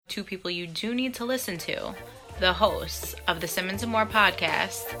two people you do need to listen to. The hosts of the Simmons and More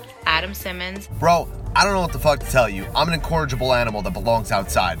podcast, Adam Simmons. Bro, I don't know what the fuck to tell you. I'm an incorrigible animal that belongs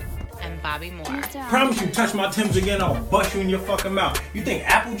outside. And Bobby Moore. Promise you, touch my Timbs again, I'll bust you in your fucking mouth. You think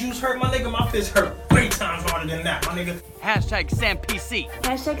apple juice hurt, my nigga? My fist hurt 3 times harder than that, my nigga. Hashtag SamPC.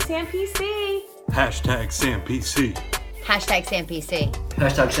 Hashtag SamPC. Hashtag SamPC. Hashtag SamPC.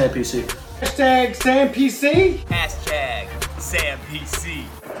 Hashtag SamPC. Hashtag SamPC. Hashtag SamPC.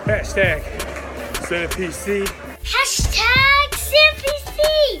 Hashtag SamPC. Hashtag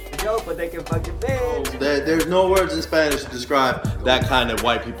SamPC. Yo, but they can fucking bitch. There's no words in Spanish to describe that kind of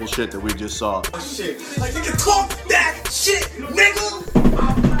white people shit that we just saw. Shit, like nigga talk that shit, nigga.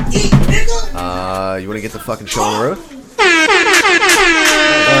 Eat, nigga. You wanna get the fucking show on the road?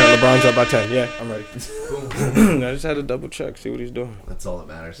 Alright, LeBron's up by 10. Yeah, I'm ready. I just had to double check, see what he's doing. That's all that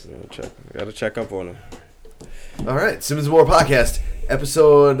matters. Gotta check up on him. Alright, Simmons and More podcast,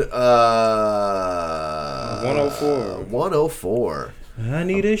 episode 104. 104. I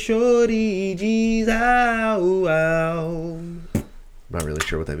need a shorty, G's, ow, ow. I'm not really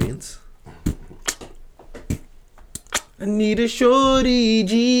sure what that means. I need a shorty,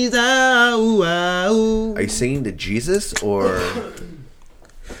 G's, ow, ow. Are you singing to Jesus or?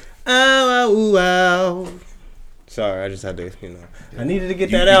 Ow, ow, ow. Sorry, I just had to, I needed to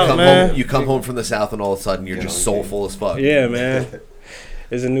get that out, man. You come home from the South and all of a sudden you're just soulful as fuck. Yeah, man.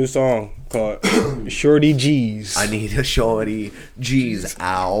 There's a new song called Shorty G's. I need a shorty, G's,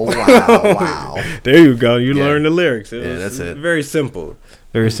 ow, wow, wow. There you go. You learned the lyrics. That's it. Very simple.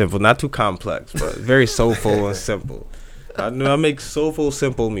 Very simple. Not too complex, but very soulful and simple. I make soulful,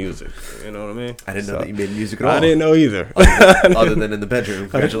 simple music. You know what I mean? I didn't know that you made music at all. I didn't know either. Other than in the bedroom.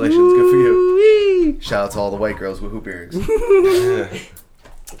 Congratulations. Good for you. Shout out to all the white girls with hoop earrings.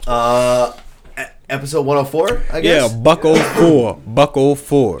 Episode 104, I guess? Yeah, Buck 04. Buck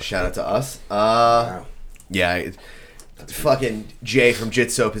 04. Shout out to us. Yeah, fucking Jay from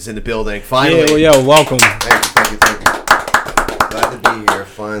Jit Soap is in the building. Finally. Yeah, welcome. Thank you. Glad to be here.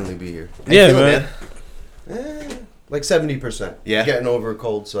 Finally be here. How you feeling, man? Like 70%. Yeah? Getting over a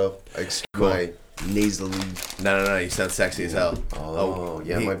cold, so excuse my nasally. No, you sound sexy as hell. Oh,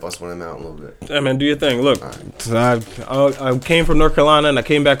 yeah, I might bust one of them out in a little bit. Yeah, man, do your thing. Look, so I came from North Carolina and I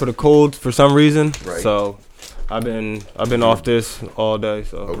came back with a cold for some reason. Right. So I've been off this all day.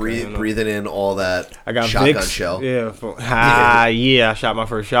 So Breathing in all that I got shotgun Vicks, shell. Yeah, I shot my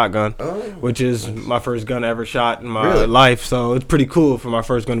first shotgun, which is my first gun I ever shot in my life. So it's pretty cool for my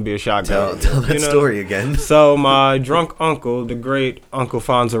first gun to be a shotgun. Tell that story again. So my drunk uncle, the great Uncle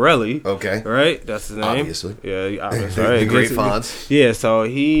Fonzarelli. Okay. Right, that's his name. Obviously. Yeah, obviously. Right? The great Fonz. Yeah, so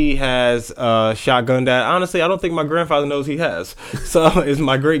he has a shotgun that honestly I don't think my grandfather knows he has. So it's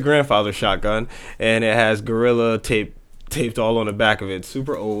my great grandfather's shotgun, and it has Gorilla taped all on the back of it.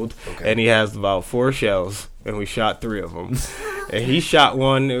 Super old. Okay. And he has about 4 shells, and we shot 3 of them. And he shot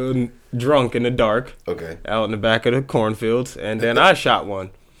one drunk in the dark. Okay. Out in the back of the cornfields, and then I shot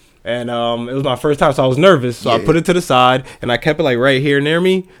one. And it was my first time, so I was nervous. So I put it to the side, and I kept it like right here near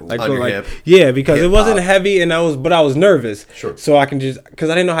me, like on your hip. Yeah, because it wasn't heavy, and I was nervous. Sure. So I can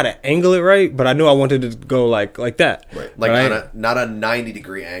because I didn't know how to angle it right, but I knew I wanted to go like that. Right. Like not a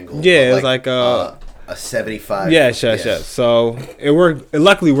 90-degree angle. Yeah, it was like a 75. Yes. So it worked. It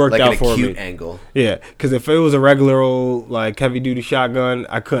luckily worked out for me. Like an acute angle. Yeah, because if it was a regular old like heavy duty shotgun,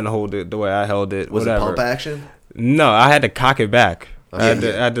 I couldn't hold it the way I held it. Was it pump action? No, I had to cock it back. I had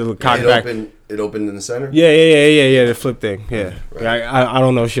to cock it back. It opened in the center? Yeah, the flip thing. Yeah. Right. I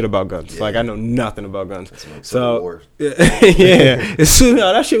don't know shit about guns. Like, I know nothing about guns. That's so,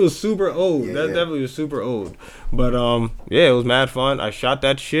 that shit was super old. That definitely was super old. But, it was mad fun. I shot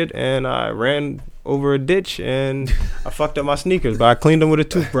that shit, and I ran over a ditch, and I fucked up my sneakers, but I cleaned them with a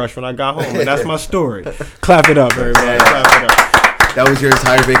toothbrush when I got home, and that's my story. Clap it up, everybody. Clap it up. That was your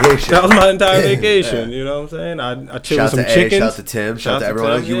entire vacation. That was my entire vacation. You know what I'm saying? I chilled with some chickens. Shout out to Tim. Shout out to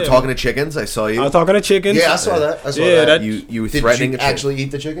everyone. Tim, you were talking to chickens. I saw you. I was talking to chickens. Yeah, I saw that. You were threatening. Did you actually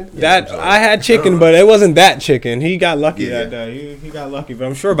eat the chicken? I had chicken, but it wasn't that chicken. He got lucky that day. He got lucky, but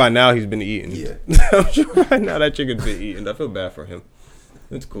I'm sure by now he's been eaten. Yeah. I'm sure by now that chicken's been eaten. I feel bad for him.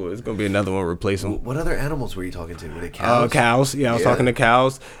 It's cool. It's gonna be another one replace him. What other animals were you talking to? Were they cows? Cows. Yeah, I was talking to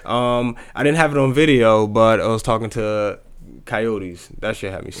cows. I didn't have it on video, but I was talking to coyotes. That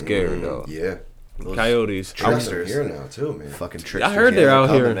shit had me scared though. Yeah. Those coyotes. Tricksters here now too, man. Fucking tricksters. I heard they're out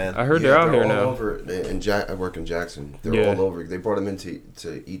here. I heard they're out here now. Over, I work in Jackson. They're all over. They brought them in to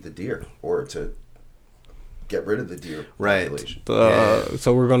eat the deer or to get rid of the deer population.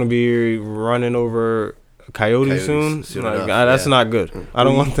 So we're gonna be running over coyotes soon. Soon like, enough, that's not good. I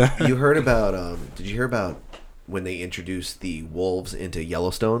don't want that. You heard about? Did you hear about when they introduced the wolves into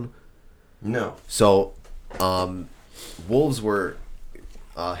Yellowstone? No. So, wolves were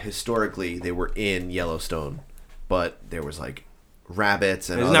historically they were in Yellowstone, but there was like rabbits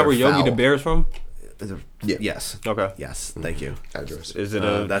and isn't that where Yogi the Bear's from? Yeah. Yes. Okay. Yes. Thank you. Address. Is it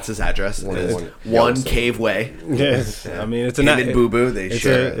that's his address. One- It is one- one Yellowstone. Cave Way. Yes. I mean, it's Him and Boo Boo. They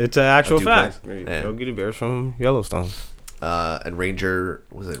share. It's an actual a duplex. fact. Yeah. Yogi the Bear's from Yellowstone. And Ranger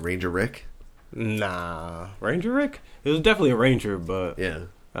was it Ranger Rick? Nah, Ranger Rick. It was definitely a ranger, but Yeah.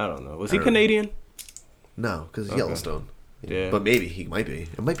 I don't know. Was he I don't know. Canadian? No, because Okay. Yellowstone. Yeah. But maybe he might be.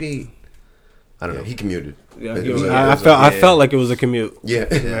 It might be. I don't know. He commuted. Yeah, It he was- was- I it was felt a- I felt like it was a commute. Yeah.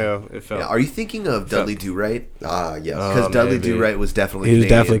 Yeah, it felt. Yeah. Are you thinking of Dudley Do-Right? Yes. Because Dudley maybe. Do-Right was definitely He was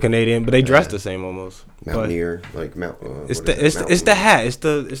Canadian. definitely Canadian, but they dressed the same almost. But Mountaineer, like Mount. it's what the is it? it's the hat. It's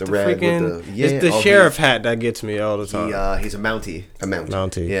the red with freaking the- it's the oh, sheriff hat that gets me all the time. He's a Mountie. A mountain.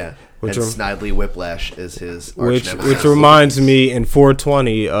 Mountie. Yeah. Which and are- Snidely Whiplash is his arch nemesis. which reminds me, in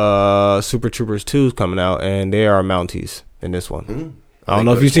 420, Super Troopers 2 is coming out, and they are Mounties in this one. I don't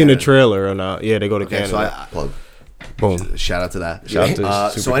know if you've seen the trailer or not. Yeah, they go to Okay, so Canada. Plug. Boom. shout out to that. Shout out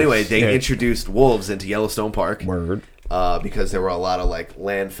to So Super anyway, Troopers. they Yeah. introduced wolves into Yellowstone Park. Word. Because there were a lot of like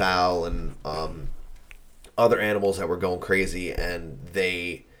landfowl and other animals that were going crazy, and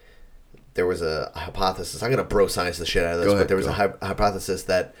there was a hypothesis. I'm gonna bro science the shit out of this, Go ahead, but there was go a hypothesis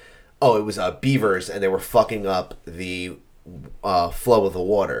that it was beavers, and they were fucking up the flow of the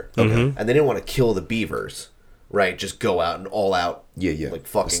water. Okay. And they didn't want to kill the beavers, right? Just go out and all out, Yeah. like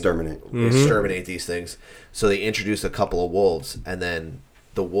fucking Exterminate. these things. So they introduced a couple of wolves, and then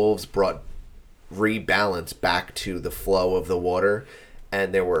the wolves brought rebalance back to the flow of the water,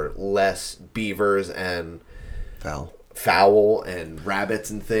 and there were less beavers and fowl and rabbits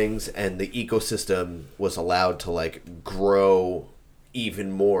and things, and the ecosystem was allowed to like grow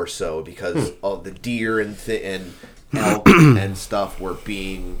even more so because of the deer and elk and stuff were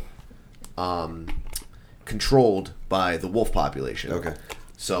being controlled by the wolf population. Okay.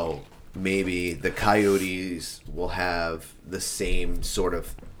 So maybe the coyotes will have the same sort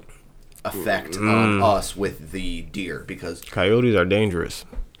of effect on us with the deer, because Coyotes are dangerous.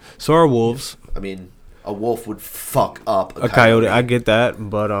 So are wolves. I mean, a wolf would fuck up A coyote, I get that,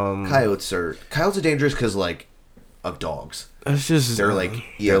 but coyotes are dangerous because like of dogs. it's just They're like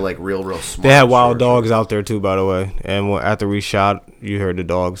real smart. they had wild dogs out there too, by the way. And after we shot, you heard the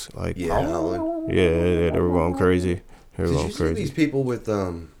dogs like Yeah. yeah, they were going crazy. They were Did going you see crazy. these people with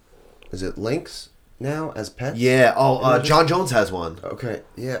is it lynx now as pets? Yeah. John Jones has one. Okay.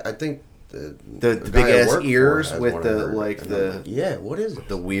 Yeah, I think the big guy I ass work for ears has with one, the I heard. like And the I'm like, yeah. What is it?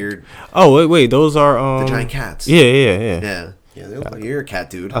 the weird Oh wait, those are the giant cats. Yeah. Yeah. Yeah, they look like You're a cat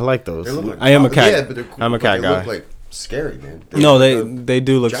dude. I like those. they look like I am a cat. Yeah, but they're cool. I'm a but cat they guy. Look like scary, man. No, like they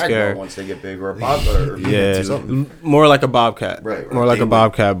do look jaguar scary. once they get big, or a bob, or Yeah, something. more like a bobcat. Right. More like They a would-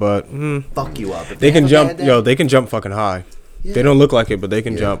 bobcat, but Fuck you up. If they can have a jump. bad day- Yo, they can jump fucking high. They don't look like it, but they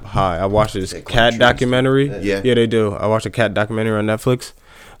can jump high. I watched this They climb cat trees. documentary. Yeah. Yeah, they do. I watched a cat documentary on Netflix.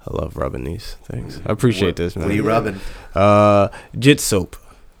 I love rubbing these things. I appreciate this, man. What are you rubbing? Jit soap.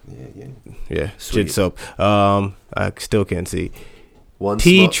 Yeah. Yeah, Sweet. Jit soap. I still can't see. One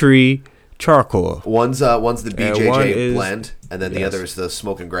Tea tree charcoal. One's the BJJ one is- blend, and then the Yes. other is the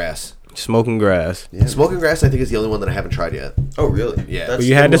smoking grass. Smoking grass. Yeah. Smoking grass, I think, is the only one that I haven't tried yet. Oh, really? Yeah. That's But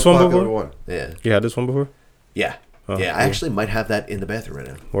you the had this most one popular before? one. Yeah, You had this one before? yeah, Oh, yeah. I cool. actually might have that in the bathroom right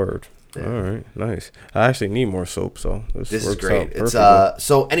now. Word. Yeah. All right, nice. I actually need more soap, so This is works great. out It's perfectly.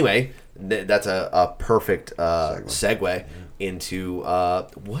 so anyway, that's a perfect segue into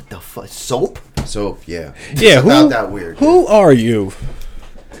what the fuck soap. So yeah. Yeah, It's about that weird. Who are you?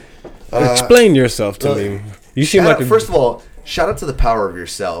 Explain yourself to well, me. You seem Shout like out- a first of all, shout out to the power of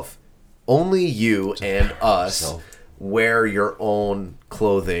yourself. Only you and us Yourself. wear your own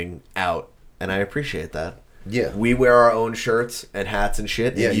clothing out, and I appreciate that. Yeah. We wear our own shirts and hats and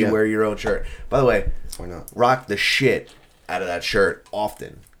shit. Yeah, and you yeah. wear your own shirt. By the way, Why not? rock the shit out of that shirt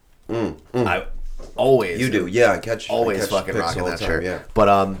often. I always You do, yeah. I catch always catch fucking pics rocking all the that time, shirt. Yeah. But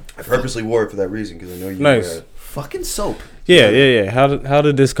I purposely wore it for that reason because I know you. Nice. Wear it. fucking soap. yeah. How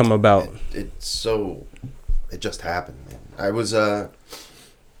did this come about? It's so. It just happened, man. I was well,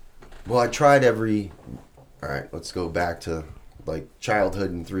 I tried every. All right, let's go back to like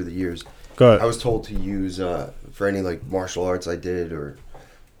childhood and through the years. Go ahead. I was told to use for any like martial arts I did or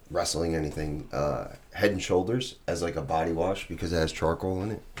wrestling, anything, Head and Shoulders as like a body wash because it has charcoal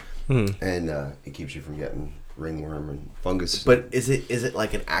in it, and it keeps you from getting ringworm and fungus. But is it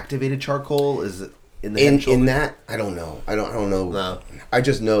like an activated charcoal? Is it in the head and in shoulder? that, I don't know. I don't know. No. I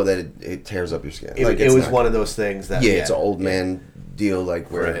just know that it tears up your skin. It it's was not- one of those things that Yeah, it's an old man deal,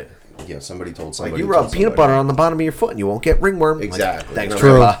 like where Right. somebody told Like somebody. you rub told peanut somebody. butter on the bottom of your foot and you won't get ringworm. Exactly. Like, thanks,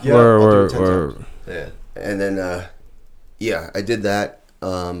 True. Grandpa. Yeah, Word. I'll do it 10 times. Yeah. And then, I did that.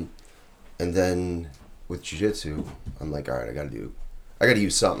 And then with jiu-jitsu, I'm like, all right, I got to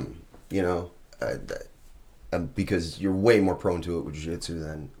use something, you know, because you're way more prone to it with jiu-jitsu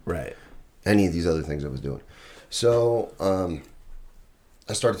than any of these other things I was doing. So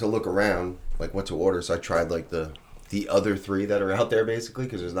I started to look around, like what to order. So I tried like the other 3 that are out there, basically,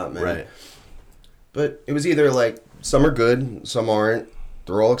 because there's not many. Right. But it was either like some are good, some aren't.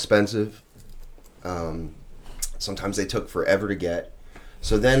 They're all expensive. Sometimes they took forever to get.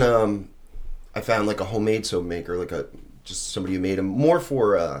 So then I found like a homemade soap maker, like just somebody who made them more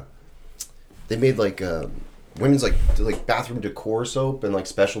for. They made like women's like bathroom decor soap and like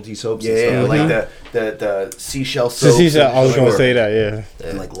specialty soaps. and stuff like that. the seashell soap. I was gonna say that, yeah.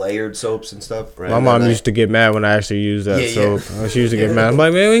 And like layered soaps and stuff. My mom used to get mad when I actually used that Yeah, soap. She used to get mad. I'm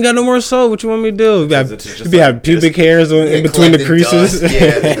like, man, we ain't got no more soap. What you want me to do? it's You have pubic hairs in between the creases. Dust.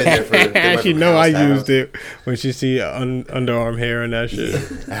 Yeah, they've been there for She know I used it when she see underarm hair and that shit.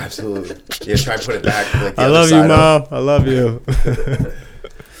 Yeah, absolutely. Yeah, try to put it back. Like, the I other love you, side Mom. up. I love you.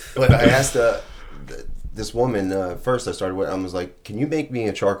 But I asked this woman, first I started with, I was like, can you make me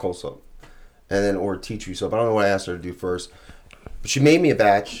a charcoal soap? And then, or tea tree soap. I don't know what I asked her to do first. But she made me a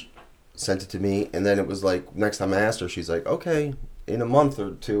batch, sent it to me, and then it was like, next time I asked her, she's like, okay, in a month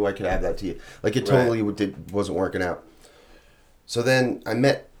or 2, I could have that to you. Like, it totally wasn't working out. So then I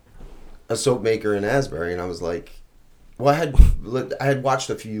met a soap maker in Asbury, and I was like, well, I had watched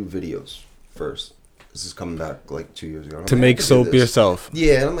a few videos first. This is coming back like 2 years ago. I'm To like, make I could do soap this. yourself.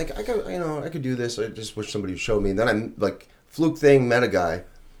 Yeah, and I'm like, I could do this. I just wish somebody would show me. And then I like fluke thing met a guy,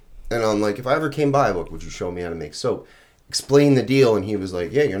 and I'm like, if I ever came by, look, would you show me how to make soap? Explain the deal, and he was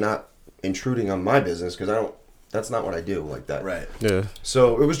like, yeah, you're not intruding on my business because that's not what I do like that. Right. Yeah.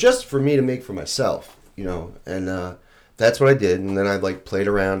 So it was just for me to make for myself, you know, and that's what I did. And then I like played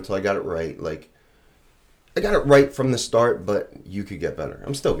around until I got it right. Like I got it right from the start, but you could get better.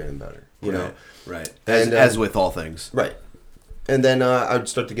 I'm still getting better, you know. Right. And, As with all things. Right. And then I would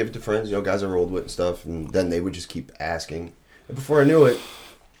start to give it to friends, you know, guys I rolled with and stuff, and then they would just keep asking. And before I knew it,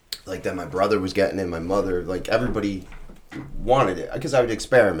 like then my brother was getting it, my mother, like everybody wanted it because I would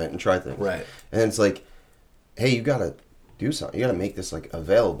experiment and try things. Right. And it's like, hey, you gotta do something. You gotta make this like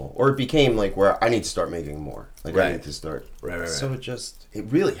available. Or it became like where I need to start making more. Like I need to start. Right. So it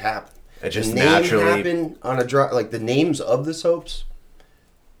really happened. It just the name naturally happened on a draw. Like the names of the soaps.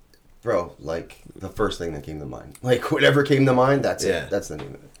 Bro, like the first thing that came to mind. Like whatever came to mind, that's it. That's the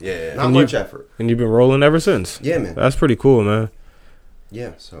name of it. Yeah. Not much effort. And you've been rolling ever since. Yeah, man. That's pretty cool, man.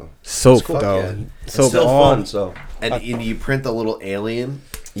 Yeah, so soap cool. though. Yeah. Soap It's still fun. So and you print the little alien.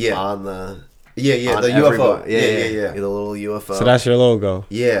 On the on the UFO. Yeah. The little UFO. So that's your logo.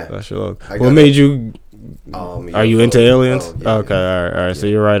 Yeah, that's your logo. I What got made you? Are you UFO. into aliens? Oh, yeah. Okay, all right. So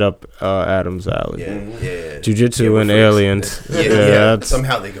you're right up Adam's alley. Yeah. Jiu-jitsu and aliens. Yeah. That's-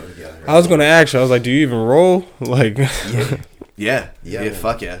 Somehow they go together. I was gonna ask you. I was like, do you even roll? Like, Yeah. Yeah.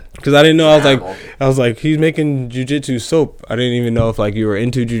 Fuck yeah. because I didn't know. I was like, he's making jiu-jitsu soap. I didn't even know if like you were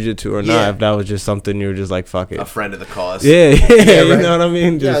into jiu-jitsu or not. Yeah. If that was just something you were just like, fuck it. A friend of the cause. Yeah, right. you know what I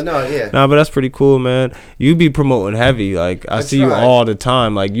mean? Yeah, no, yeah. Nah, but that's pretty cool, man. You be promoting heavy. Like I see you try. all the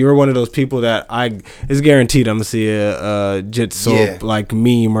time. Like you're one of those people that it's guaranteed I'm gonna see a jit soap like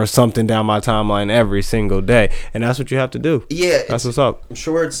meme or something down my timeline every single day, and that's what you have to do. Yeah, that's what's up. I'm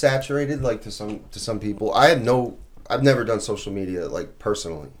sure it's saturated, like to some people. I've never done social media like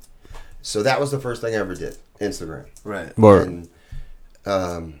personally, so that was the first thing I ever did. Instagram, Right. Word. and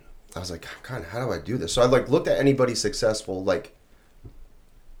I was like, God, how do I do this? So I like looked at anybody successful, like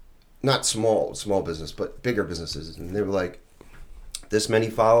not small business, but bigger businesses, and they were like, this many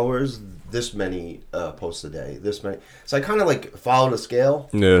followers, this many posts a day, this many. So I kind of like followed a scale.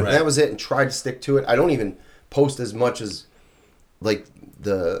 Yeah. And that was it, and tried to stick to it. I don't even post as much as like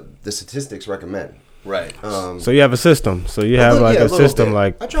the statistics recommend. Right. So you have a system. So you have like a system bit.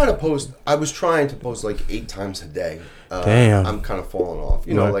 like. I was trying to post like 8 times a day. Damn. I'm kind of falling off.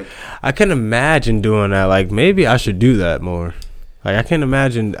 You know, like I can imagine doing that. Like maybe I should do that more. Like I can't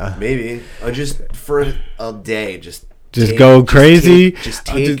imagine. Maybe. Or just for a day, just go crazy. Just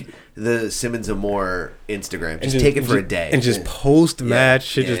take the Simmons and Moore Instagram. Just take it for a day. And just post mad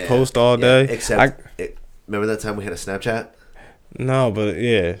shit. Just post all day. Except, remember that time we had a Snapchat? No, but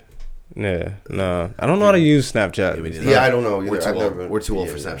yeah. Yeah, no. I don't know how to use Snapchat. Yeah, I don't know either. We're too old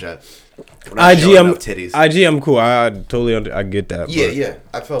for Snapchat. Titties. IG, I'm cool. I totally I get that. Yeah.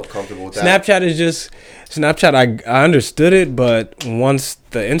 I felt comfortable with that. Snapchat is just Snapchat. I understood it, but once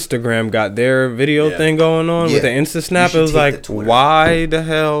the Instagram got their video thing going on with the Insta Snap, it was like, why the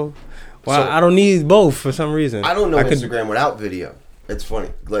hell? Well, I don't need both for some reason. I don't know Instagram without video. It's funny.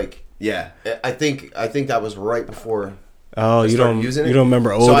 Like, yeah, I think that was right before. Oh, you don't using it. You don't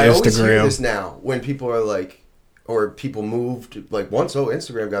remember old so I always hear Instagram? this now when people are like, or people moved. Like once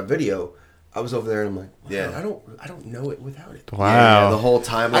Instagram got video, I was over there and I'm like, wow, yeah, I don't know it without it. Wow, yeah, the whole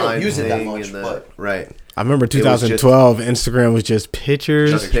timeline. I don't use it that thing much, and but right. I remember 2012. Instagram was just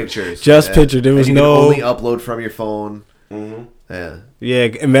pictures. Just pictures. Just pictures. There was and you no could only upload from your phone. Mm-hmm. Yeah. Yeah,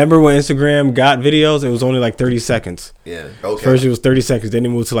 remember when Instagram got videos? It was only like 30 seconds. Yeah. Okay. First it was 30 seconds, then it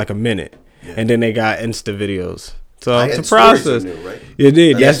moved to like a minute, and then they got Insta videos. So it's a And stories are process. new, right? It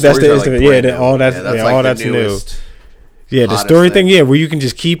did. And Yes, then that's the stories are, Insta. like, Yeah, brand that, new. all that's Yeah, that's yeah, like all the that's new. newest, Yeah, the hottest story thing. thing. Yeah, where you can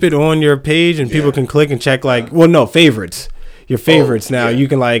just keep it on your page and people can click and check like. Well, no favorites. Your favorites now. yeah. You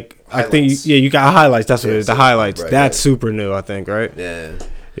can like. I think Highlights. you got highlights. That's what it is. The so- highlights. right, That's right. super new. I think. Right. Yeah.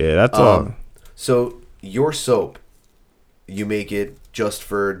 Yeah, that's all. So your soap, you make it just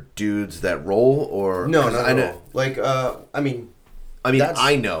for dudes that roll, or No, 'cause not I at know. all. Like, I mean, that's-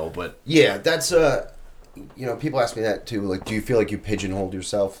 I know, but yeah, that's you know, people ask me that too. Like, do you feel like you pigeonholed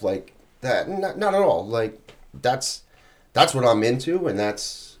yourself like that? Not at all. Like, that's what I'm into, and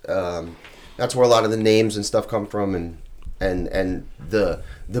that's where a lot of the names and stuff come from, and the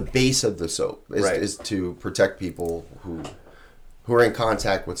base of the soap is to protect people who are in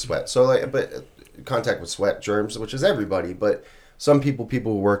contact with sweat. So like, but contact with sweat germs, which is everybody, but some people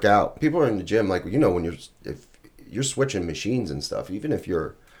who work out, people are in the gym, like, you know, if you're switching machines and stuff, even if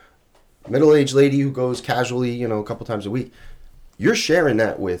you're a middle-aged lady who goes casually, you know, a couple times a week, you're sharing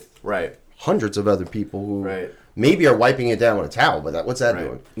that with hundreds of other people who maybe are wiping it down with a towel, but what's that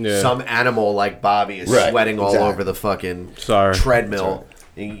doing? Yeah. Some animal like Bobby is sweating all over the fucking treadmill.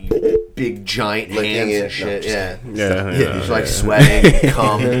 Big giant hands and shit. Yeah. He's like sweating,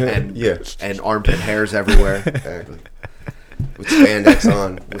 cum, and armpit hairs everywhere. Exactly. With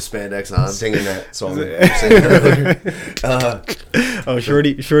spandex on. Singing that song.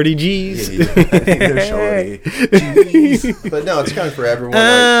 Shorty G's. They're shorty. Jeez. But no, it's kind of for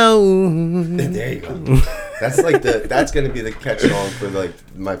everyone. Like, there you go. That's gonna be the catch song for like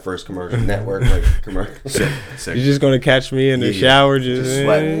my first commercial network commercial. You're just gonna catch me in the shower, just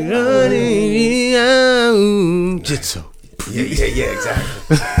sweating. Just so. Yeah,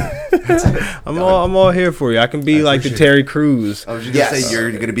 exactly. I'm all here for you. I can be like the Terry Crews. I was just gonna say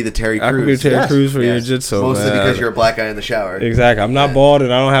you're gonna be the Terry Crews. I can be the Terry Crews for your jitsu. Mostly because you're a black guy in the shower. Exactly. I'm not bald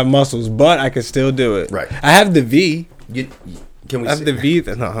and I don't have muscles, but I can still do it. Right. I have the V. Can we I have see? the V.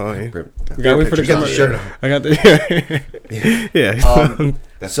 No, you got to wait for the pictures camera. on I got the.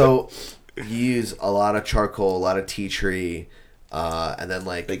 Yeah. So you use a lot of charcoal, a lot of tea tree, and then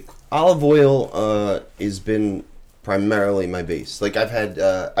like olive oil has been primarily my base. Like I've had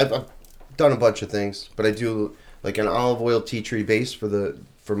I've done a bunch of things, but I do like an olive oil tea tree base for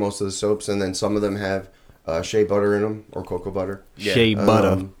most of the soaps, and then some of them have shea butter in them or cocoa butter. Shea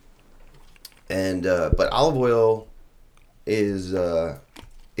butter. And but olive oil is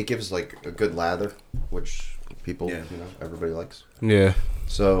it gives like a good lather, which people you know everybody likes. Yeah.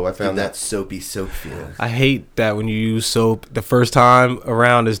 So I found that soapy soap feeling. I hate that when you use soap, the first time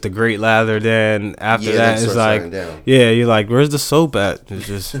around is the great lather. Then after that, it's like, you're like, where's the soap at? It's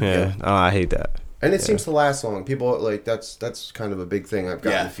just, I hate that. And it seems to last long. People like that's kind of a big thing. I've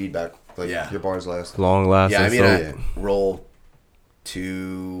gotten feedback like your bars last long lasting. Yeah, I mean, soap. I roll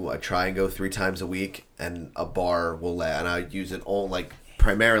I try and go 3 times a week, and a bar will last, and I use it all like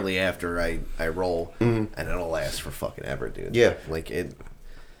primarily after I roll, and it'll last for fucking ever, dude. Yeah, like it.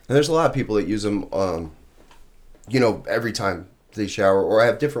 And there's a lot of people that use them, you know, every time they shower. Or I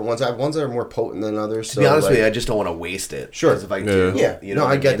have different ones. I have ones that are more potent than others. To be honest with you, I just don't want to waste it. Sure. If I do, you know,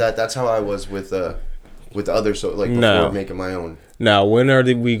 I get that. That's how I was with others. So like before making my own. Now, when are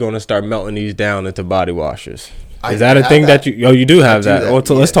we going to start melting these down into body washers? Is that a thing that you? Oh, you do have that. Well,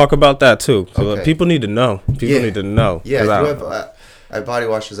 so let's talk about that too. So people need to know. People need to know. Yeah, I do have. I have body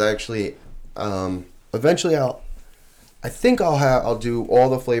washes. I actually, eventually I think I'll do all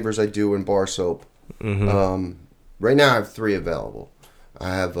the flavors I do in bar soap. Mm-hmm. Right now I have 3 available. I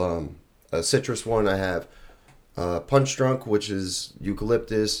have a citrus one. I have Punch Drunk, which is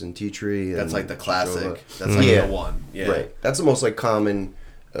eucalyptus and tea tree. That's like the classic. Jojoba. That's like the one. Yeah. Right. That's the most like common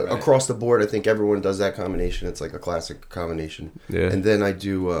across the board. I think everyone does that combination. It's like a classic combination. Yeah. And then I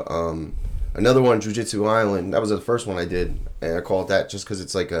do another one, Jiu-Jitsu Island. That was the first one I did, and I call it that just because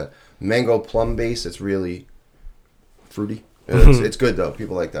it's like a mango plum base. It's really fruity. It's good though.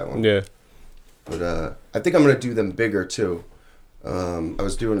 People like that one. Yeah. But I think I'm gonna do them bigger too. I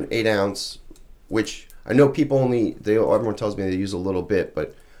was doing 8 ounce, which I know people everyone tells me they use a little bit,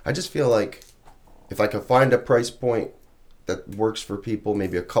 but I just feel like if I could find a price point that works for people,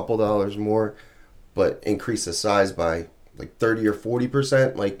 maybe a couple dollars more, but increase the size by like 30 or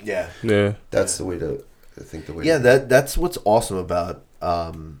 40%. Like, Yeah. that's the way to, I think the way. Yeah, that's what's awesome about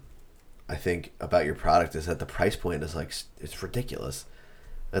I think about your product is that the price point is like it's ridiculous.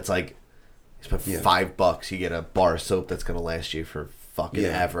 It's like you spend $5, you get a bar of soap that's gonna last you for fucking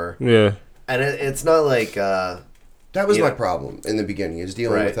ever. Yeah. And it's not like that was my problem in the beginning. Is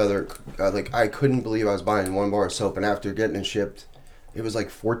dealing with other like I couldn't believe I was buying one bar of soap, and after getting it shipped, it was like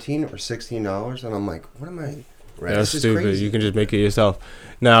 $14 or $16, and I'm like, what am I? Right. That's This is stupid. crazy. You can just make it yourself.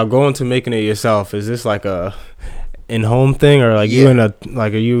 Now, going to making it yourself, is this like a in-home thing, or like you in a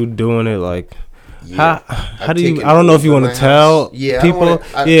like? Are you doing it like? How do you? I don't know if you want to tell people.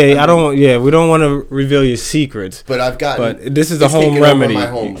 I don't. Yeah, we don't want to reveal your secrets. But I've got. But this is a it's home taken over remedy. my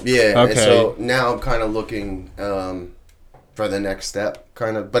home. Yeah. Okay. And so now I'm kind of looking for the next step,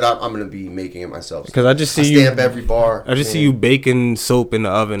 kind of. But I'm going to be making it myself. Because I just see you stamp every bar. I just see you baking soap in the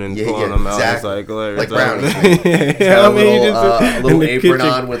oven and pulling them out. Exactly. It's like like brownies. Got a little apron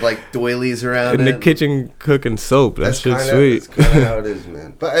on with like doilies around in it. the kitchen cooking soap. That's just sweet. That's kind of how it is,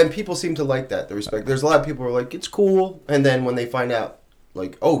 man. And people seem to like that. The respect. There's a lot of people who are like, it's cool, and then when they find out,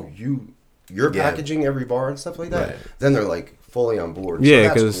 like, oh, you're packaging every bar and stuff like that, then they're like fully on board. Yeah,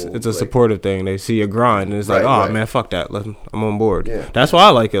 so because cool. it's a supportive thing. They see your grind, and it's like, oh man, fuck that. I'm on board. Yeah. That's why I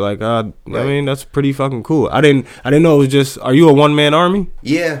like it. Like, I mean, that's pretty fucking cool. I didn't know it was just. Are you a one man army?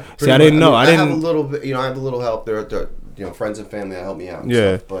 Yeah. See, I didn't know. I didn't. have a little bit. I have a little help there. Friends and family that help me out.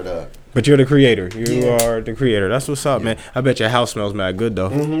 And stuff, but you're the creator. You are the creator. That's what's up, man. I bet your house smells mad good though.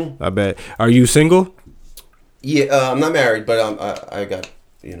 Mm-hmm. I bet. Are you single? Yeah, I'm not married, but I got.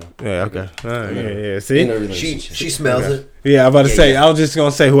 Yeah. Okay. Yeah. See, she smells it. Yeah, I'm about to say. I was just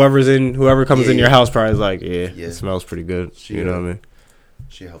gonna say whoever comes in your house probably is like, it smells pretty good. You know what I mean?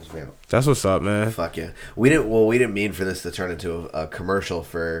 She helps me out. That's what's up, man. Fuck yeah. We didn't mean for this to turn into a commercial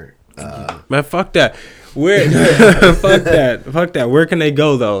for. Man, fuck that. Where? Fuck that. Where can they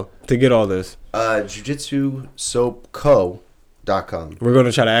go though to get all this? JujitsuSoapCo.com. We're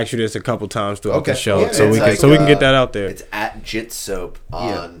gonna try to ask you this a couple times throughout the show, Yeah, so we can get that out there. It's at Jit Soap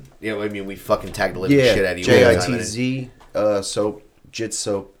on. I mean, we fucking tagged the living shit out of you. JITZ soap, Jit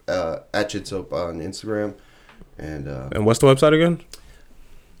Soap at Jit Soap on Instagram, and what's the website again?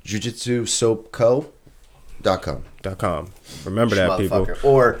 JujitsuSoapCo.com. Remember that, people.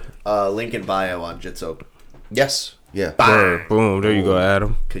 Or link in bio on Jit Soap. Yes. Yeah. Boom. There you go,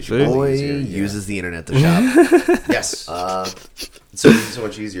 Adam. Because your boy uses the internet to shop. Yes. It's so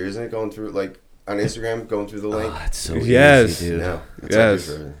much easier, isn't it? Going through on Instagram, going through the link. It's so yes. easy, dude. No, yes.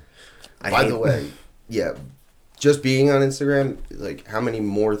 By the way, just being on Instagram, like, how many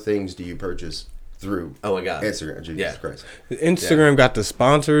more things do you purchase through? Oh my god, Instagram! Jesus Christ! Instagram got the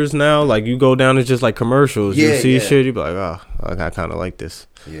sponsors now. Like, you go down, it's just like commercials. You see shit, you be like, oh, I kind of like this.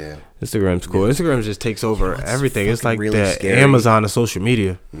 Yeah. Instagram's cool. Instagram just takes over everything. It's like really the scary? Amazon of social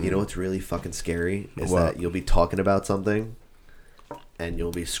media. You know what's really fucking scary is that you'll be talking about something, and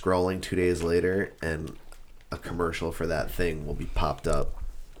you'll be scrolling 2 days later, and a commercial for that thing will be popped up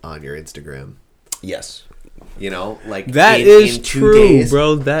on your Instagram. Yes. Like that is true,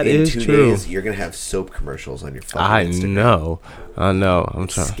 bro. That is true. 2 days, you're gonna have soap commercials on your fucking Instagram. I know. I'm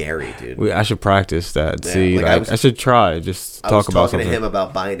trying. Scary, dude. I should practice that. Yeah, See, I should try. Just talk about something. I was talking to him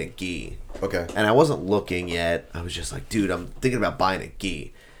about buying a gi. Okay. And I wasn't looking yet. I was just like, dude, I'm thinking about buying a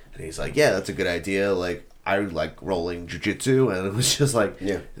gi. And he's like, yeah, that's a good idea. Like, I like rolling jiu-jitsu. And it was just like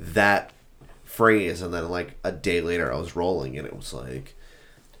that phrase. And then like a day later, I was rolling, and it was like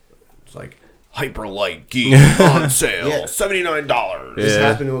hyper light gi on sale, $79. This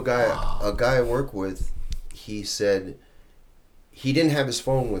happened to a guy I work with. He said he didn't have his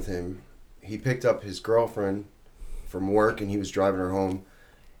phone with him. He picked up his girlfriend from work, and he was driving her home,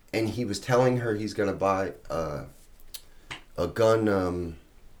 and he was telling her he's gonna buy a gun. I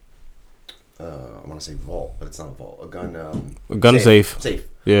want to say vault, but it's not a vault. A gun safe. Safe.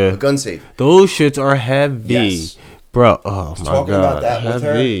 Yeah. A gun safe. Those shits are heavy. Yes. Bro, oh my talking god, about that heavy, with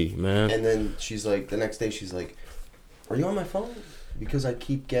her, man. And then she's like, the next day she's like, "Are you on my phone? Because I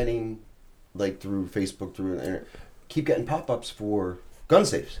keep getting, like, through Facebook, through the internet, keep getting pop-ups for gun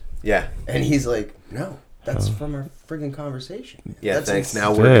safes." Yeah. And he's like, "No, that's from our friggin' conversation." Yeah, that's thanks. ins-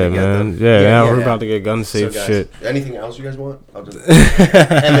 Now we're gonna get them. Yeah, now we're about to get gun safe guys, shit. Anything else you guys want? I'll just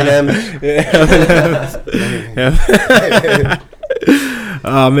M&M's.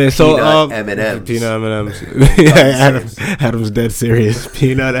 Oh man, so M&M's. peanut M&M's. Adam's dead serious.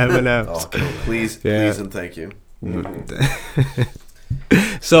 Peanut M&M's. Oh, please and thank you.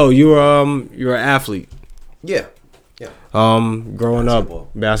 So you're an athlete. Yeah. Growing Basketball. up,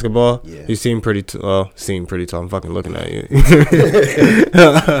 basketball. Yeah. You seem pretty tall. I'm fucking looking at you.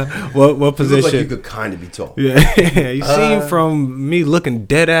 What You look position? like you could kind of be tall. Yeah, you seem from me looking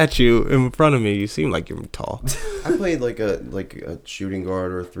dead at you in front of me. You seem like you're tall. I played like a shooting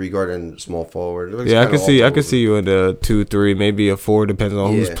guard or a 3 guard and small forward. It was Yeah, I kinda could see. all I could see you in the 2-3, maybe a 4, depends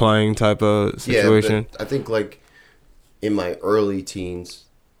on who's Yeah. playing type of situation. Yeah, but I think like in my early teens,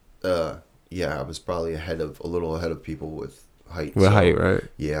 I was probably a little ahead of people with height. With height, right?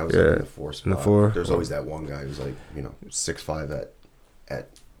 Yeah, I was Yeah. like in the 4 spot. In the 4? There's always that one guy who's like 6'5" at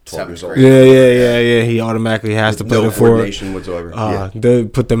 12 years old. Yeah. He automatically has to play no the 4. coordination whatsoever. They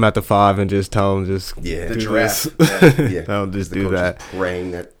put them at the 5 and just tell them Yeah. The do giraffe. this. Yeah. They'll just The do coach that. is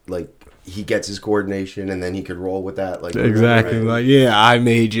praying that like he gets his coordination and then he could roll with that. Like Exactly. right? Like, yeah, I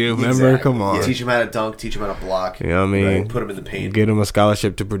made you. Remember? Exactly. Come on. Yeah. Teach him how to dunk. Teach him how to block. You know what I mean? Right? Put him in the paint. Get him a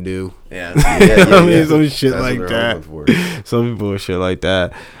scholarship to Purdue. Yeah. I mean, some shit That's what like they're that. hoping for. Some bullshit like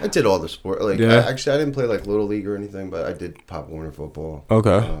that. I did all the sport. Like, Yeah. I didn't play like Little League or anything, but I did Pop Warner football.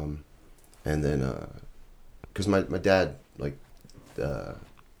 Okay. And then, because my dad, like,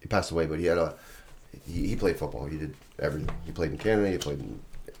 he passed away, but he had he played football. He did everything. He played in Canada. He played in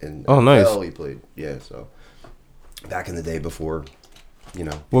Oh, nice. NFL, he played, so back in the day before, What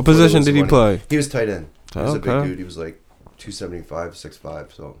before there position was did he money. play? He was tight end. He was a Okay. big dude. He was like 275,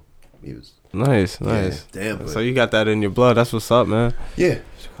 6'5", so he was. Nice. Damn. So you got that in your blood. That's what's up, man. Yeah.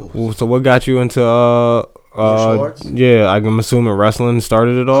 It's cool. Well, so what got you into Martial arts? Yeah, I'm assuming wrestling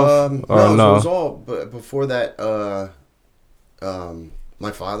started it off. No, or so no? it was all. But before that,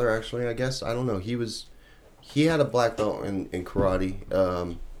 my father actually, I guess, I don't know. He had a black belt in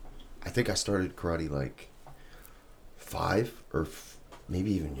karate. I think I started karate like 5 or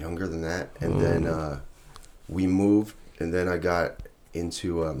maybe even younger than that, and then we moved, and then I got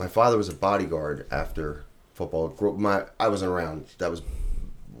into. My father was a bodyguard after football. I wasn't around. That was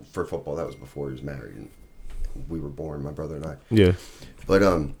for football. That was before he was married and we were born, my brother and I. Yeah. But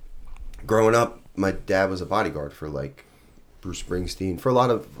growing up, my dad was a bodyguard for like Bruce Springsteen, for a lot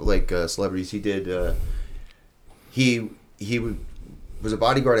of like celebrities. He did. He was a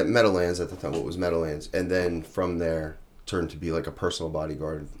bodyguard at Meadowlands at the time. What was Meadowlands, and then from there turned to be like a personal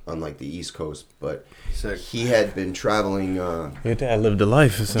bodyguard on like the East Coast. But Sick. he had been traveling. Your dad lived a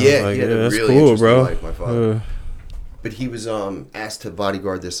life. It sounds Yeah, like. he had a That's really cool, interesting bro. life, my father. But he was asked to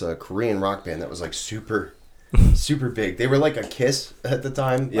bodyguard this Korean rock band that was like super big. They were like a Kiss at the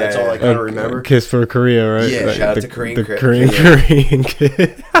time. That's all I kind of remember. Kiss for Korea, right? Yeah, Like shout out the, to Korean the Kid. Korean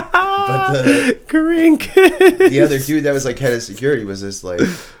kid. But the Korean kid. the other dude that was like head of security was this like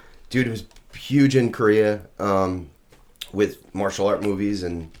dude who was huge in Korea with martial art movies,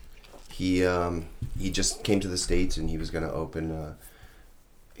 and he just came to the States and he was gonna open.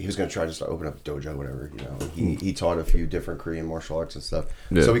 He was gonna try to open up a dojo, whatever, He taught a few different Korean martial arts and stuff.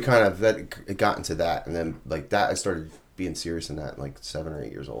 Yeah. So we kind of it got into that, and then like that, I started being serious in that like 7 or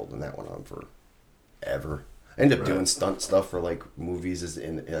 8 years old, and that went on for ever. I ended up doing stunt stuff for like movies as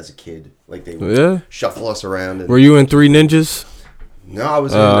a kid. Like they would shuffle us around. And, Were you in Three Ninjas? No, I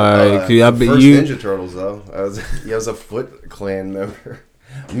was in I the bet first you- Ninja Turtles though. I was a Foot Clan member.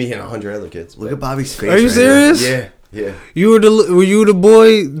 Me and 100 other kids. Look at Bobby's face. Are you right serious? Yeah. Were you the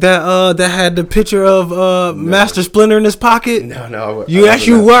boy that had the picture of Master Splinter in his pocket? No. You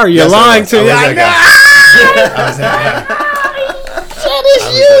actually were. You're lying to me. I know.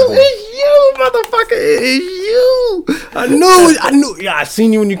 It's you, motherfucker. It's you. I knew. Yeah, I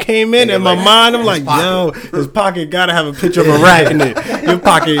seen you when you came in. In my mind, I'm like, yo, his pocket gotta have a picture of a rat in it. Your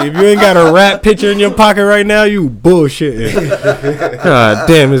pocket. If you ain't got a rat picture in your pocket right now, you bullshitting. God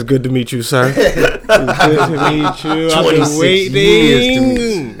damn, it's good to meet you, sir. It's good to meet you. I've been 26 years to meet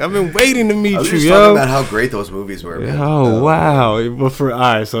waiting. I've been waiting to meet I was you, just yo. talking about how great those movies were. Man. Oh wow! But all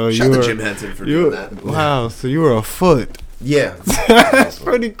right, so Shout you out were to Jim Henson for doing that. Wow, so you were a Foot. Yeah. That's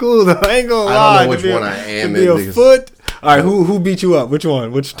pretty cool though. I ain't gonna lie. I don't know which to be one a- I am To be in a because- Foot. All right, who beat you up? Which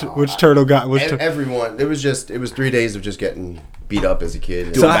one? Which turtle got? Everyone. It was 3 days of just getting beat up as a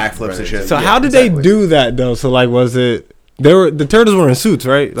kid. Doing backflips and shit. So Yeah, how did exactly. they do that though? So like, was it? The turtles were in suits,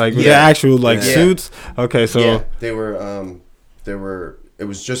 right? Like the Yeah. actual like Yeah. suits. Okay, so yeah, they were. It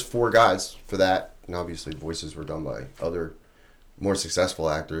was just 4 guys for that, and obviously voices were done by other more successful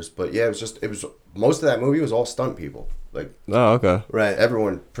actors. But yeah, it was most of that movie was all stunt people. Like oh okay. Right.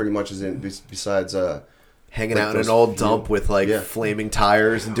 everyone pretty much is in besides Hanging like out in an those old few- dump with like yeah. flaming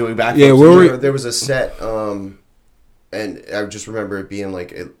tires and doing backflips. Yeah, where were there was a set, and I just remember it being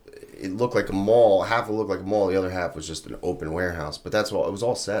like it looked like a mall. Half it looked like a mall, the other half was just an open warehouse. But that's all. It was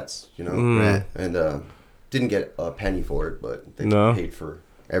all sets, Right. And didn't get a penny for it, but they No. paid for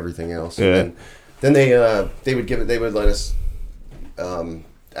everything else. Yeah. And then Then they would let us,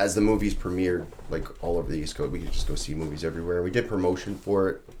 as the movies premiered, like all over the East Coast, we could just go see movies everywhere. We did promotion for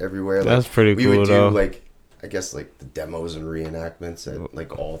it everywhere. That's pretty we cool, would do though. like, I guess like the demos and reenactments at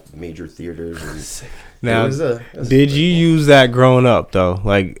like all major theaters. And Now, it was did you use that growing up though?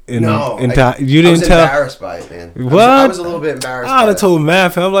 Like, you didn't I was tell. embarrassed by it, man. What? I was a little bit embarrassed. I'd by have it. told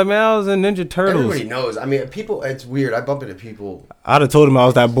Matt. I'm like, man, I was in Ninja Turtles. Everybody knows. I mean, people. It's weird. I bump into people. I'd have told him I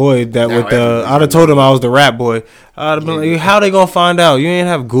was that boy that Now with the. everybody I'd have told him I was the rap boy. I'd have been like, how they gonna find out? You ain't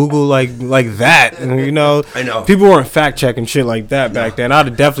have Google like that. And, you know, I know. People weren't fact checking shit like that back then. I'd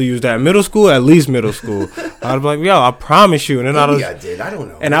have definitely used that in middle school, at least middle school. I'd have been like, yo, I promise you. And then Maybe I I'd did. I don't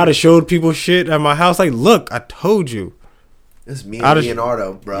know. and I'd have showed people shit at my house. Like, look, I told you. It's me I'd and have-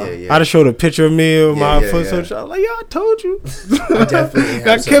 Leonardo, bro. Yeah. I'd have showed a picture of me with my Yeah, foot yeah. soldier. I was like, yo, I told you. I definitely have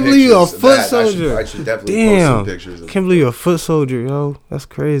I some can't believe you a pictures of foot that. soldier. I should definitely post Damn, some pictures of can't believe you're a foot soldier, yo. That's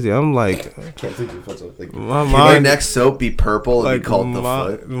crazy. I'm like, Can't believe you foot soldier. Like, my Can your mind, next soap be purple and like be called the my,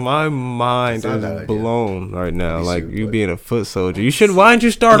 foot? my mind It's not a is bad idea. blown right now. Me Like too, you but- being a foot soldier. You should. Why didn't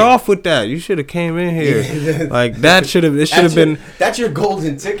you start off with that? You should have came in here. Like that should have. It should have been. That's your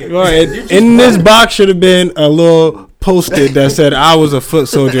golden ticket. Right, You just in this won. box should have been a little post-it that said I was a foot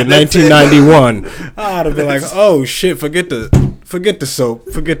soldier in 1991. I'd have been like, oh shit, forget the soap,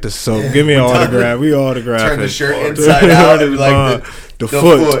 Give me an autograph. We autograph Turn the it. shirt inside out and be like the the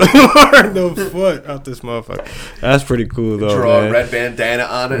foot, the foot out this motherfucker. That's pretty cool though, Draw a man. red bandana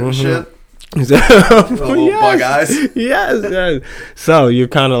on it and shit. Little bug eyes. Yes. So you're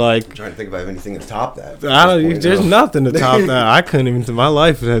kind of like. I'm trying to think if I have anything to top that. I don't. There's nothing to top that. I couldn't even. My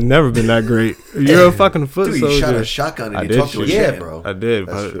life has never been that great. You're a fucking foot Dude, soldier. you shot a shotgun I and did you talked to a shoot. Yeah, shit. bro. I did,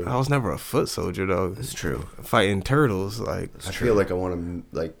 That's but true. I was never a foot soldier though. That's true. Fighting turtles, like I feel like I want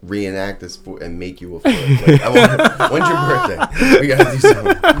to like reenact this and make you a foot. Like, when's your birthday? We gotta do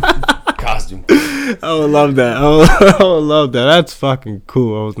some costume. I would love that. I would love that. That's fucking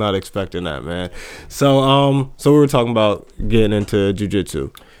cool. I was not expecting that, man. So we were talking about getting into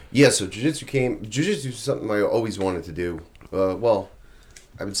jujitsu. Yeah, so jiu-jitsu is something I always wanted to do. Well,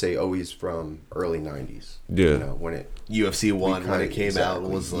 I would say always from early 90s. Yeah. You know, when it UFC 1 when kinda- it came out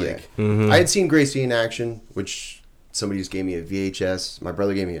was exactly, like Mm-hmm. I had seen Gracie in action, which somebody just gave me a VHS. My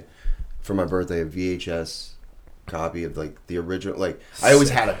brother gave me for my birthday a VHS copy of like the original. Like I always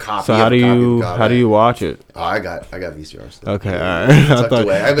had a copy. So of how a do copy of you Godhead. watch it? Oh, I got VCR stuff. Okay, all right. I Tucked thought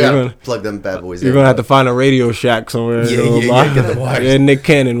away. I you're gotta gonna, plug them bad boys. you're in, gonna have but- to find a Radio Shack somewhere. Yeah, get the wires. Yeah, Nick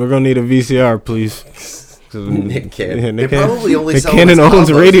Cannon. We're gonna need a VCR, please. Nick Cannon. Yeah, They Nick Cannon. probably only Nick sell Cannon those owns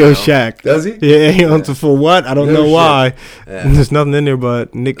a combos Radio now. Shack. Does he? Yeah, he owns it for what? I don't No know shit. why. Yeah. There's nothing in there,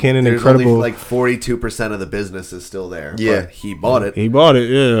 but Nick Cannon, There's incredible. only like 42% of the business is still there. Yeah. But he bought it. He bought it,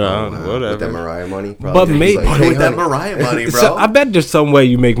 yeah. With that whatever. Mariah money. But Probably. mate- He's like, But hey, with that honey. Mariah money, bro. So I bet there's some way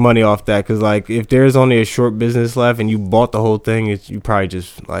you make money off that, because like if there's only a short business left and you bought the whole thing, it's you probably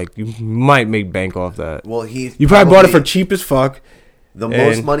just like you might make bank off that. well, he You probably bought it for cheap as fuck. the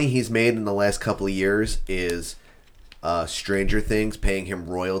most and- money he's made in the last couple of years is Stranger Things paying him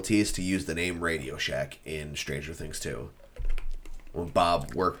royalties to use the name Radio Shack in Stranger Things 2. When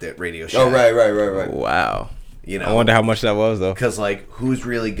Bob worked at Radio Shack. Oh, right. Wow. You know, I wonder how much that was though. because like who's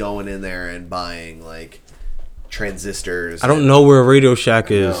really going in there and buying like transistors? I don't know where Radio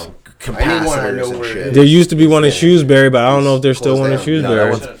Shack is. No. Capacitors I didn't want to know and where it shit. is. There used to be one in Shrewsbury, but I don't know if there's still Closed one in down. Shrewsbury.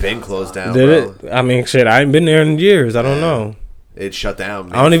 No, that one's been closed down. Did bro. it? I mean, shit, I ain't been there in years. I don't know. It shut down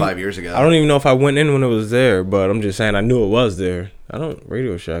maybe I don't even 5 years ago. I don't even know if I went in when it was there, but I'm just saying I knew it was there. I don't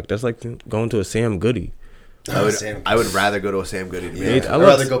Radio Shack. That's like going to a Sam Goody. I would rather go to a Sam Goody. To be Yeah. honest. I I'd love-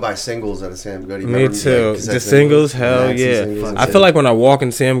 rather go buy singles at a Sam Goody. Me Remember, too. cassette The singles, hell Maxi yeah. singles and I shit. feel like when I walk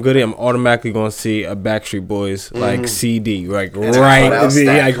in Sam Goody, I'm automatically going to see a Backstreet Boys like CD, like right, cutout, stack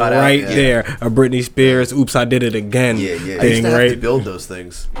like cutout, right yeah. there. A Britney Spears, "Oops, I Did It Again" Yeah. I used thing, to have right? to build those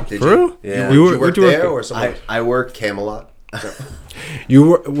things. Did For real? Yeah. You You worked there or something? I worked. Camelot. You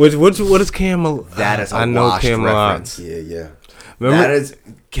were what is Camelot? That is a I know washed Camelot. reference. Yeah. Remember? That is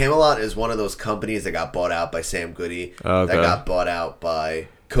Camelot is one of those companies that got bought out by Sam Goody. Okay. That got bought out by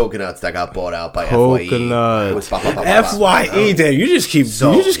Coconuts. That got bought out by Coconuts. FYE. FYE, damn, you just keep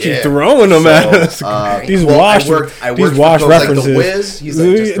yeah. throwing them at us. These well, wash, I worked these for wash folks references. Like the Wiz. He's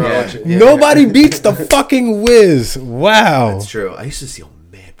like just throwing Yeah. shit. Nobody beats the fucking Wiz. Wow. That's true. I used to see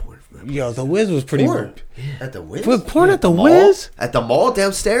mad porn from them. Yo, the Wiz was pretty. Porn. At the Wiz. What, porn at the Mall? Wiz? At the mall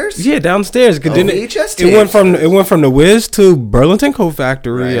downstairs? Yeah, downstairs. 'Cause then VHS it went tapes. from the Wiz to Burlington Coat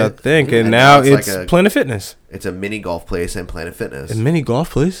Factory, I Right. think, and And now now it's it's like a- Planet Fitness. It's a mini golf place and Planet Fitness. A mini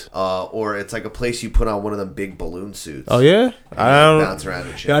golf place. Or it's like a place you put on one of them big balloon suits. Oh yeah, I don't. bounce around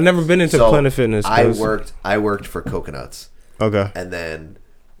and shit. Yeah, I've never been into So, Planet Fitness. I 'cause- worked for Coconuts. Okay. And then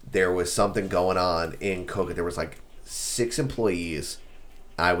there was something going on in Coconut. There was like 6 employees.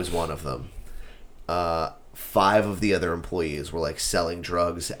 I was one of them. 5 of the other employees were like selling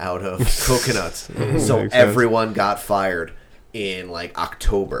drugs out of Coconuts. So everyone got fired in like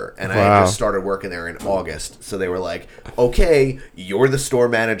October, and I just started working there in August. So they were like, okay, you're the store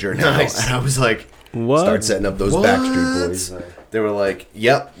manager now. Nice. And I was like, What? Start setting up those Backstreet Boys. They were like,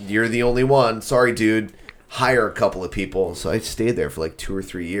 yep, you're the only one. Sorry, dude. Hire a couple of people. So I stayed there for like 2 or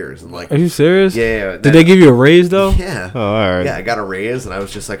 3 years. And like, Are you serious? Yeah. Did they give you a raise though? Yeah. Oh, all right. Yeah, I got a raise, and I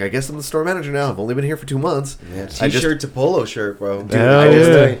was just like, I guess I'm the store manager now. I've only been here for 2 months. Yeah, I just- T-shirt to polo shirt, bro. Dude,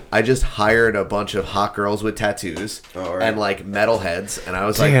 Hell I just hired a bunch of hot girls with tattoos and like metalheads, and I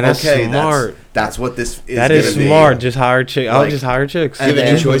was Damn, like, that's okay, smart. that's what this is. That is gonna smart. Be. Just hire chick. I'll Like- just hire chicks. Do you have And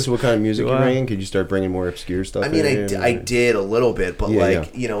any then- choice of what kind of music you Wow. bring in? Could you start bringing more obscure stuff? I mean, in? I did a little bit, but Yeah, like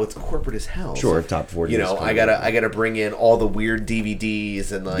yeah. you know, it's corporate as hell. Sure, So, top 40 You is know, coming I gotta bring in all the weird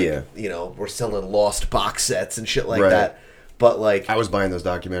DVDs and like you know, we're selling Lost box sets and shit like Right. that. But like, I was buying those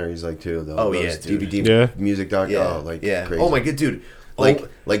documentaries like too. Though. Oh, those yeah, dude. DVD Yeah. music doc. yeah, Oh, like yeah. crazy. Oh my god, dude.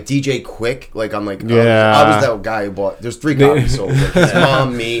 Like DJ Quick, like I'm like, Yeah. I was that guy who bought. There's 3 copies sold. Like his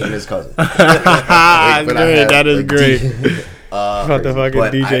mom, me, and his cousin. Like, but I Great, had, that is like, great. D- About the fucking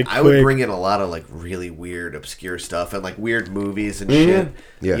But DJ I would Quick. bring in a lot of like really weird, obscure stuff and like weird movies and shit.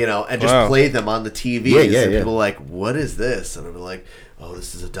 Yeah. You know, and just Wow. play them on the TV. Yeah, yeah, and yeah. people are like, what is this? And I'm like, oh,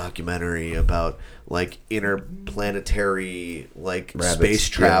 this is a documentary about like interplanetary like Rabbits, space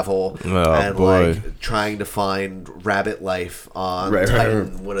yeah. travel Oh, and boy. like trying to find rabbit life on Right, right,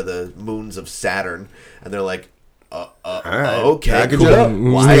 Titan, right. one of the moons of Saturn. And they're like, right. okay, Package cool. it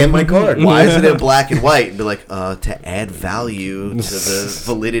up. Stamp my card. Why is it in black and white? And be like, to add value to the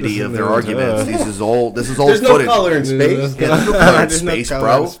validity of their arguments. This is all There's footage. no color in space. Yeah, there's no color in There's no space, color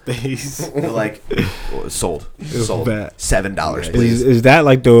bro. in space. They're like, sold. bad. $7, please. Is that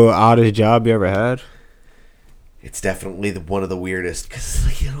like the oddest job you ever had? It's definitely one of the weirdest because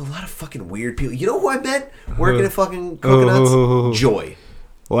like, you know, a lot of fucking weird people. You know who I met working at fucking Coconuts? Joy,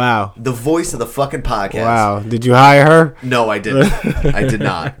 Wow. the voice of the fucking podcast. Wow. Did you hire her? No, I didn't. I did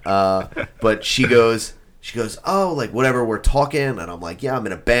not. But she goes, oh, like whatever, we're talking, and I'm like, yeah, I'm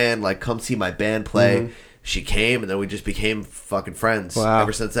in a band. Like, come see my band play. She came, and then we just became fucking friends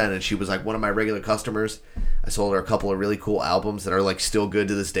ever since then. And she was like one of my regular customers. I sold her a couple of really cool albums that are like still good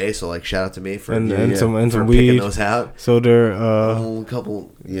to this day. So like, shout out to me for And for some picking weed. those out. So they're A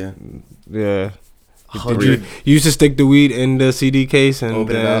couple, Yeah. yeah. Did 100. you used to stick the weed in the CD case and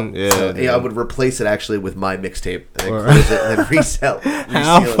Open then it up. yeah. Yeah, I would replace it actually with my mixtape and then close it and then resell.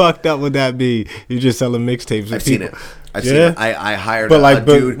 How reseal it. fucked up would that be? You just selling mixtapes. I've seen it. I've seen Yeah? it. I hired But a like,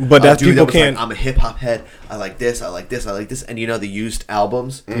 dude. but a that dude people was like, can't- I'm a hip hop head. I like this. I like this. I like this. And you know the used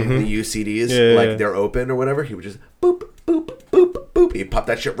albums, the used CDs, Yeah, like yeah. they're open or whatever. He would just boop boop boop boop. He'd pop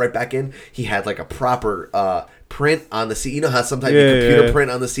that shit right back in. He had like a proper print on the CD. You know how sometimes you computer print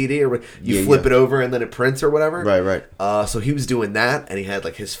on the CD or you flip it over and then it prints or whatever. Right. So he was doing that, and he had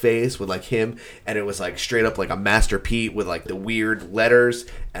like his face with like him, and it was like straight up like a Master Pete with like the weird letters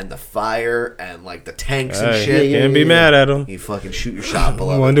and the fire and like the tanks and Hey, shit. can't be mad at him. You fucking shoot your shot, I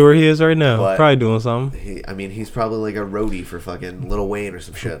beloved. wonder where he is right now. But- Probably doing something. I mean, he's probably like a roadie for fucking Lil Wayne or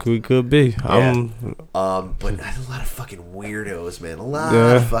some shit. We could be. But I had a lot of fucking weirdos, man. A lot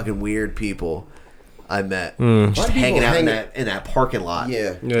Yeah. of fucking weird people I met A lot just of people hanging out in hang- that parking lot.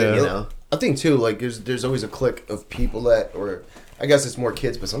 Yeah. Yeah. You know. I think too, like there's always a clique of people that, or I guess it's more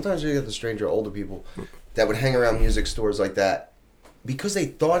kids, but sometimes you get the stranger older people that would hang around music stores like that because they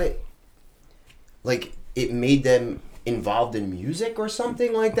thought it made them involved in music or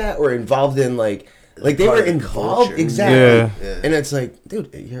something like that, or involved in like they Part were of the involved culture. exactly. Yeah. And it's like,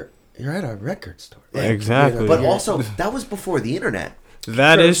 dude, you're at a record store. Like, Exactly. But Yeah. also, that was before the internet.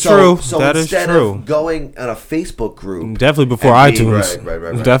 That is So- true. So That is instead true. of going on a Facebook group, Definitely before and being- iTunes.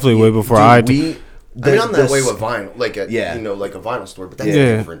 Right. Definitely way before Dude, iTunes. I mean, I'm that way with vinyl, like a Yeah. like a vinyl store, but that's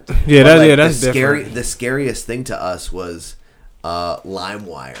Yeah. different. Yeah, But, like, that's the different. The scariest thing to us was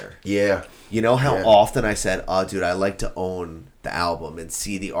LimeWire. Yeah. You know how Yeah. often I said, "Oh, dude, I like to own the album and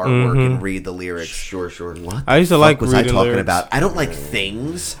see the artwork and read the lyrics." Sure. What I used to the like fuck was I reading talking lyrics. about? I don't like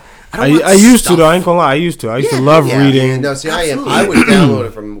things. I don't want I used to stuff. though. I ain't gonna lie. I used to. I used to Yeah, love yeah, reading. Yeah, no, see, I would Absolutely. download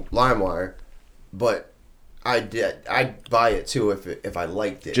it from LimeWire, but I'd buy it too if I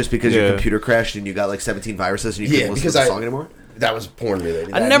liked it. Just because Yeah. your computer crashed and you got like 17 viruses and you couldn't listen because to the song anymore? that was porn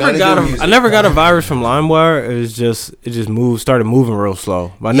related. I never got a virus from LimeWire. It just started moving real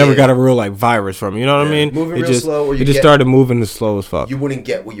slow. But I never got a real like virus from it. You know what I mean? Moving real slow, or it just started moving as slow as fuck. You wouldn't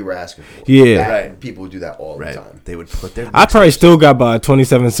get what you were asking for. Yeah, Right. People would do that all the time. They would put their. I probably still got about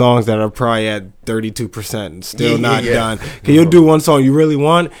 27 songs that are probably at 32% and still not done. Cause you'll do one song you really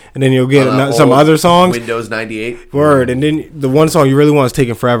want, and then you'll get some other songs. Windows 98. Word, and then the one song you really want is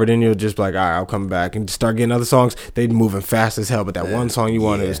taking forever. Then you'll just be like, all right, I'll come back and start getting other songs. They moving fast as hell, but that one song you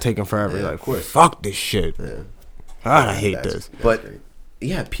wanted is taking forever. You're like, fuck this shit. God, I hate this. But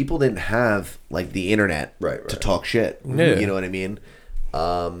yeah, people didn't have like the internet to talk shit. Yeah. You know what I mean?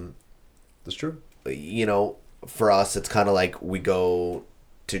 That's true. You know, for us, it's kind of like we go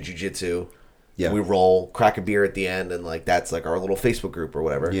to jiu-jitsu. Yeah. We roll, crack a beer at the end, and like that's like our little Facebook group or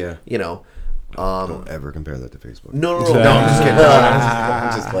whatever. Yeah. You know. Don't ever compare that to Facebook. No, I'm just kidding.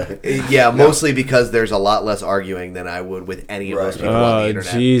 I'm just playing. Yeah, mostly because there's a lot less arguing than I would with any of those people on the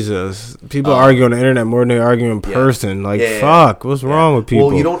internet. Jesus. People argue on the internet more than they argue in person. Like, fuck, what's wrong with people?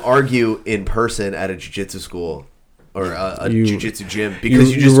 Well, you don't argue in person at a jiu-jitsu school or a jiu-jitsu gym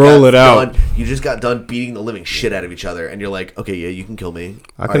because you just roll it out. You just got done beating the living shit out of each other, and you're like, okay, yeah, you can kill me.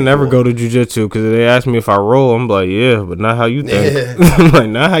 I can never go to jiu-jitsu because they ask me if I roll. I'm like, yeah, but not how you think. I'm like,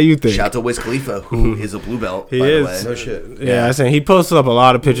 not how you think. Shout out to Wiz Khalifa, who is a blue belt, He by is. the way. No shit. Yeah, I saying he posted up a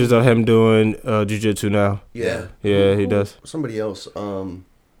lot of pictures of him doing jiu-jitsu now. Yeah. Yeah, he does. Somebody else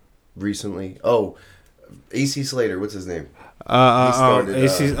recently. Oh, AC Slater. What's his name? Mario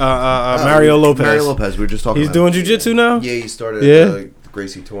Lopez. Mario Lopez, we were just talking He's about. doing jiu-jitsu now? Yeah, he started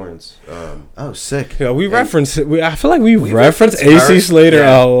Gracie Torrance. Oh, sick. Yeah, we reference it. I feel like we reference AC Slater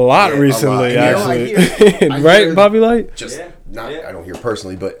a lot recently, actually. Right, Bobby Light? I don't hear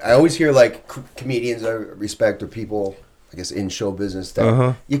personally, but I always hear like comedians I respect or people, I guess, in show business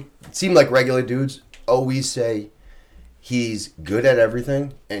that you seem like regular dudes always say he's good at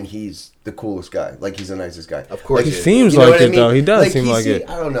everything and he's the coolest guy. Like he's the nicest guy. Of course, he seems like it though. He does seem like it.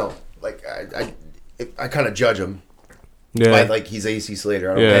 I don't know. Like I kind of judge him. Yeah, by, like he's AC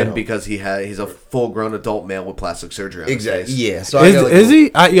Slater. I don't know. Because he's a full-grown adult male with plastic surgery on his face. Yeah. So is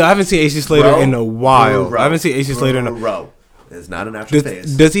he? I haven't seen AC Slater in a while. I haven't seen AC Slater in a row. It's not a natural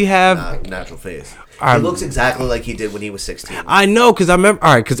face. Does he have not natural face? He looks exactly like he did when he was 16. I know, because I remember.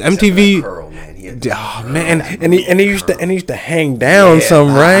 All right, because MTV. Curl, man. And he used to hang down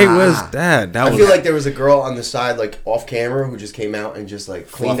some, right? What's that? I feel like there was a girl on the side, like off camera, who just came out and just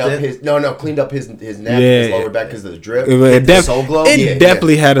like cleaned up his neck, his lower back because of the drip. It Soul Glow.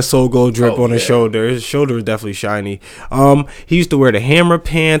 Definitely had a Soul Glow drip on his shoulder. His shoulder was definitely shiny. He used to wear the hammer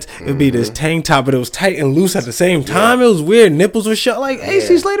pants. It'd be this tank top, but it was tight and loose at the same time. It was weird. Nipples were shut. Like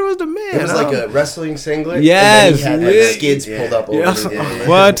AC Slater was the man. It was like a wrestling singlet. Yes. And then he had like skids pulled up over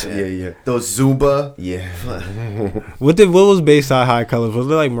What? Yeah. Those Zumba. Yeah. What was Bayside High colors? Was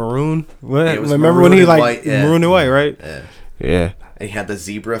it like maroon? What? It was Remember maroon when he and like white, maroon and white, right? Yeah. And he had the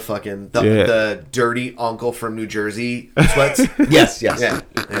zebra the dirty uncle from New Jersey sweats. Yes. Yeah.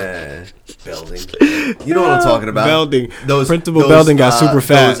 Belding. You know what I'm talking about. Belding. Principal Belding got super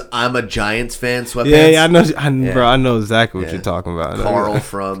fat. Those I'm a Giants fan sweatpants. Yeah, I know. Bro, I know exactly what you're talking about. Carl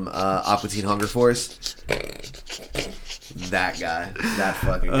from Aqua Teen Hunger Force. That guy. That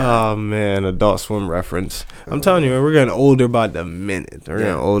fucking guy. Oh, man. Adult Swim reference. I'm telling you, man, we're getting older by the minute. We're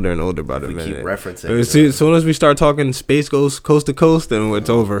getting older and older by the minute. We keep referencing. As soon as we start talking Space Ghost Coast to Coast, then it's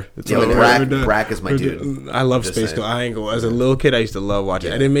over. It's over. Brack is my dude. I love Space Ghost. I ain't go. As a little kid, I used to love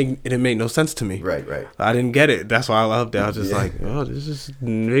watching it. It didn't make no sense to me. Right. I didn't get it. That's why I loved it. I was just like, oh, this just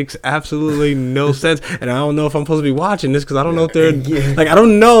makes absolutely no sense. And I don't know if I'm supposed to be watching this because I don't know if they're like, I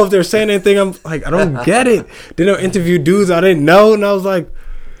don't know if they're saying anything. I'm like, I don't get it. Then they'll interview dudes I didn't know, and I was like,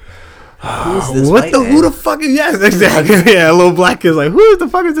 who the fuck is exactly. Yeah, a little black kid's like, who the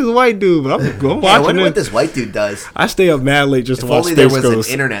fuck is this white dude? But I'm watching I wonder what this white dude does. I stay up mad late just to watch Space Space Ghost. If only there was Ghost.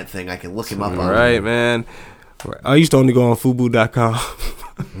 an internet thing I can look him up on. Right, man. I used to only go on Fubu.com.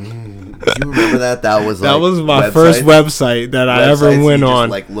 Do you remember that? That was my first website that I ever went on.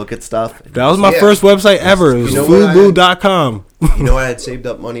 Just, like, look at stuff. That was my first website ever. It was Fubu.com. You know, I had saved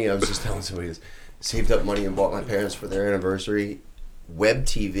up money. I was just telling somebody this. Saved up money and bought my parents for their anniversary Web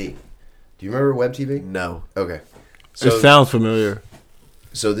TV. Do you remember Web TV? No. Okay. So, it sounds familiar.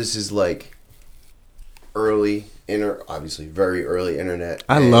 So this is like early obviously very early internet.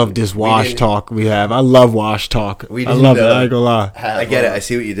 I love this Wash Talk we have. I love Wash Talk. I love it. I ain't gonna lie. I get it. I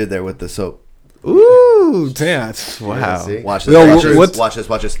see what you did there with the soap. Ooh, damn! Wow. Watch this.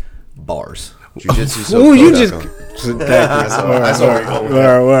 Watch this. Bars. Jiu-jitsu. Ooh, you just. You're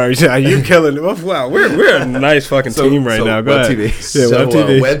killing it. Wow, we're a nice fucking team right now. Go ahead. TV. Yeah, Web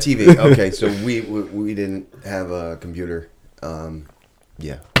TV. Web TV. Okay, so we didn't have a computer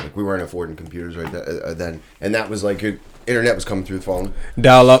Yeah, like we weren't affording computers then, and that was like internet was coming through the phone.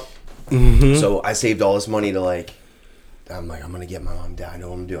 Dial up. So I saved all this money to like. I'm like, I'm gonna get my mom and dad. I know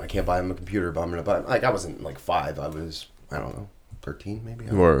what I'm gonna do. I can't buy them a computer, but I'm gonna buy. Like I wasn't like 5. I was, I don't know, 13 maybe.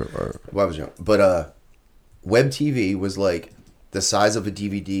 Well, I was young, but web TV was like the size of a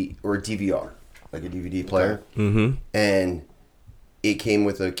DVD or a DVR, like a DVD player, and it came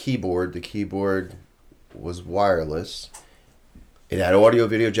with a keyboard. The keyboard was wireless. It had audio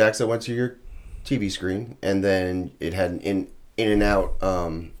video jacks that went to your TV screen, and then it had an in and out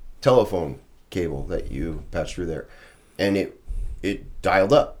telephone cable that you patched through there, and it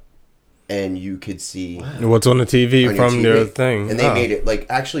dialed up, and you could see what's on the TV from their thing. And they made it like,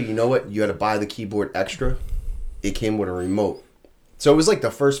 actually, you know what? You had to buy the keyboard extra. It came with a remote, so it was like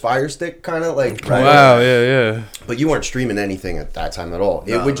the first Fire Stick kind of like. Wow, yeah. But you weren't streaming anything at that time at all.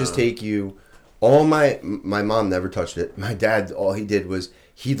 It would just take you. All my mom never touched it. My dad, all he did was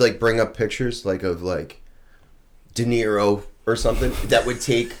he'd like bring up pictures like of like De Niro or something that would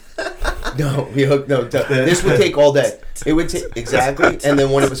take. This would take all day. It would take exactly, and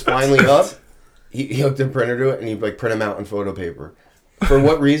then when it was finally up, he hooked a printer to it and he'd like print them out in photo paper. For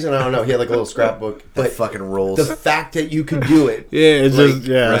what reason, I don't know. He had like a little scrapbook, but fucking rules. The fact that you could do it, it's like,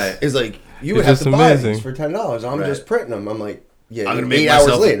 just right. Is like you would have to buy these for $10. I'm just printing them. I'm like. Yeah, I'm gonna 8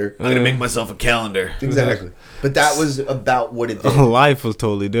 hours later. I'm gonna make myself a calendar. Exactly. But that was about what it did. Life was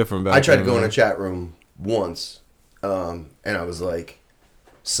totally different back then. I tried to go in a chat room once, and I was like,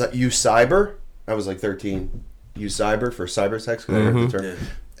 use cyber? I was like 13. Use cyber for cyber sex, because I heard the term.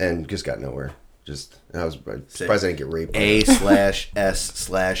 And just got nowhere. I was surprised I didn't get raped. A/S/L ?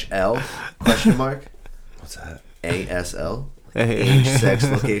 Question mark? What's that? ASL? Age, sex,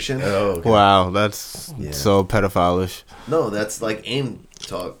 location. Oh, okay. Wow, that's so pedophile-ish. No, that's like AIM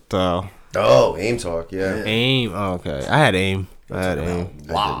talk. Oh, AIM talk, yeah. AIM, okay. I had AIM.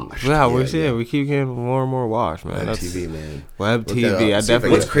 Wash. Wow, we keep getting more and more wash, man. Web TV, man. Web TV, I definitely.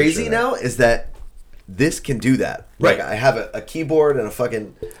 What's crazy now is that this can do that. Right. Like, I have a keyboard and a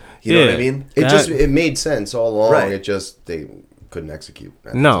fucking, you know what I mean? It made sense all along. Right. It just, they couldn't execute.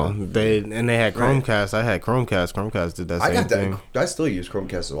 No, they had Chromecast. I had Chromecast. Chromecast did that same thing. I still use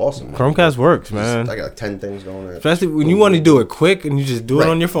Chromecast. It's awesome. Chromecast works, man. I got like 10 things going on. Especially when you want to do it quick and you just do it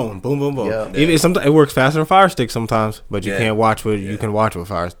on your phone. Boom, boom, boom. Yeah. It works faster than Fire Stick sometimes, but you can't watch with you can watch with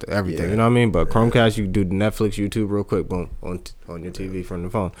Fire Stick everything. You know what I mean? But Chromecast, you do Netflix, YouTube real quick, boom, on your TV from the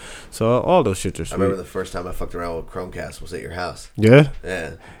phone. So all those shits are sweet. I remember the first time I fucked around with Chromecast was at your house. Yeah?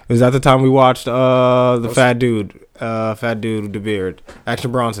 Yeah. It was at the time we watched the fat dude with the beard,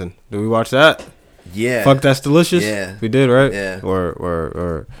 Action Bronson. Did we watch that? Yeah. Fuck, That's Delicious. Yeah, we did, right? Yeah.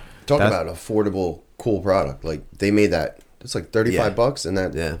 Or talk about affordable, cool product. Like they made that. It's like $35, and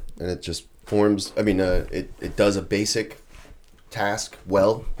and it just forms. I mean, it does a basic task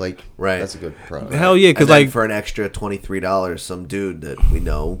well. Like that's a good product. Hell yeah, because like for an extra $23, some dude that we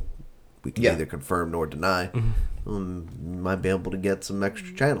know, we can neither confirm nor deny. Might be able to get some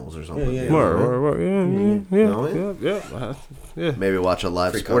extra channels or something. Yeah. Maybe watch a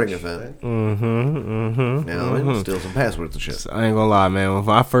live sporting event. Steal some passwords and shit. I ain't gonna lie, man. When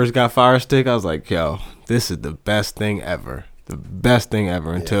I first got Fire Stick, I was like, yo, this is the best thing ever. The best thing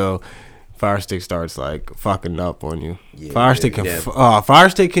ever until Fire Stick starts like fucking up on you. Fire Stick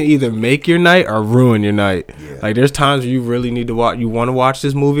can either make your night or ruin your night. Like there's times where you really need to watch. You want to watch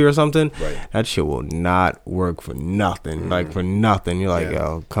this movie or something. Right. That shit will not work for nothing. Like for nothing. You're like,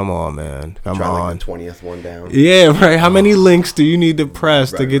 yo, come on, man, come on. Like the 20th one down. Yeah, right. How many links do you need to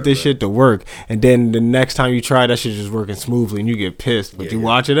press to get this shit to work? And then the next time you try, that shit just working smoothly, and you get pissed, but you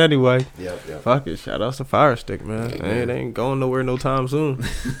watch it anyway. Fuck it. Shout out to Fire Stick, man. It ain't going nowhere no time soon.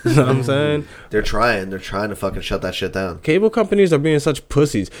 You know what I'm saying? They're trying to fucking shut that shit down. Cable companies are being such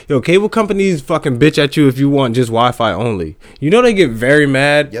pussies. Yo, cable companies fucking bitch at you if you want just Wi-Fi only. You know they get very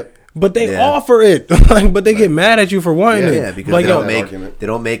mad. But they offer it. But they get mad at you for wanting it. Yeah, because like, they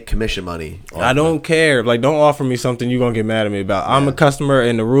don't make commission money. I don't care. Like, don't offer me something you're gonna get mad at me about. I'm a customer,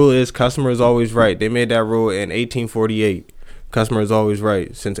 and the rule is customer is always right. They made that rule in 1848. Customer is always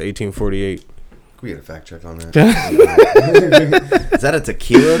right since 1848. We get a fact check on that. Is that a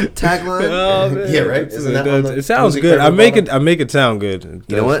tequila tagline? Yeah, right. Isn't that it sounds good. I make it sound good.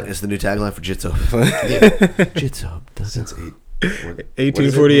 You know what? It's the new tagline for Jitso. Jitso since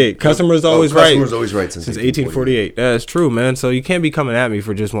 1848. Customer is always right. Customer is always right since 1848. That's true, man. So you can't be coming at me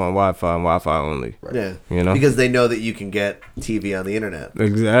for just wanting Wi-Fi and Wi-Fi only. Right. Yeah, you know, because they know that you can get TV on the internet.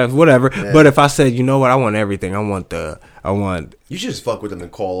 Exactly. Whatever. Yeah. But if I said, you know what, I want everything. I want. You should just fuck with them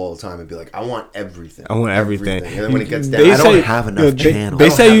and call all the time and be like, I want everything. I want everything. And then when it gets down, I don't have enough channels. They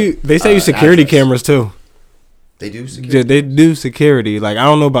say you security cameras too. They do security. Yeah, they do security. Like, I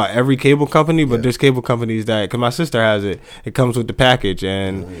don't know about every cable company, but there's cable companies that, because my sister has it. It comes with the package,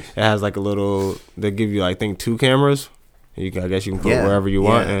 and it has like a little. They give you, I think, 2 cameras. I guess you can put wherever you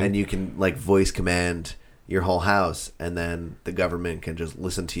want, and you can like voice command your whole house, and then the government can just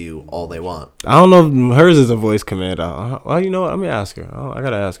listen to you all they want. I don't know if hers is a voice command. Well, you know what? Let me ask her. I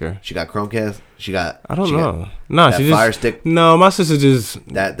gotta ask her. She got Chromecast. I don't know. No, she just Fire Stick. No, my sister just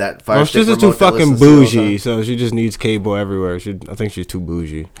that Fire Stick. My sister's too fucking bougie, so she just needs cable everywhere. I think she's too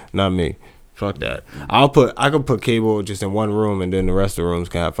bougie. Not me. Fuck that. I could put cable just in one room, and then the rest of the rooms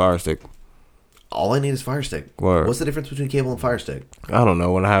can have Fire Stick. All I need is Fire Stick. Word. What's the difference between cable and Fire Stick? I don't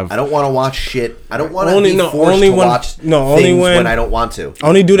know. I don't want to watch shit. I don't want to be forced to watch things when I don't want to. I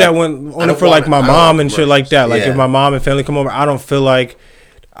only do that for like my mom and shit like that. Like if my mom and family come over, I don't feel like.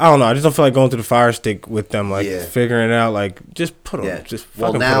 I don't know. I just don't feel like going through the Fire Stick with them, like figuring it out. Like just put them. Yeah. Just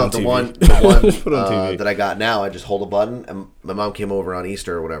fucking now put the on one TV. that I got now, I just hold a button, and my mom came over on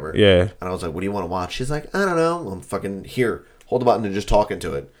Easter or whatever. Yeah. And I was like, "What do you want to watch?" She's like, "I don't know." I'm fucking here. Hold the button and just talking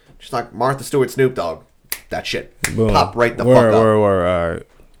to it. She's like, Martha Stewart, Snoop Dogg. That shit. Boom. Pop right the fuck up. All right.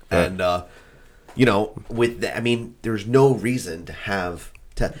 And with that, I mean, there's no reason to have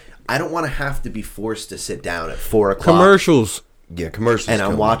to. I don't want to have to be forced to sit down at 4 o'clock. Commercials. Yeah, commercials. And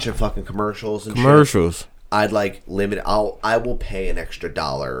I'm watching fucking commercials and commercials. Shit. I'd like limit. I will pay an extra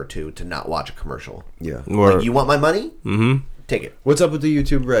 $1 or $2 to not watch a commercial. Yeah. Like, you want my money? Mm-hmm. Take it. What's up with the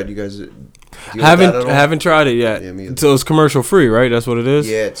YouTube Red? You guys haven't tried it yet. Yeah, so it's commercial free, right? That's what it is.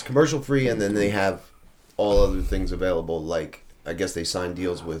 Yeah, it's commercial free, and then they have all other things available. Like I guess they sign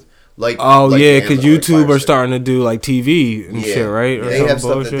deals with. Like because YouTube are starting to do like TV and shit, right? Yeah, they have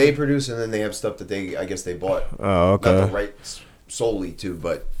stuff that they produce, and then they have stuff that they bought. Oh, okay. Not the rights solely to,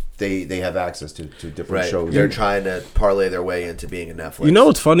 but they have access to different shows. They're trying to parlay their way into being a Netflix. You know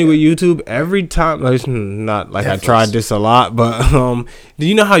what's funny with YouTube? Every time, like, not like Netflix. I tried this a lot, but do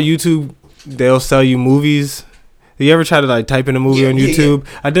you know how YouTube they'll sell you movies? Have you ever tried to like type in a movie on YouTube?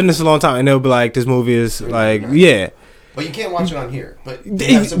 Yeah. I did this a long time, and they'll be like, "This movie is like, But you can't watch it on here. But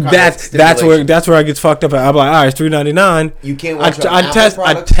that's where I get fucked up. I'm like, all right, it's $3.99. You can't watch it on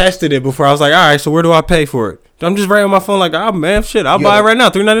I tested it before. I was like, all right, so where do I pay for it? I'm just right on my phone like, oh man, shit, I'll buy it right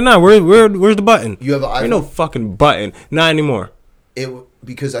now, $3.99. Where's the button? You have an iPhone? Ain't no fucking button. Not anymore.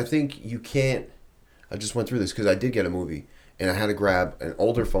 Because I think you can't. I just went through this because I did get a movie and I had to grab an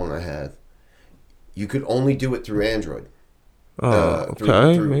older phone I had. You could only do it through Android.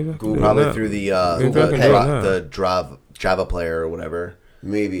 Okay. Through Google, probably through the Java player or whatever.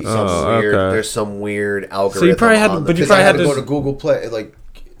 Maybe. There's some weird algorithm. So you probably had to go to Google Play. Like,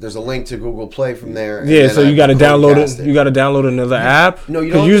 there's a link to Google Play from there. Yeah, so you got to download it. You got to download another app. No,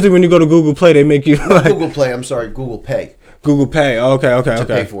 you don't. Because usually when you go to Google Play, they make you like Google Play. I'm sorry, Google Pay. Google Pay. Okay. To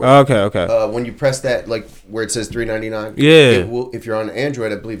pay for it. Okay. When you press that, like where it says $3.99, it will. If you're on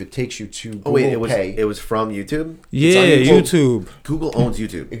Android, I believe it takes you to Google Pay. It was from YouTube. Yeah, YouTube. Google owns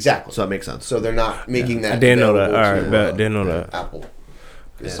YouTube. Exactly. So that makes sense. So they're not making that. I didn't know that. All right, didn't know that. Apple.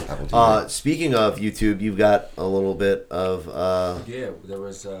 Yeah. Speaking of YouTube, you've got a little bit of. Yeah, there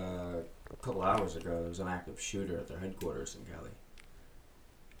was a couple hours ago. There was an active shooter at their headquarters in Cali.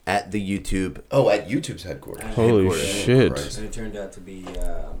 At the YouTube. Oh, at YouTube's headquarters. Holy shit! And it turned out to be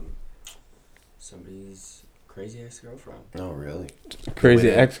somebody's crazy ex-girlfriend. Oh, really? Crazy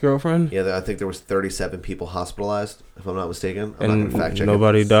ex-girlfriend? Yeah, I think there was 37 people hospitalized, if I'm not mistaken. I'm not and gonna fact check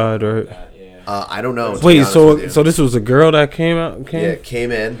nobody died, right? I don't know. Wait, so this was a girl that came in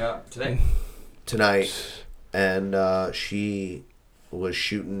tonight, and she was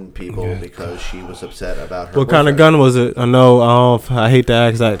shooting people because she was upset about her. What kind of gun was it? I know. I hate to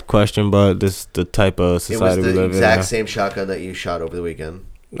ask that question, but this the type of society we live in. It was the exact same shotgun that you shot over the weekend.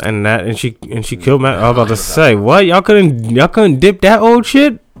 And she killed Matt. I was about to say, what? Y'all couldn't dip that old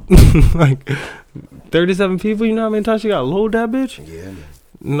shit? Like 37 people. You know how many times you got to load that bitch? Yeah.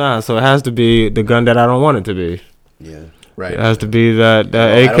 Nah. So it has to be the gun that I don't want it to be. Yeah. Right. It has to be that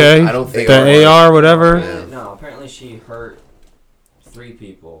AK, I don't think the AR, whatever. No, apparently she hurt 3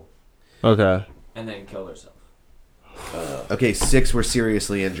 people. Okay. And then killed herself. Okay, 6 were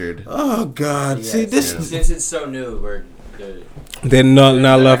seriously injured. Oh God! Yeah, see this. Since it's so new, They're not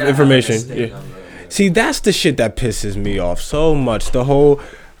enough information. Yeah. See, that's the shit that pisses me off so much. The whole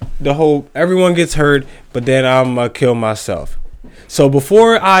everyone gets hurt, but then I'm gonna kill myself. So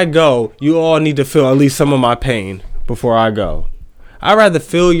before I go, you all need to feel at least some of my pain before I go. I'd rather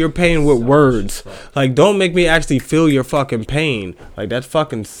feel your pain with words. Like, don't make me actually feel your fucking pain. Like, that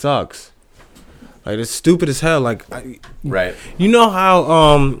fucking sucks. Like, it's stupid as hell. Like, right. You know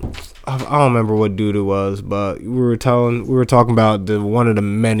how I don't remember what dude it was, but we were talking about one of the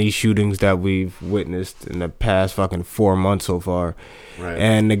many shootings that we've witnessed in the past fucking 4 months so far. Right.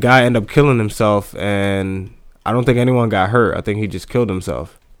 And the guy ended up killing himself, and I don't think anyone got hurt. I think he just killed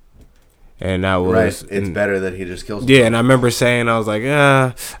himself. And that was right. It's better that he just kills himself. Yeah, and I remember saying, I was like,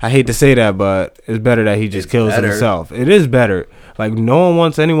 I hate to say that, but it's better that he just kills himself. It is better. Like, no one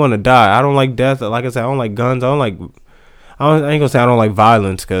wants anyone to die. I don't like death. Like I said, I don't like guns. I ain't gonna say I don't like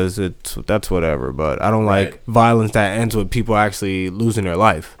violence, because that's whatever. But I don't like violence that ends with people actually losing their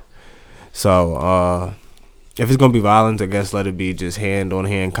life. So, if it's gonna be violence, I guess let it be just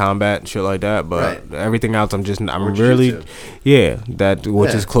hand-on-hand combat and shit like that. But everything else, which is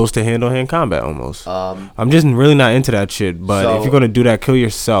close to hand-on-hand combat almost. I'm just really not into that shit. But if you're gonna do that, kill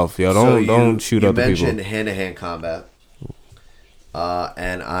yourself, yo. Don't shoot other people. You mentioned hand-to-hand combat,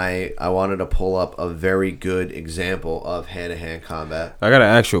 and I wanted to pull up a very good example of hand-to-hand combat. I got an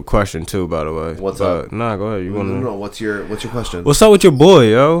actual question too, by the way. What's up? Nah, go ahead. You want to? No. What's your question? What's up with your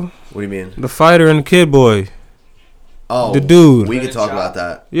boy, yo? What do you mean? The fighter and the kid boy. Oh, the dude. We could talk about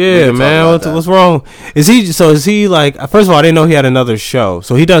that. Yeah, man. What's wrong? Is he like? First of all, I didn't know he had another show.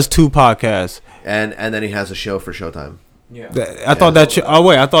 So he does 2 podcasts. And then he has a show for Showtime. Yeah. I thought that.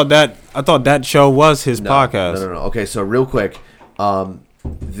 I thought that show was his podcast. No. Okay, so real quick,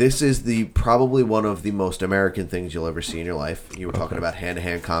 this is probably one of the most American things you'll ever see in your life. You were talking about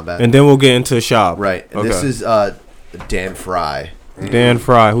hand-to-hand combat, and then we'll get into shop. Right. Okay. This is Dan Fry. Dan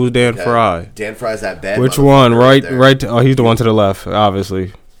Fry. Who's Dan Fry? Dan Fry's that bad. Which one? Right. He's the one to the left,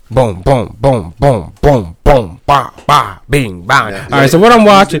 obviously. Boom, boom, boom, boom, boom, boom, ba, ba, bing, bang. All right. So what I'm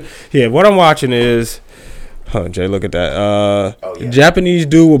watching is. Oh, Jay, look at that. Japanese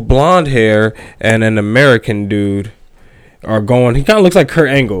dude with blonde hair and an American dude are going. He kind of looks like Kurt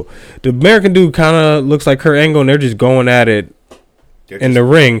Angle. The American dude kind of looks like Kurt Angle, and they're just going at it in the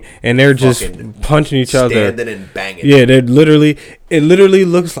ring, and they're just punching each other. Standing and banging. Yeah, it literally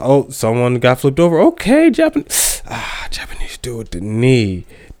looks like, someone got flipped over. Okay, Japanese dude with the knee.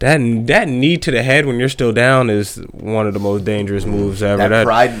 That knee to the head when you're still down is one of the most dangerous moves ever. That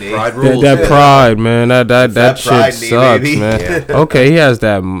pride knee. That pride, man. That shit sucks, knee, man. Yeah. Okay, he has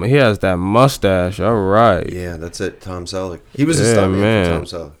that mustache. All right. Yeah, that's it. Tom Selleck. He was a stuntman for Tom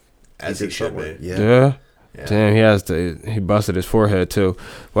Selleck. As he should be. Yeah. Damn, he busted his forehead too.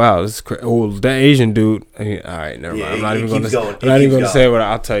 Wow, this is crazy. Oh, that Asian dude. All right, never mind. I'm not even going to say what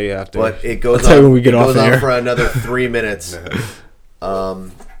I'll tell you after. But it goes I'll tell you when we get off on here. For another 3 minutes.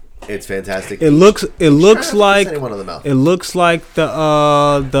 It's fantastic. It looks like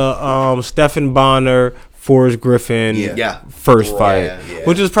the Stephan Bonner Forrest Griffin first fight,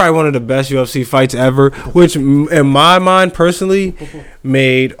 which is probably one of the best UFC fights ever. Which, in my mind, personally,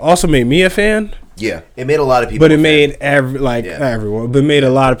 made me a fan. Yeah, it made a lot of people. But it made everyone. But it made a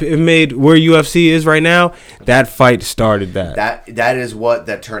lot of people. It made where UFC is right now. That fight started that. That is what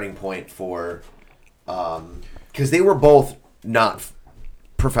that turning point for, because they were both not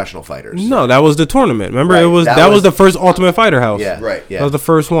professional fighters. No, that was the tournament. Remember, that was the first Ultimate Fighter house. Yeah, right. Yeah, that was the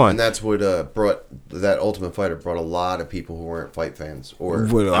first one, and that's what brought that Ultimate Fighter brought a lot of people who weren't fight fans. I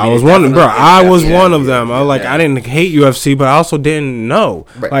was one of them. I didn't hate UFC, but I also didn't know.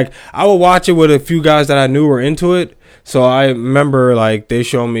 Right. Like, I would watch it with a few guys that I knew were into it. So I remember, like, they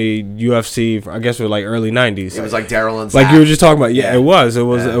showed me UFC. I guess it was like early '90s. It was like Daryl and Zach. Like you were just talking about. Yeah, it was. It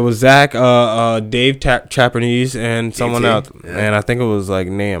was Zach, Dave Chapanese, and someone else. And I think it was like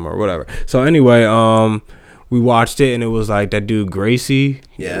Nam or whatever. So anyway, we watched it, and it was like that dude Gracie,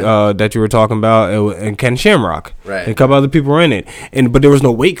 that you were talking about, and Ken Shamrock, right? And a couple other people were in it, but there was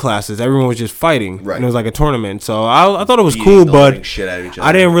no weight classes. Everyone was just fighting, right? And it was like a tournament. So I thought it was cool, but shit out of each other.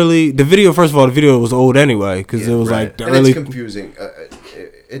 I didn't really. The video, first of all, the video was old anyway because it was like the early. It's confusing.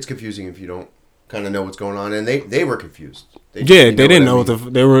 It's confusing if you don't kind of know what's going on, and they were confused. They didn't know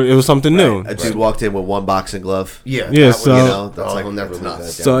it was something new. A dude walked in with one boxing glove. Yeah. So that's like never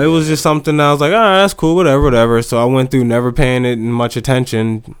nuts. So it was just something that I was like, all right, that's cool, whatever. So I went through never paying it much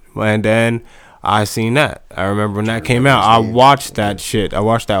attention, and then I seen that. I remember when that came out. I watched that shit. I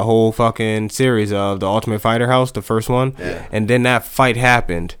watched that whole fucking series of the Ultimate Fighter House, the first one, and then that fight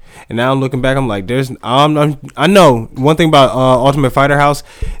happened. And now looking back, I'm like, I know one thing about Ultimate Fighter House.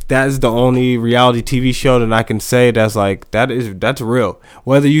 That is the only reality TV show that I can say that's like that's real.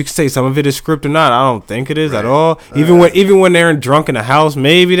 Whether you say some of it is script or not, I don't think it is at all. Even when they're drunk in the house,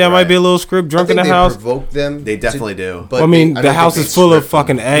 maybe that might be a little script. Drunk in the house, provoke them. They definitely do. But the house is full of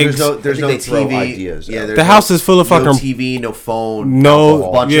fucking eggs. There's no TV. Ideas. The house is full of fucking no TV, no phone,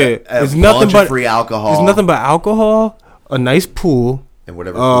 no it's nothing but free alcohol. It's nothing but alcohol, a nice pool, and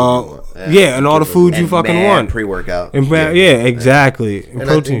whatever food you want. Yeah, and all the food you And fucking mad want. pre-workout. And exactly. And And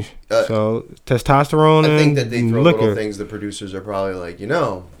I protein. think, So testosterone I think and that they throw little liquor. things. The producers are probably like,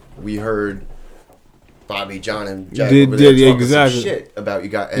 we heard Bobby, John, and Jack Did- over there did- talking exactly. some shit about you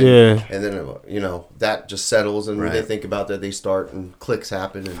guys. And, Yeah. And then, that just settles, and when they Right. think about that, they start, and clicks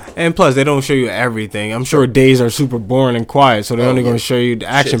happen. And plus, they don't show you everything. I'm sure days are super boring and quiet, so they're only going to show you the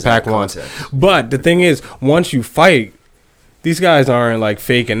action-packed ones. But the thing is, once you fight, these guys aren't like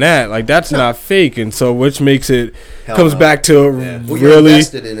faking that. Like that's not fake, and so which makes it comes back to Well, you're really.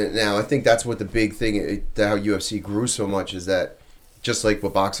 invested in it now. I think that's what the big thing, how UFC grew so much, is that just like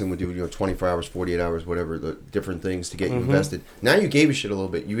what boxing would do, 24 hours, 48 hours, whatever, the different things to get you invested. Now you gave a shit a little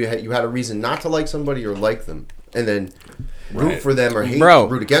bit. You had a reason not to like somebody or like them, and then root for them or hate,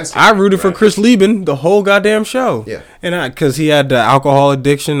 root against them. I rooted for Chris Lieben the whole goddamn show. Yeah. And because he had the alcohol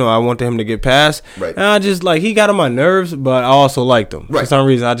addiction, or I wanted him to get past. Right. And I just he got on my nerves, but I also liked him. Right. For some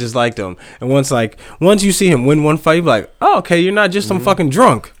reason, I just liked him. And once you see him win one fight, you're like, oh, okay, you're not just some fucking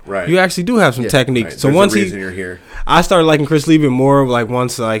drunk. Right. You actually do have some technique. Right. So There's once a reason you're here. I started liking Chris Lieben more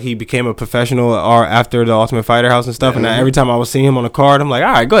once he became a professional or after the Ultimate Fighter House and stuff. And every time I was seeing him on the card, I'm like,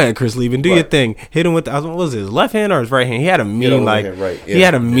 all right, go ahead, Chris Lieben, do your thing. Hit him with what was it, his left hand or his right hand? He had a mean he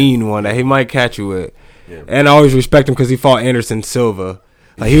had a mean one that he might catch you with. Yeah. And I always respect him because he fought Anderson Silva.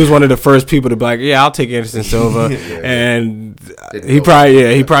 He was one of the first people to be like, yeah, I'll take Anderson Silva. And he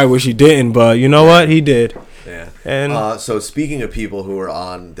probably wish he didn't, but you know what? He did. Yeah. And so speaking of people who are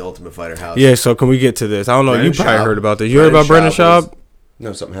on the Ultimate Fighter House. Yeah, so can we get to this? I don't know. Brendan You probably Schaub- heard about this. You heard about Brendan Schaub?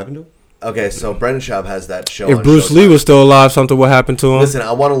 No, something happened to him? Okay, so Brendan Schaub has that show. If on Bruce Showtime. Lee was still alive, something would happen to him. Listen,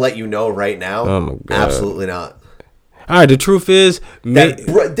 I want to let you know right now. Oh my God. Absolutely not. All right, the truth is,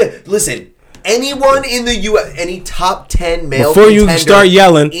 listen, anyone in the U.S., any top 10 male before you contender start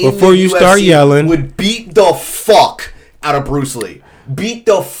yelling, in before the you start UFC yelling, would beat the fuck out of Bruce Lee. Beat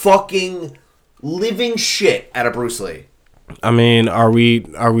the fucking living shit out of Bruce Lee. I mean, are we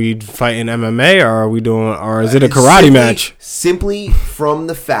fighting MMA or is it a karate match? Simply from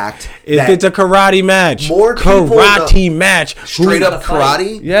the fact if that it's a karate match, more people karate match, straight up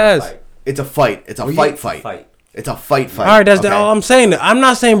karate. Yes, it's a fight. It's a fight. It's a fight. All right, that's all I'm saying. I'm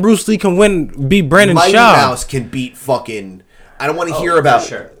not saying Bruce Lee can beat Brendan Mighty Schaub. Mouse can beat fucking. I don't want to hear about.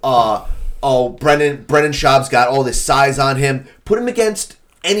 Sure. Brendan Schaub's got all this size on him. Put him against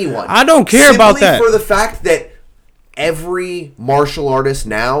anyone. I don't care about that. For the fact that every martial artist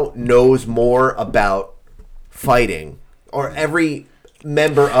now knows more about fighting, or every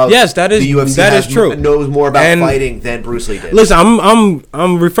member of the UFC that is true. knows more about fighting than Bruce Lee did. Listen,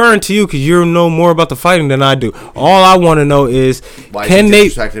 I'm referring to you because you know more about the fighting than I do. All I want to know is Why can is they he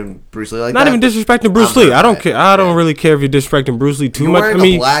disrespecting Bruce Lee like not that? even disrespecting Bruce Lee? I don't care. I don't really care if you're disrespecting Bruce Lee too You're much. wearing I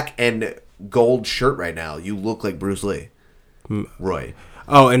mean, a black and gold shirt right now. You look like Bruce Lee. Roy.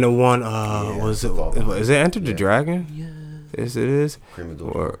 Oh, and the one is it Enter the Dragon? Yeah. Yes, it is. Kareem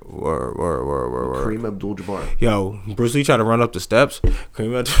Abdul-Jabbar. Kareem Abdul-Jabbar. Yo, Bruce Lee tried to run up the steps.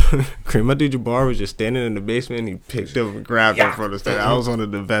 Kareem Abdul-Jabbar was just standing in the basement. And he picked up and grabbed him from the stairs. That was one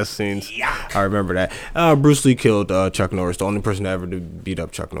of the best scenes. I remember that. Bruce Lee killed Chuck Norris, the only person ever to beat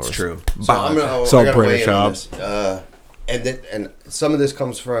up Chuck Norris. It's true. So I gotta weigh in on this. And some of this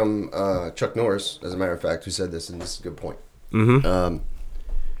comes from Chuck Norris, as a matter of fact, who said this, and this is a good point. Mm-hmm.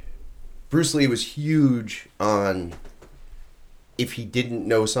 Bruce Lee was huge on, if he didn't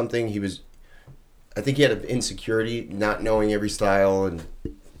know something, I think he had an insecurity, not knowing every style and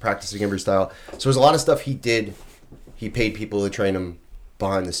practicing every style. So there's a lot of stuff he did. He paid people to train him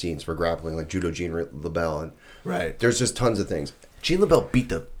behind the scenes for grappling, like Judo Gene LeBell. And right. There's just tons of things. Gene LeBell beat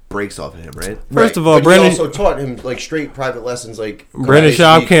the brakes off of him, right? First of all, but Brendan he also taught him like straight private lessons, like Brendan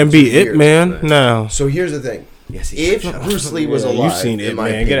Schaub can't beat It Man. No. So here's the thing: yes, if Bruce Lee was alive, you've seen It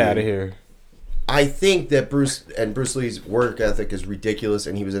Man. Get out of here. I think that Bruce Lee's work ethic is ridiculous,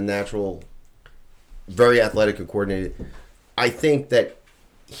 and he was a natural, very athletic and coordinated. I think that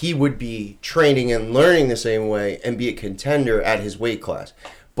he would be training and learning the same way and be a contender at his weight class.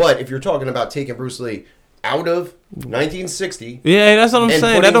 But if you're talking about taking Bruce Lee out of 1960, yeah, that's what I'm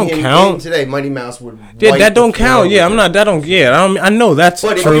saying. That don't count today. Mighty Mouse would. Yeah, that don't count. Yeah, I'm not. That don't. Yeah, I know that's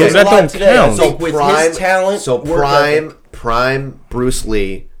But if true. he was That alive don't today, count. so with his talent, so work ethic- prime Bruce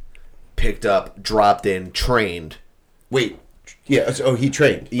Lee picked up, dropped in, trained. Wait, yeah. So he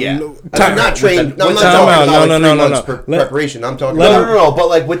trained. Yeah, I'm not trained. I'm not talking about preparation. I'm talking about no. But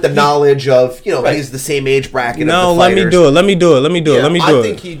like with the knowledge of he's the same age bracket. No, of the let me fighters. do it. Let me do it. I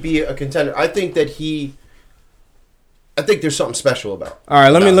think he'd be a contender. I think there's something special about. All right,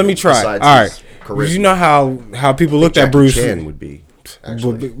 let me try. All right, you know how people looked at Bruce Chan would be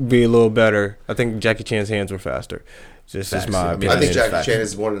a little better. I think Jackie Chan's hands were faster. Just Facts. is my I mean, opinion. I think Jackie Facts. Chan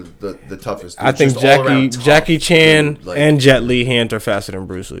is one of the toughest. I dudes, think just all around tough, Jackie Chan dude, like- and Jet Li hands are faster than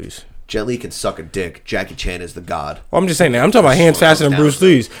Bruce Lee's. Jet Li can suck a dick. Jackie Chan is the god. Well, I'm just saying that. I'm talking about hands faster than Down Bruce to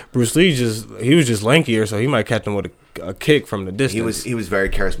Lee's. Bruce Lee he was just lankier, so he might catch him with a kick from the distance. He was very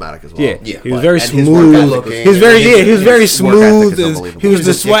charismatic as well. Yeah, Yeah, he was but- very and his work smooth. ethic He was very his- he was very his work ethic smooth. is unbelievable. He was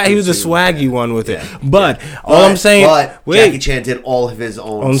the addicted he was the to- swaggy one with it. Yeah. But all I'm saying, But wait, Jackie Chan did all of his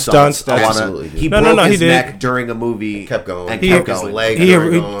own Own stunts, I wanna- absolutely. He No, broke he his did. neck during a movie. Kept going. And He kept broke his going. leg.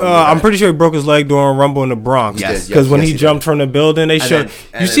 I'm pretty sure he broke his leg during Rumble in the Bronx. Yes, because when yes, he he jumped from the building, they showed.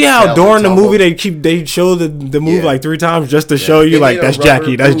 and You see then how fell during and the movie tumbled. they show the move Yeah. like 3 times just to show you They like made a that's rubber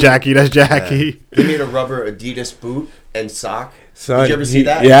Jackie, that's boot. Jackie, that's Jackie. He made a rubber Adidas boot and sock. Son, Did you ever see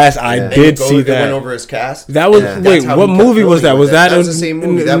that? Yes, I And did it go- see It that. went over his cast. That was Yeah. wait. That's how What he kept movie was that? filming Was with it. that That was the same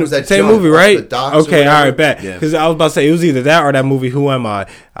movie. That was that same jump movie, off right? the docks or Okay, all right, whatever. bet. Yeah. Because I was about to say it was either that or that movie. Who Am I?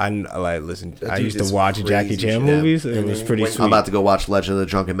 Listen. I dude used is to watch crazy Jackie Chan shit. movies. It And was then pretty when- sweet. I'm about to go watch Legend of the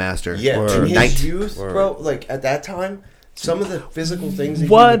Drunken Master. Yeah, Word. in Night. his youth, Word. bro. Like at that time, some of the physical things that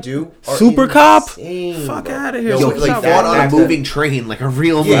What? he would do are Super Cop? insane, Fuck bro. outta here. Yo, Yo, Super he Cop. fought on a back moving train like a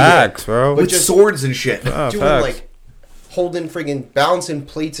real Yeah, Facts, bro. with just- swords and shit. Ah, doing facts. like holding friggin' balancing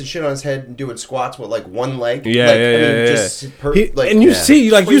plates and shit on his head and doing squats with like one leg. Yeah, like, yeah. Just And you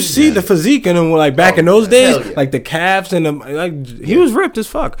see, like, you see the physique in him, like back in those days, hell yeah. like the calves and the like. He was ripped as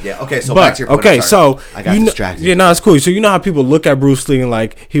fuck. Yeah. Okay. So But back to your point. okay, I'm sorry. so I got you know, distracted. yeah, no, it's cool. So you know how people look at Bruce Lee and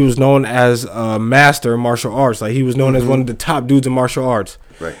like he was known as a master in martial arts, like he was known as one of the top dudes in martial arts.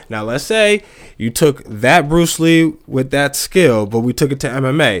 Right. Now let's say you took that Bruce Lee with that skill, but we took it to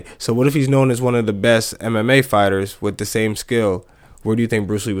MMA. So what if he's known as one of the best MMA fighters with the same skill? Where do you think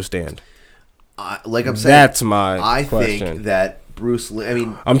Bruce Lee would stand? Like I'm saying, That's my I question. think that Bruce Lee. I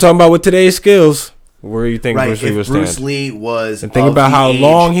mean, I'm talking about with today's skills. Where do you think right? Bruce Lee If would Bruce stand? Lee was, And think of about the how age-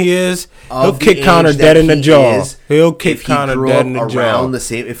 long he is. He'll of the kick Connor age dead that in the he jaw. is, He'll kick if he Connor grew dead up in the around jaw. the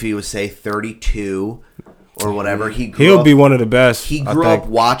same. If he was say 32 or whatever, grew He'll up, be one of the best. He I grew think. up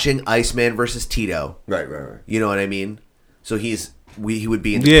watching Iceman versus Tito. Right. You know what I mean? So he would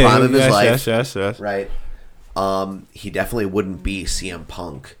be in the Yeah, prime of his yes, life. yes. Right. He definitely wouldn't be CM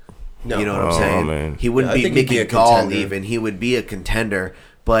Punk. No. You know what I'm Oh, saying? man. He wouldn't I be think he'd Mickey be a Gall contender. even. He would be a contender.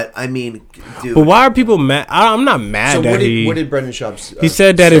 But I mean, dude. But why are people mad? I'm not mad So that what did Brendan Schaub he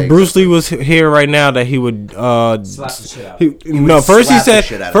said that say if Bruce exactly? Lee was here right now, that he would Slap the shit out. no. First he slap the said.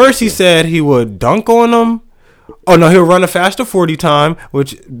 shit out of First him. he said he would dunk on him. Oh no, he'll run a faster 40 time,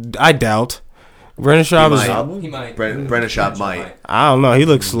 which I doubt. Brendan Schaub is. might. He might. Brendan Schaub might. I don't know. He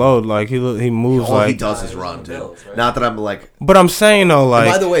looks slow. Like he moves All he like. does is run, dude. Bills, right? Not that I'm like. But I'm saying though, And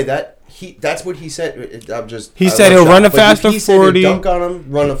by like the way, that's what he said. I'm just. He I said love he'll run Schaub, a but faster he said he'll 40. dunk on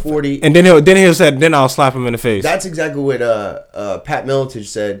him, run a 40. and then he'll say, then I'll slap him in the face. That's exactly what Pat Miletich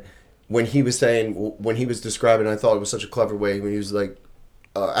said when he was saying, when he was describing, I thought it was such a clever way, when he was like,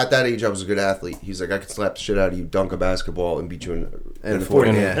 at that age I was a good athlete. He's like, I could slap the shit out of you, dunk a basketball, and beat you in the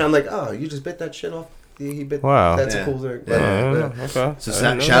 40. yeah. And I'm like, oh, you just bit that shit off? He bit. Wow. That's Yeah. a cool thing. Okay. So I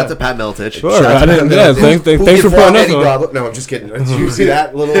didn't know shout out that. to Pat Miletich. Sure, Shout out I to didn't. Pat Yeah, Miletich. thanks Who for can pointing flog us Eddie on. Bravo. No, I'm just kidding. Did you see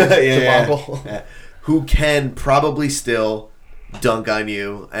that little debacle? Yeah. Who can probably still dunk on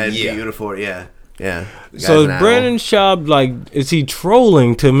you and Yeah. be uniform? Yeah. The guy's So is an Brandon Schaub like? Is he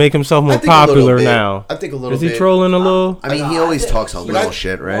trolling to make himself more I think a little popular bit. now? I think a little Is he bit. trolling a little? I mean, he No, always think talks a he's- little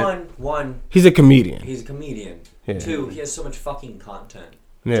shit, right? One, He's a comedian. he's a comedian. Yeah. 2, he has so much fucking content.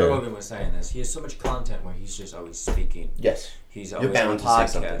 Yeah. Joe Rogan was saying this. He has so much content where he's just always speaking. Yes. He's You're always bound on a to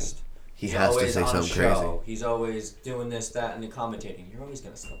say something. podcast. He He's has to always say on a something show. crazy. He's always doing this, that, and the commentating. You're always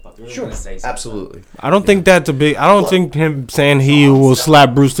gonna slip up. You're always Sure. gonna say something. Absolutely. I don't think that's a big. I don't think him saying he will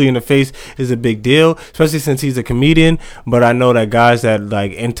slap Bruce Lee in the face is a big deal, especially since he's a comedian. But I know that guys that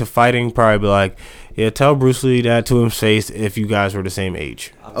like into fighting probably be like, yeah, tell Bruce Lee that to his face if you guys were the same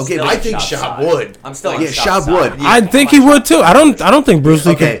age. I'm Okay, still but on I think Schaub's Schaub side. would. I'm still on Yeah, Schaub's Schaub side. would. Yeah, I think he would too. I don't think Bruce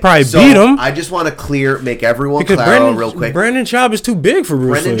Lee could probably so beat him I just want to make everyone because clarify real quick. Brandon Schaub is too big for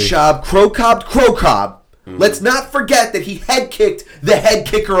Bruce Brendan Lee. Schaub, Crow Cobb. Let's not forget that he head kicked the head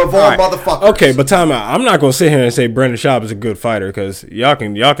kicker of all All right. motherfuckers. Okay, but time out. I'm not gonna sit here and say Brendan Schaub is a good fighter because y'all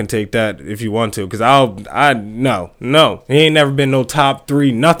can take that if you want to. Because no, he ain't never been no top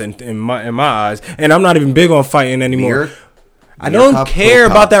 3 nothing in my eyes, and I'm not even big on fighting anymore. I don't Mirkov, care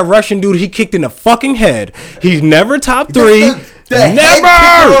Krokop. about that Russian dude he kicked in the fucking head. He's never top 3. The head kicker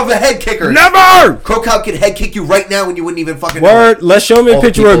Never. of a head kicker. Never. Crow Cobb can head kick you right now and you wouldn't even fucking know. Word. Let's show me a All the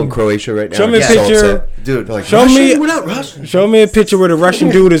picture people of in Croatia right now. show me a are so picture. upset. Dude, They're like, Show me- Russian? We're not Russian. Show me a picture where the Russian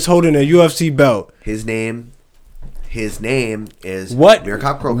dude is holding a UFC belt. his name is What?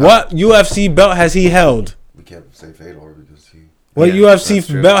 Mirkov Krokop. What UFC belt has he held? We can't say Fedor because he. What Yeah, UFC that's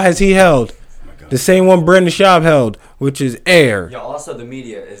true. belt has he held? Oh my God. the same one Brendan Schaub held, which is air. Yeah. Also, the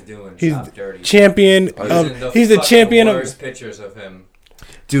media is doing He's Schaub dirty. Champion of. He's the champion of. Worst pictures of him.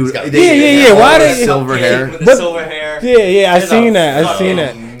 Dude, yeah. Why they silver hair? With the silver hair. Yeah. I seen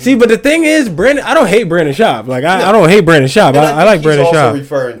that. See, but the thing is, Brandon. I don't hate Brandon Schaub. Like I don't hate Brandon Schaub. I like Brandon He's also Schaub.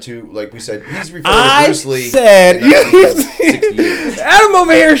 referring to, like we said, he's referring to I Bruce Lee. said in 60 years. Adam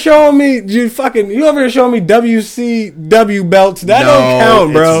over here showing me you over here showing me WCW belts. That don't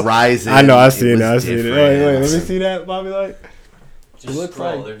count, bro. It's Rising. I know. I seen it. Wait. Let me see that, Bobby. Just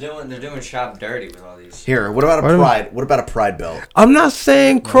scroll. They're doing Schaub dirty with all these. Here, what about a pride? What about a pride belt? I'm not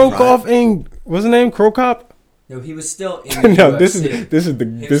saying Krokoff ain't. What's his name? Krokop. No, he was still in the No, UFC. this is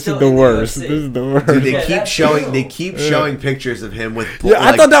the worst. This is the worst. Dude, they keep showing pictures of him with. Yeah,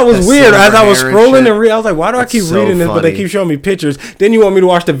 I thought that was weird. As I was scrolling and I was like, why do I keep reading this? But they keep showing me pictures. Then you want me to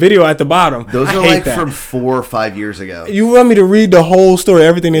watch the video at the bottom. Those are like from 4 or 5 years ago. You want me to read the whole story,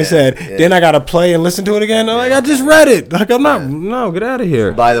 everything they said. Yeah. Then I gotta play and listen to it again. I'm like, I just read it. Like I'm not. No, get out of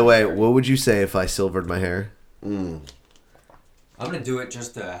here. By the way, what would you say if I silvered my hair? I'm gonna do it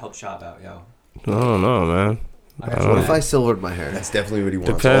just to help Schaub out, yo. I don't know, man. What if I silvered my hair? That's definitely what he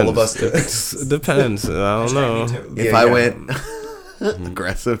wants. Depends. All of us do. Depends. I don't know. If I went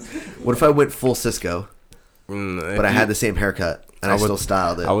aggressive, what if I went full Cisco, but I had the same haircut and I still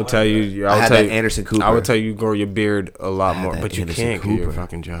styled it? I would tell you. I had that Anderson Cooper. I would tell you grow your beard a lot more, but you Anderson can't Cooper. do your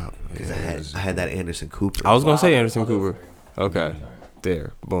fucking job. I had that Anderson Cooper. I was gonna say Anderson Cooper. Okay.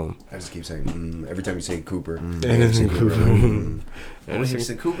 There, boom. I just keep saying every time you say Cooper. Anderson Cooper.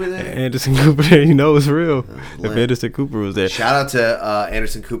 Anderson Cooper there? Anderson Cooper there, you know it's real. If Anderson Cooper was there. Shout out to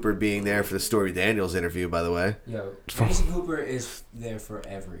Anderson Cooper being there for the Stormy Daniels interview, by the way. Yo, Anderson Cooper is there for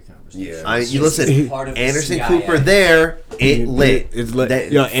every conversation. Yeah. You listen, Anderson Cooper there, it lit. It's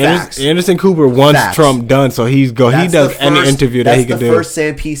lit. Yo, Anderson Cooper wants Trump done, so he does any interview that he can do. The first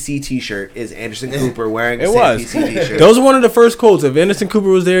Sam PC t-shirt is Anderson Cooper wearing a Sam PC t-shirt. Those are one of the first quotes. If Anderson Cooper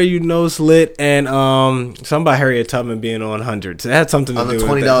was there, you know it's lit. And something about Harriet Tubman being on hundreds. It had something to do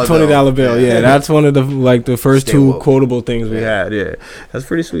with that. $20 bill. Yeah, that's one of the first two quotable things we had. Yeah, that's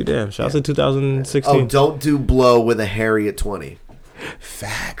pretty sweet. Damn. Shout out to 2016. Oh, don't do blow with a Harriet 20.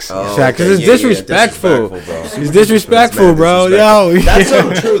 Facts. Facts. Because it's disrespectful. It's disrespectful, bro. Yo, that's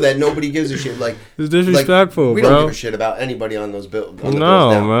so true that nobody gives a shit. Like it's disrespectful, we bro. don't give a shit about anybody on those bills. Man.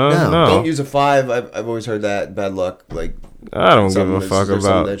 No. Don't use a 5. I've always heard that. Bad luck. Like I don't give a fuck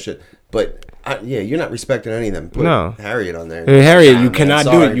about that shit. But you're not respecting any of them. Put Harriet on there. Hey, Harriet, you cannot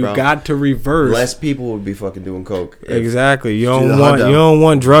do it. You got to reverse. Less people would be fucking doing coke. Exactly. You don't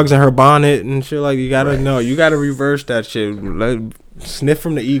want drugs in her bonnet and shit. Like you gotta know. You gotta reverse that shit. Sniff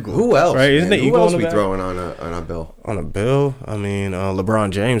from the Eagle. Who else? Right? Isn't the Eagle else we throwing on a bill? On a bill? I mean,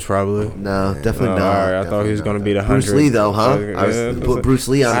 LeBron James probably. No, definitely not. All right, I thought he was going to be the 100. Bruce Lee though, huh? I was put Bruce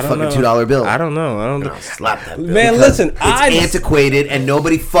Lee on a fucking $2 bill. I don't know. Slap that bill. Man, listen, it's antiquated and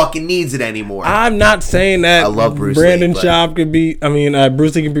nobody fucking needs it anymore. I'm not saying that. I love Bruce Brandon Lee, Schaub could be. I mean,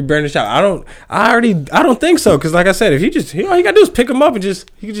 Bruce Lee can be Brandon Schaub. I don't think so. Because like I said, if he all you gotta do is pick him up and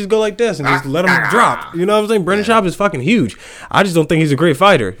he can just go like this and just let him drop. You know what I'm saying? Brandon Schaub is fucking huge. I just don't think he's a great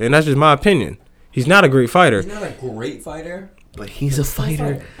fighter, and that's just my opinion. He's not a great fighter. He's not a great fighter. But he's a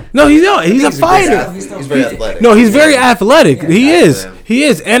fighter. No, he's a fighter. He's very athletic. No, he's very athletic. He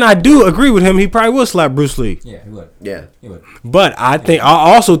is, and I do agree with him. He probably will slap Bruce Lee. Yeah, he would. Yeah, he would. But I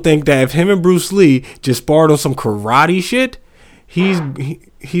also think that if him and Bruce Lee just sparred on some karate shit, he's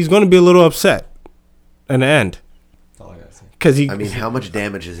going to be a little upset in the end. That's all I gotta say. I mean, how much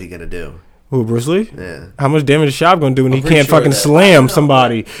damage is he going to do? Who, Bruce Lee? Yeah. How much damage is Schaub gonna do when he can't fucking slam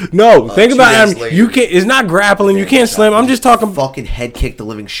somebody? No, think about it. You can't. It's not grappling. You can't slam. I'm just talking. Fucking head kick the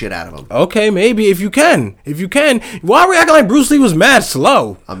living shit out of him. Okay, maybe if you can. Why are we acting like Bruce Lee was mad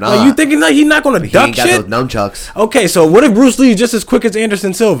slow? I'm not. Like, you thinking like he's not gonna duck he ain't shit? got those nunchucks. Okay, so what if Bruce Lee is just as quick as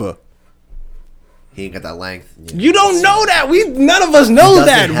Anderson Silva? He ain't got that length. You don't know that. None of us know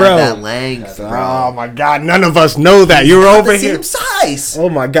that, bro. That length, bro. Oh my god, none of us know that. You're over here. Same size. Oh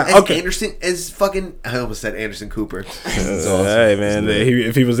my god. Okay. Anderson is fucking. I almost said Anderson Cooper. Hey man,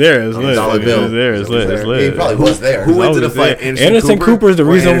 if he was there, it's lit. If he was there, it's lit. He probably was there. Who wins in a fight? Anderson Cooper is the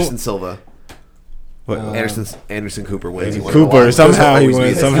reason. Anderson Silva. What? Anderson Cooper wins. Cooper somehow he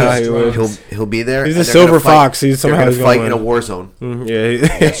wins. Somehow he wins. He'll be there. He's a silver fox. He's somehow gonna fight in a war zone. Yeah,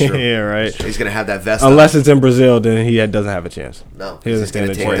 that's true. Yeah, right. He's gonna have that vest. Unless it's in Brazil, then he doesn't have a chance. No, he doesn't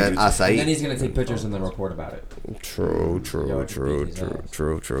stand a chance. Acai. And then he's gonna take pictures and then report about it. True. I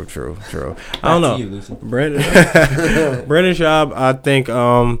don't know. Brandon Schaub, I think.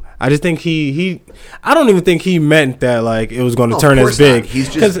 I just think he. I don't even think he meant that like it was going to turn as big. He's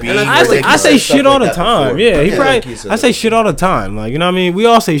just being I say shit all the time. time. before. Yeah, he Yeah, probably. like he said I say that. shit all the time. Like, you know what I mean? We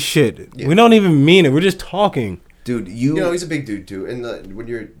all say shit. We don't even mean it. We're just talking. Dude, You know, he's a big dude too, and when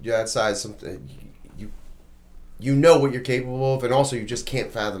you're that size, something you know what you're capable of, and also you just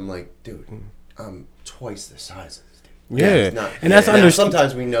can't fathom. Like, dude, I'm twice the size of this dude. Yeah. It's not- And that's now, understand-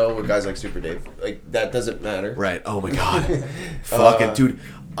 sometimes we know with guys like Super Dave, like that doesn't matter. right. Oh my god. Fucking dude.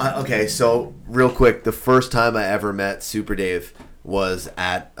 Okay, so real quick, the first time I ever met Super Dave was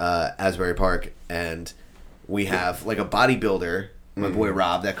at Asbury Park, and we have like a bodybuilder, my boy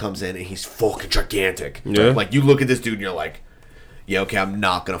Rob, that comes in and he's fucking gigantic. Yeah. Like you look at this dude and you're like, yeah, okay, I'm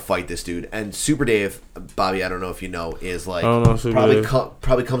not gonna fight this dude. And Super Dave, Bobby, I don't know if you know, is like I don't know Super probably Dave.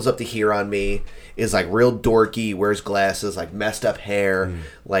 probably comes up to here on me, is like real dorky, wears glasses, like messed up hair,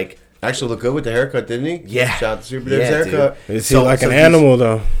 like Actually, looked good with the haircut, didn't he? yeah. Shout out to Super Dave's Yeah, dude. haircut. Is he So- like so an he's- animal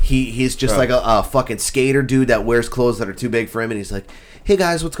though? He's just like a fucking skater dude that wears clothes that are too big for him, and he's like, hey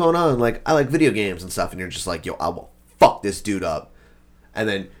guys, what's going on? Like, I like video games and stuff, and you're just like, yo, I will fuck this dude up. And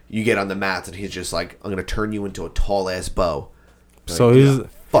then you get on the mats, and he's just like, I'm gonna turn you into a tall ass bow. So he's.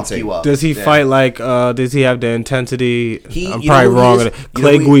 Fuck you up. Does he Yeah. fight like? Does he have the intensity? He- I'm you know probably who he wrong is? with it. You know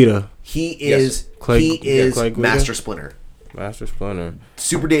Clay who Guida. He Yes. is Clay- he yeah, is Clay Guida? Master Splinter. Master Splinter.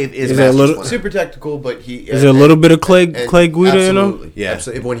 Super Dave is Is that Master a little- Splinter. Super technical, but he Is there a little bit of Clay Guida in him? absolutely. Yeah.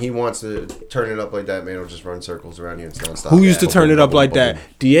 Absolutely. When he wants to turn it up like that, man, he'll just run circles around you and it's nonstop. Who used to Boom, turn boom, it up boom, like boom, that? boom.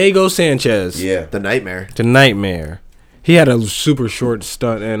 Diego Sanchez. Yeah. The Nightmare. The Nightmare. He had a super short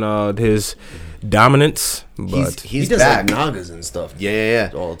stunt in his dominance, but He's he does back. like nagas and stuff.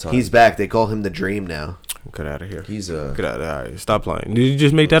 Yeah. All the time. He's back. They call him the Dream now. get out of here. He's Get out of here. Stop playing. Did you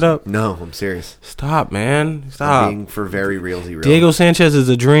just make that up? No, I'm serious. Stop, man. I'm Stop. being for very realsy real. Diego Sanchez is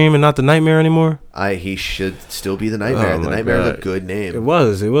a dream and not the Nightmare anymore. He should still be the Nightmare. Oh The my Nightmare is a God. good name. It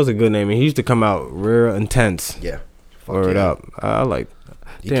was a good name. And he used to come out real intense. Yeah. Word yeah. up. I like.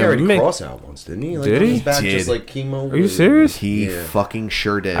 He carried a Mick- cross out once, didn't he? Like, Did on he? his back, Did. just like chemo. Are you serious? He Yeah. fucking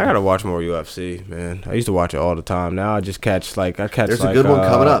sure did. I gotta watch more UFC, man. I used to watch it all the time. Now I just catch There's like a good one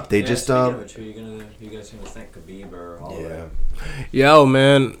coming up. They Yeah, just speaking of which, who you guys gonna think Khabib or Holloway? Yo,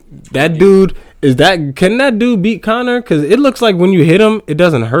 man, that dude can that dude beat Conor? Because it looks like when you hit him, it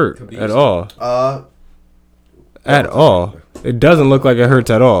doesn't hurt at all. At all. It doesn't look like it hurts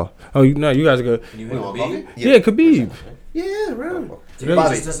at all. Oh, no, you guys are good. You hit Khabib? Yeah, Khabib. Yeah, bro. Dude,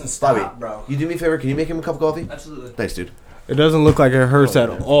 Bobby, it just doesn't stop, Bobby, bro. you do me a favor. Can you make him a cup of coffee? Absolutely. Thanks, dude. It doesn't look like it hurts at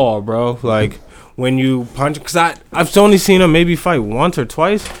all, bro. Like when you punch, because I've only seen him maybe fight once or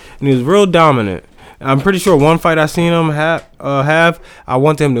twice, and he was real dominant. I'm pretty sure one fight I seen him have, I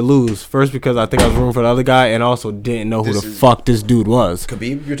wanted him to lose. First because I think I was rooting for the other guy, and also didn't know who the fuck this dude was.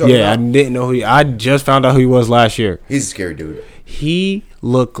 Khabib, you're talking Yeah, about? I didn't know who I just found out who he was last year. He's a scary dude. He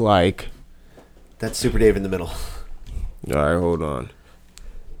looked like. That's Super Dave in the middle. All right, hold on.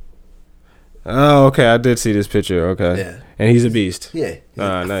 Oh, okay, I did see this picture. Okay, Yeah. and he's a beast. Yeah. He's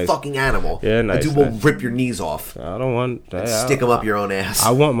Ah, a nice. fucking animal. Yeah, nice, That dude will nice. rip your knees off. I don't want And stick them up your own ass.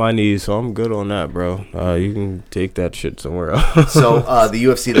 I want my knees, so I'm good on that, bro. You can take that shit somewhere else. So the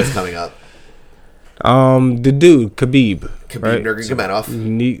UFC that's coming up. The dude Khabib, right?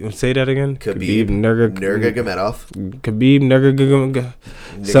 Nurmagomedov. Say that again. Khabib Nurmagomedov. Khabib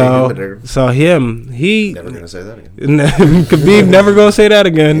Nurmagomedov. So him, he Never gonna say that again. Khabib never gonna say that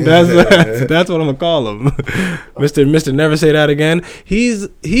again. That's what I'm gonna call him, Mister. Never say that again. He's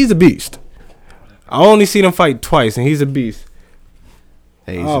a beast. I only seen him fight twice, and he's a beast.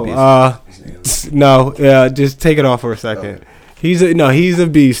 Hey, he's a beast. No, just take it off for a second. He's a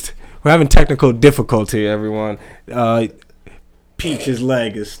beast. We're having technical difficulty, everyone. Peach's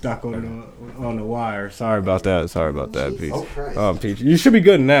leg is stuck on the wire. Sorry about that, Peach. Oh, Peach, you should be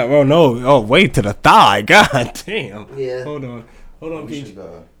good in that. Oh no! Oh, wait to the thigh. God damn. Yeah. Hold on, Peach.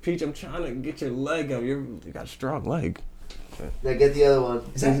 Peach, I'm trying to get your leg up. You got a strong leg. Now get the other one.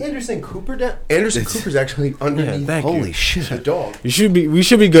 Is that Anderson Cooper down? Anderson Cooper's actually underneath. thank you. Holy shit. The dog. We should be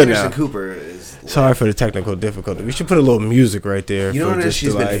good Anderson now. Cooper is. Sorry for the technical difficulty. We should put a little music right there. You know for what it is? just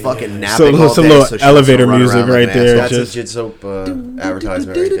She's to, been like, fucking napping all some day, little so she elevator wants to run music around like right an there. asshole. That's Just a Jit Soap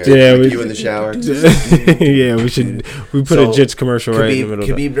advertisement right there. Yeah, Like you in the shower. yeah, we put a Jits commercial right in the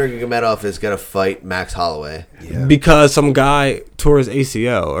middle. Khabib Nurmagomedov is gonna fight Max Holloway. Yeah. Because some guy tore his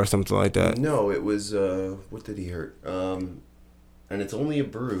ACL or something like that. No, it was what did he hurt? And it's only a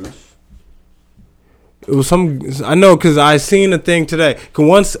bruise. It was I know because I seen a thing today.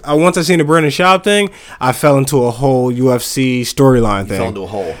 Cause once I seen the Brandon Schaub thing, I fell into a whole UFC storyline thing. Fell into a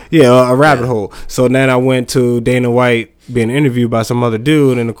hole. Yeah, a rabbit hole. So then I went to Dana White being interviewed by some other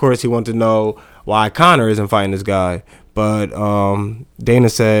dude, and of course he wanted to know why Conor isn't fighting this guy. But Dana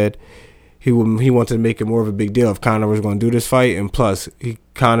said he wanted to make it more of a big deal if Conor was going to do this fight, and plus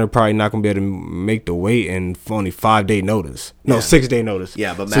Conor probably not gonna be able to make the weight in only 5-day notice. No, 6-day notice.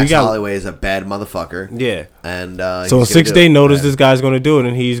 Yeah, but So Max you got- Holloway is a bad motherfucker. Yeah. And So in 6-day notice, this guy's gonna do it,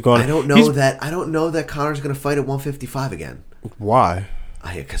 and he's gonna. I don't know that Conor's gonna fight at 155 again. Why?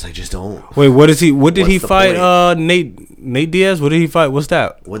 Because I just don't. Wait, what is he? What did What's he the fight? point? Nate Diaz. What did he fight? What's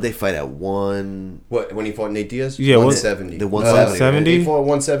that? What'd they fight at one? What, when he fought Nate Diaz? Yeah, what- 170. The 170. They fought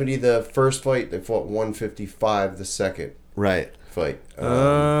 170 the first fight. They fought 155 the second Right. fight.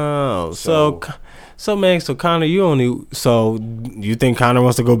 So Conor, so you think Conor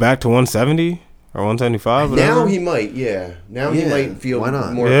wants to go back to 170 or 175? Now he might, yeah. Now he Yeah, might feel why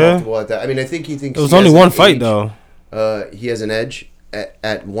not? more Yeah. comfortable at that. I mean, I think he thinks It was he only has one an fight, edge. though. He has an edge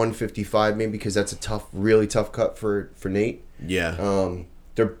at 155, maybe, because that's a really tough cut for Nate. Yeah.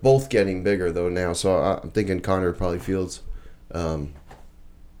 They're both getting bigger though now, so I'm thinking Conor probably feels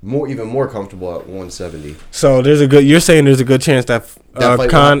even more comfortable at 170. So you're saying there's a good chance that That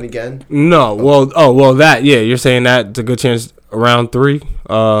fight will happen again? No, you're saying that it's a good chance round 3,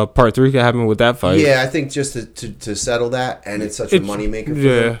 part 3 could happen with that fight. Yeah, I think just to settle that, and it's such a moneymaker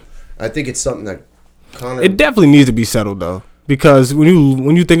for him. I think it's something that Conor. It definitely needs to be settled though, because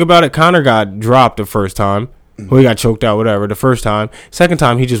when you think about it, Conor got dropped the first time. Well, he got choked out, whatever. The first time, second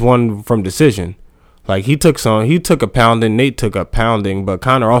time he just won from decision. Like he took a pounding. Nate took a pounding, but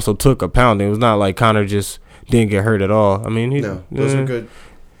Conor also took a pounding. It was not like Conor just didn't get hurt at all. I mean, those are good.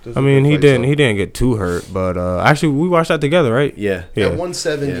 He didn't get too hurt, but actually we watched that together, right? Yeah. At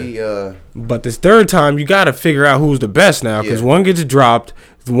 170. But this third time, you got to figure out who's the best now, because one gets dropped,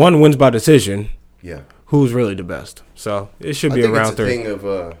 one wins by decision. Yeah. Who's really the best? So it should be I think around it's a 3. thing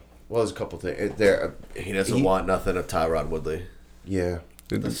of there's a couple things there. He doesn't want nothing of Tyrod Woodley. Yeah.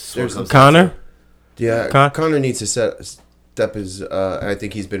 There's Conor. Yeah, Conor needs to step his. I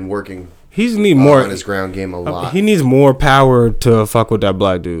think he's been working. He's need more on his ground game a lot. He needs more power to fuck with that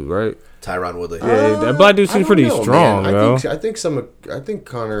black dude, right? Tyron Woodley. Yeah, that black dude seems pretty strong, bro. I think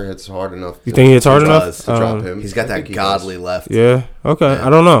Conor hits hard enough. You think he hits hard enough to drop him? He's got that godly left. Yeah. Okay. Yeah. I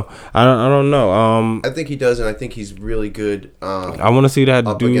don't know. I don't know. I think he does, and I think he's really good. I want to see that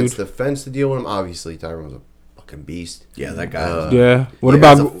up dude against the fence to deal with him. Obviously, Tyron was a fucking beast. Yeah, that guy. Yeah. What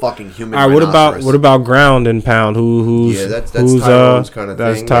about about a fucking human? All right. What about ground and pound? Who's that's Tyrone's kind of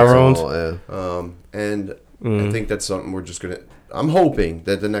that's thing. That's Tyrone's. And I think that's something we're just gonna. I'm hoping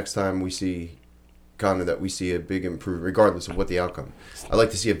that the next time we see Conor, that we see a big improvement, regardless of what the outcome. I'd like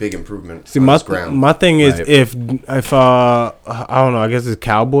to see a big improvement. See, on his ground. my thing is if I don't know, I guess it's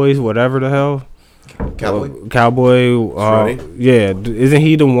Cowboys, whatever the hell. Cowboy. Yeah, isn't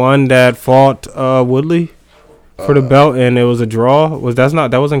he the one that fought Woodley for the belt and it was a draw?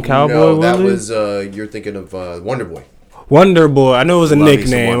 That wasn't Cowboy? No, Woodley? that was you're thinking of Wonder Boy. Wonder Boy. I know it was a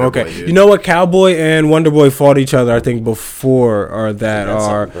nickname. Okay, Boy, you know what? Cowboy and Wonder Boy fought each other, I think, before or that.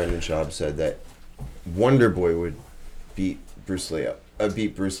 Brendan Schaub said that Wonder Boy would beat Bruce Lee,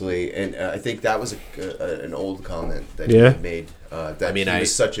 and I think that was an old comment that he had made. That he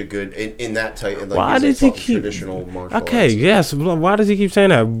was such a good in that type. Like, why does he keep traditional martial Okay, arts. yes. Why does he keep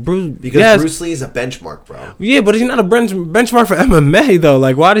saying that, Bruce? Because Bruce Lee is a benchmark, bro. Yeah, but he's not a benchmark for MMA though.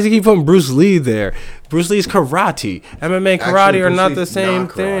 Like, why does he keep putting Bruce Lee there? Bruce Lee's karate. MMA and karate are not the same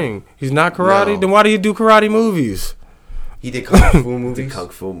thing. He's not karate. No. Then why do you do karate movies? He did kung fu movies. Kung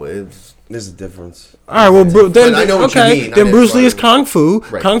fu movies. There's a difference. All right, well, then I know what you mean. Then Bruce Lee is kung fu.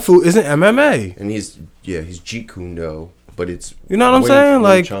 Right. Kung fu isn't MMA. And he's Jeet Kune Do, but it's you know what I'm saying,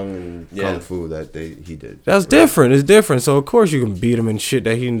 like Chung and Kung Fu that he did. That's different. It's different. So of course you can beat him in shit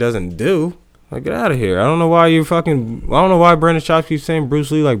that he doesn't do. Like, get out of here. I don't know why Brendan Schaub keeps saying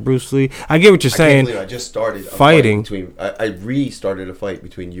Bruce Lee like Bruce Lee. I get what you're saying. I just started fighting. I restarted a fight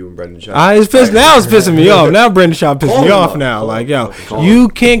between you and Brendan Schaub. It's pissing me off. Now Brendan Schaub pissing me off now. Like, yo, you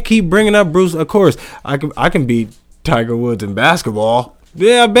can't keep bringing up Bruce. Of course, I can beat Tiger Woods in basketball.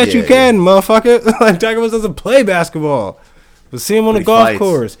 Yeah, I bet you can, motherfucker. Like, Tiger Woods doesn't play basketball. But see him on the golf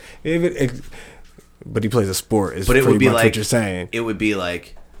course. But he plays a sport. But it would be like what you're saying. It would be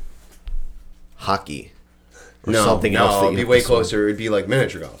like hockey or something something else. No, it'd be way closer. It'd be like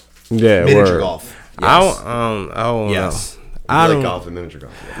miniature golf. Yeah, miniature golf. Yes. I don't know. I like golf and miniature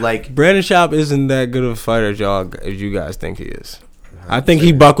golf. Yeah. Like Brendan Schaub isn't that good of a fighter as you guys think he is. I think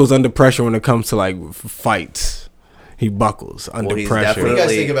he buckles under pressure when it comes to like fights. He buckles under pressure. What do you guys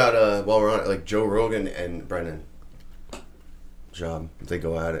think about while we're on it, like Joe Rogan and Brendan Schaub? If they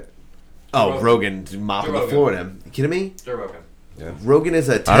go at it. Oh, Rogan mopping the floor with him. You kidding me? Joe Rogan. Yeah. Rogan is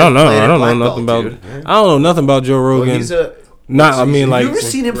a. I don't know nothing about. Dude. I don't know nothing about Joe Rogan. Well, he's a. Not. I mean, like. You ever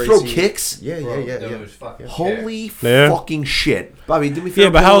seen him throw kicks? Yeah. Holy fucking shit, Bobby! Do me a favor. Yeah,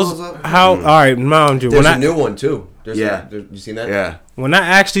 but how? All right, mind you, There's a new one too. You seen that? Yeah. When I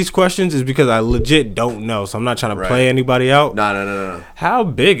ask these questions, is because I legit don't know, so I'm not trying to play anybody out. No. How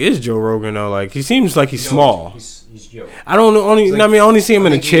big is Joe Rogan though? Like he seems like he's small. He's Joe. I don't know. Only I only see him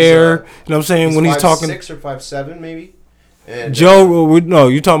in a chair. You know what I'm saying when he's talking. 5'6" or 5'7" maybe. And, Joe, no,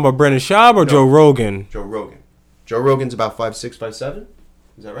 you talking about Brendan Schaub or Joe Rogan? Joe Rogan. Joe Rogan's about 5'6", 5'7".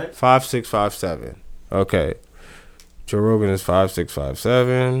 Is that right? 5'6", 5'7". Okay. Joe Rogan is 5'6",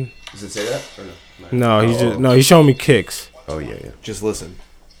 5'7". Does it say that or no? No, he's showing me kicks. Oh yeah. Just listen.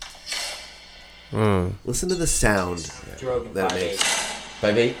 Listen to the sound Joe Rogan, that it makes.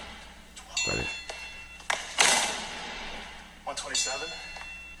 5'8". 127.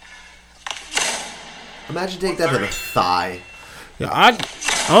 Imagine take that to the thigh. Yeah, I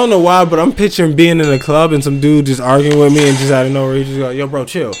don't know why, but I'm picturing being in a club and some dude just arguing with me and just out of nowhere he just go, "Yo, bro,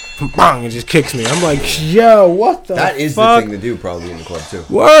 chill," bang, and just kicks me. I'm like, "Yo, what the?" That is fuck? the thing to do probably in the club too.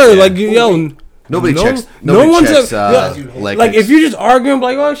 Word, like yo. Nobody checks. No one's checks. like if you're just arguing,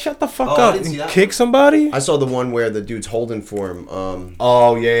 like, oh, shut the fuck up and kick somebody. I saw the one where the dude's holding for him.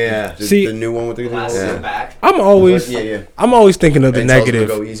 Oh yeah. The new one with the back. I'm always thinking of the And tells him to negative.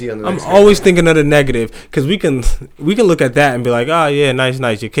 go easy on the I'm next guy. always thinking of the negative because we can look at that and be like, oh yeah,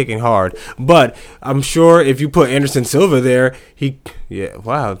 nice, you're kicking hard. But I'm sure if you put Anderson Silva there,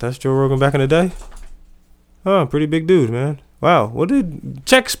 wow, that's Joe Rogan back in the day. Oh, pretty big dude, man. Wow, what did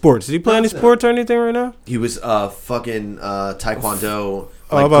Czech sports? Did he play any sports or anything right now? He was fucking taekwondo.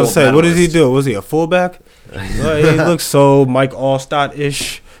 Oh, I'm about to say, what did he do? Was he a fullback? He looks so Mike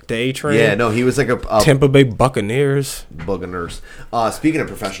Allstott-ish. The A-Train. Yeah, no, he was like a Tampa Bay Buccaneers. Speaking of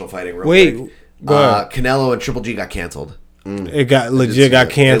professional fighting, real quick, go ahead. Canelo and Triple G got canceled. It got legit got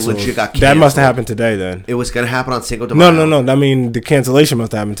canceled. That must have happened today then. It was gonna happen on Cinco de Mayo. No. I mean the cancellation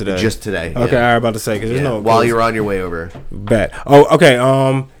must have happened today. Just today. Okay, I was about to say because there's no. While you're on your way over. Bet. Oh, okay.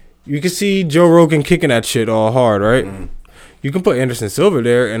 You can see Joe Rogan kicking that shit all hard, right? Mm-hmm. You can put Anderson Silva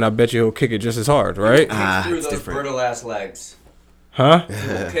there, and I bet you he'll kick it just as hard, right? Kick through those brittle ass legs. Huh?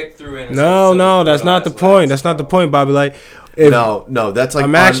 Kick through Anderson No, that's not the point. That's not the point, Bobby. Like, no, that's like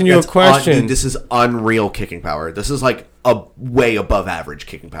I'm asking you a question. This is unreal kicking power. This is like a way above average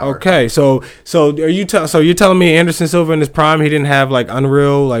kicking power. Okay, so are you you're telling me Anderson Silva in his prime he didn't have like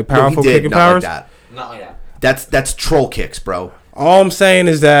unreal like powerful kicking powers? Not like that. That's troll kicks, bro. All I'm saying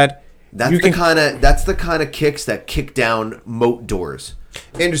is that that's the kind of kicks that kick down moat doors.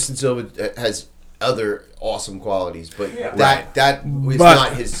 Anderson Silva has other awesome qualities, but But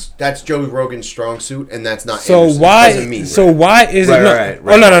not his. That's Joe Rogan's strong suit, and that's not. So Anderson. why? Doesn't mean Why is it? Right.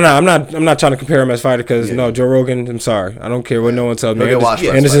 Oh no! I'm not trying to compare him as fighter because no, Joe Rogan. I'm sorry, I don't care what no one tells me.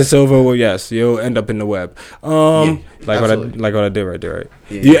 Anderson Silva. Well, yes, you'll end up in the web. Like what I did right there, right?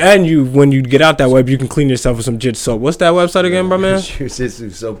 Yeah. And when you get out that web, you can clean yourself with some jit soap. What's that website again, my man?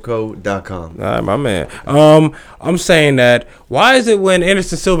 JujitsuSoapco.com. All right, my man. I'm saying that why is it when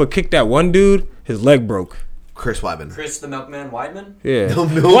Anderson Silva kicked that one dude, his leg broke? Chris Weidman. Chris the Milkman Weidman? Yeah. The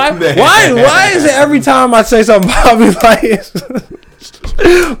Milkman. Why is it every time I say something,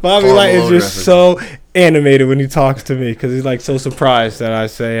 Bobby Light is just so animated when he talks to me because he's like so surprised that I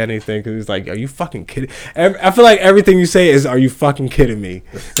say anything because he's like, are you fucking kidding? I feel like everything you say is, are you fucking kidding me?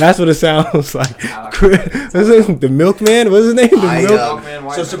 That's what it sounds like. The Milkman? What's his name? Milkman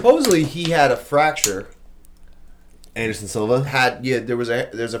Weidman. So supposedly he had a fracture. Anderson Silva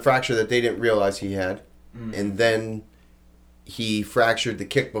there's a fracture that they didn't realize he had. And then he fractured the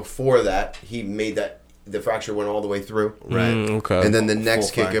kick before that. He made the fracture went all the way through. Right. Okay. And then the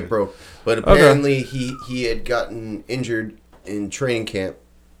next kick it broke. But apparently he had gotten injured in training camp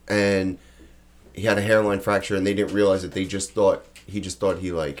and he had a hairline fracture and they didn't realize it. He just thought he just thought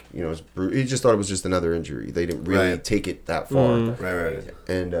it was just another injury. They didn't really take it that far. Right.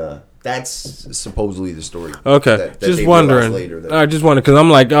 And that's supposedly the story. Okay, that just they wondering. Later I just wonder because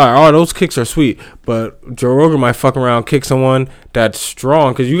I'm like, all right, those kicks are sweet, but Joe Rogan might fuck around, kick someone that's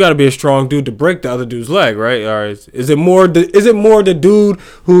strong because you got to be a strong dude to break the other dude's leg, right? All right, is it more the dude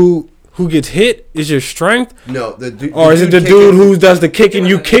who gets hit is your strength? No, or is it the dude who does the kicking?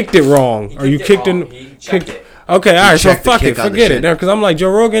 You kicked it wrong, or you kicked it. Okay, all right, so fuck it, forget it. Because I'm like,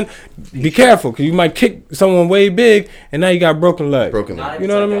 Joe Rogan, be careful, because you might kick someone way big, and now you got broken leg. You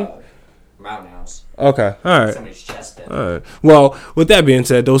know what I mean? Roundhouse. Okay, all right. Somebody's chest in. All right. Well, with that being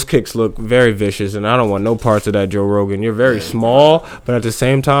said, those kicks look very vicious, and I don't want no parts of that, Joe Rogan. You're very small, but at the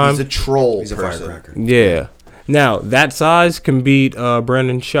same time, he's a troll. He's a firecracker. Yeah. Now that size can beat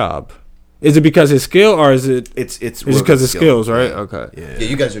Brendan Schaub. Is it because his skill, or is it? It's because of skills, right? Yeah. Okay. Yeah,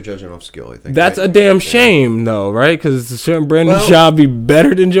 you guys are judging off skill, I think. That's right? a damn shame, though, right? Because shouldn't Brandon Schaub be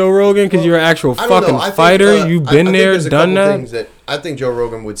better than Joe Rogan? Because you're an actual fucking fighter. You've been there, done that. I think Joe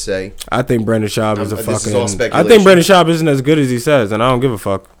Rogan would say. I think Brandon Schaub is a this fucking. is all I speculation. think Brandon Schaub isn't as good as he says, and I don't give a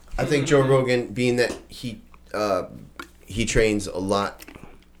fuck. I think Joe Rogan, being that he trains a lot,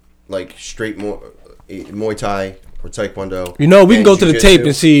 like straight Muay Thai or Taekwondo. You know, we can and go to the jiu-jitsu. tape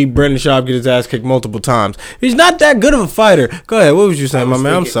and see Brandon Schaub get his ass kicked multiple times. He's not that good of a fighter. Go ahead. What was you saying, my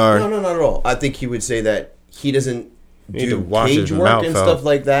man? I'm sorry. No, not at all. I think he would say that he doesn't need to do wash cage his work mouth and out. stuff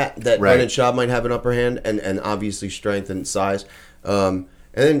like that. That Right. Brandon Schaub might have an upper hand, and obviously strength and size. And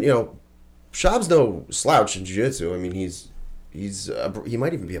then Schaub's no slouch in jiu-jitsu. I mean, he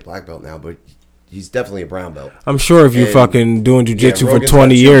might even be a black belt now, but he's definitely a brown belt. I'm sure if you And- fucking doing jiu-jitsu for Rogan's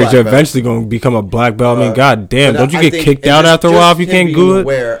 20 got two years, black you're belts. eventually going to become a black belt. I mean, god damn, But don't you I get think- kicked and out just- after a while if you just can't him do being it?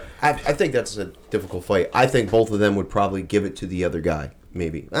 aware, I think that's a difficult fight. I think both of them would probably give it to the other guy.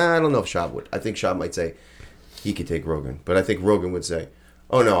 Maybe I don't know if Schaub would. I think Schaub might say he could take Rogan, but I think Rogan would say,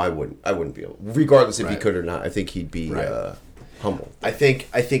 "Oh no, I wouldn't. I wouldn't be able." Regardless if he could or not, I think he'd be humble. I think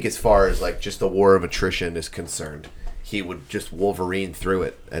as far as like just the war of attrition is concerned, he would just Wolverine through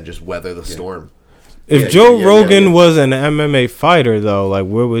it and just weather the storm. If Joe Rogan was an MMA fighter, though, like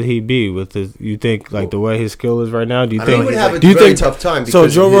where would he be with his? You think like the way his skill is right now? Do you I think mean, he would have a do you very think tough time So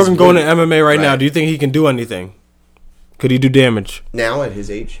because Joe of his Rogan going to weight. MMA right now. Right. Do you think he can do anything? Could he do damage? Now at his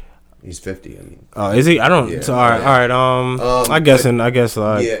age, he's 50. I mean, Is he? I don't. Yeah. So, all right. I guess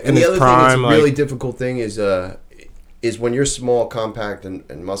like yeah. in And the his other prime, thing, like really difficult thing is when you're small, compact, and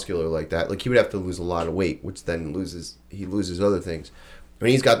muscular like that. Like he would have to lose a lot of weight, which then he loses other things.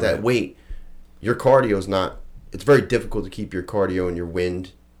 When he's got that weight, your cardio's not. It's very difficult to keep your cardio and your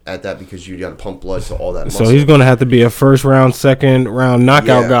wind at that because you got to pump blood to all that muscle. So he's going to have to be a first round, second round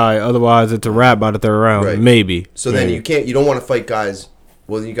knockout Yeah. guy. Otherwise, it's a wrap by the third round, Right. maybe. So then you don't want to fight guys.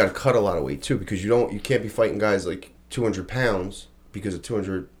 Well, you got to cut a lot of weight too because you can't be fighting guys like 200 pounds because of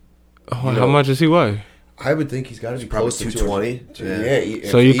 200. How much does he weigh? I would think he's got to be Probably close to 220. 220.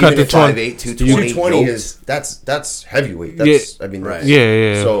 Yeah. So you cut the 5'8", 220 220 yoked. is that's heavyweight. That's I mean that's,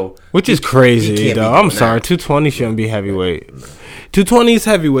 Yeah. So which is he crazy can't be though. doing I'm that. sorry, 220 shouldn't be heavyweight. 220 is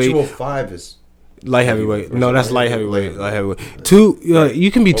heavyweight. 205 is Light heavyweight. No, that's light heavyweight. Light heavyweight. Right. You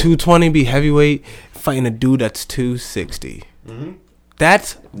can be 220, be heavyweight, fighting a dude that's 260.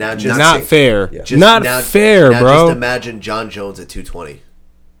 That's Now just not fair. Just Not now- fair, now bro. Just imagine John Jones at 220.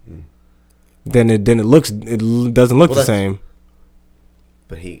 Then it doesn't look the that's- same.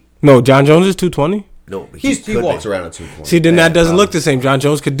 But he No, John Jones is 220. no, he could walks be. around at 220. See, then that doesn't look the same. John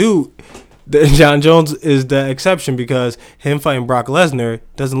Jones could do. John Jones is the exception because him fighting Brock Lesnar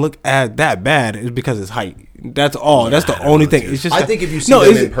doesn't look as that bad. It's because his height. That's all. That's the only thing. It's just. I think if you see them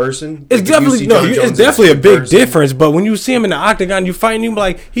it's- in person, it's like, if you definitely see no. John It's Jones definitely a in big person- difference. But when you see him in the octagon, you fighting him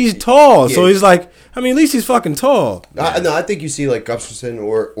like he's tall. So Yeah. he's like. I mean, at least he's fucking tall. No, I think you see like Gustafsson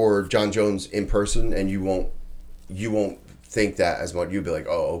or John Jones in person, and you won't think that as much. You'll be like,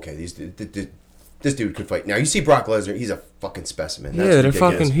 oh, okay, this dude could fight. Now you see Brock Lesnar, he's a fucking specimen. That's Yeah, they're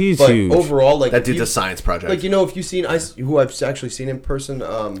ridiculous. fucking. He's but huge. overall, like That if dude's you- a science project. Like who you've actually seen in person,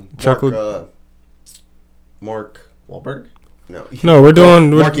 Chocolate- Mark Wahlberg. No, we're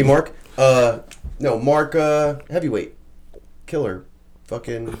doing. Marky Mark. Mark heavyweight killer,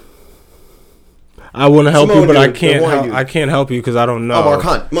 fucking. I want to help you, Samoan but I dude, can't. the white Help, dude. I can't help you because I don't know. Oh,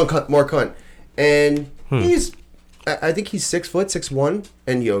 Mark Hunt, and he's. I think he's 6 foot 6'1",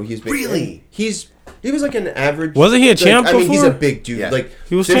 and he's big. Really? He was like an average. Wasn't he a champ I mean, he's a before? big dude. Yeah. Like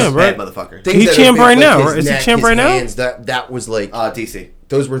He was this champ, right? Bad motherfucker. things He's that are champ big, right like now, his right? Is he neck, champ his right now? hands, that was like DC.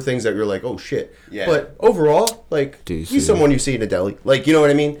 those were things that you're like, oh shit. Yeah. But overall, like DC. he's someone you see in a deli. Like, you know what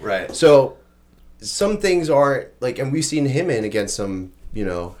I mean? Right. So some things aren't like, and we've seen him in against some,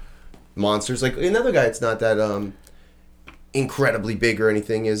 monsters. Like another guy that's not that incredibly big or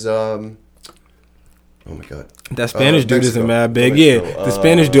anything is oh my god. That Spanish dude isn't Mexico. mad big. Mexico. Yeah, the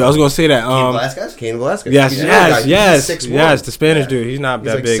Spanish dude. I was gonna say that. Cain Velasquez. Yes, He's another guy. yes, He's 6'1". yes. The Spanish dude. He's not He's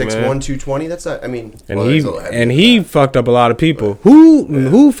that like big, 6'1", man. 220. That's not. I mean, And well, he he's a little heavy and than he that. fucked up a lot of people.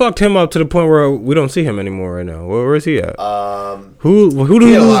 Who fucked him up to the point where we don't see him anymore right now? Where is he at? Who do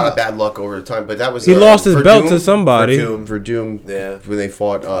He had a lot of bad luck over the time, but that was He lost his belt to somebody. Verdum, Yeah. when they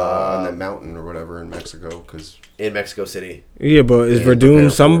fought on that mountain or whatever in Mexico, because In Mexico City. Yeah, but is Yeah, prepare Verdum for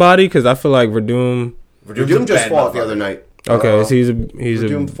somebody? Because I feel like Verdum. Verdum just fought the other night. Okay, so he's a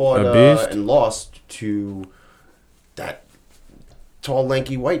Verdum fought a beast. and lost to that tall,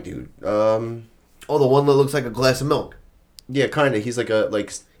 lanky white dude. Oh, the one that looks like a glass of milk. Yeah, kind of. He's like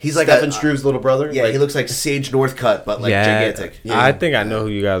He's like Stephen Struve's little brother. Yeah, like, he looks like Sage Northcutt, but like gigantic. Yeah. I think I know who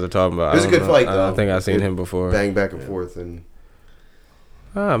you guys are talking about. It was a good fight, though. I think I've seen him before. Bang back and forth, and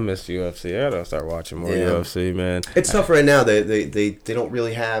I miss UFC. I gotta start watching more UFC, man. It's tough right now. They don't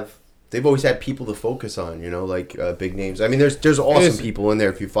really have. They've always had people to focus on, like big names. I mean, there's awesome people in there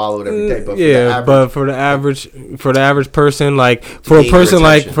if you follow it every day. But for the average person, like for a person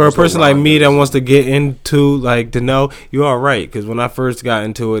like me that wants to get into like to know, you're all right. Because when I first got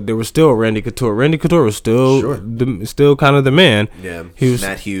into it, there was still Randy Couture. Randy Couture was still kind of the man. Yeah, he was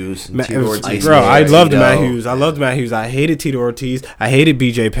Matt Hughes. Tito Ortiz. Bro, I loved Matt Hughes. I hated Tito Ortiz. I hated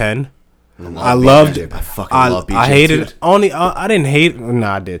BJ Penn. I loved it. I love BJ. I hated only. I didn't hate. No,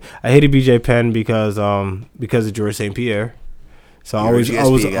 I did. I hated BJ Penn because of George St. Pierre. So I was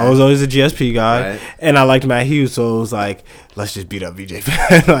always a GSP guy, and I liked Matt Hughes. So it was like, let's just beat up BJ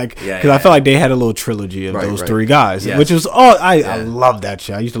Penn, because I felt like they had a little trilogy of those three guys, which was I love that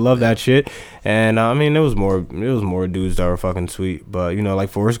shit. I used to love that shit, and I mean, there was more dudes that were fucking sweet, but like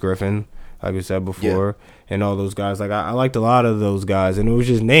Forrest Griffin, like we said before. Yeah. And all those guys, like I liked a lot of those guys, and it was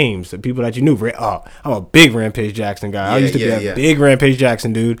just names, the people that you knew. I'm a big Rampage Jackson guy. I used to be a big Rampage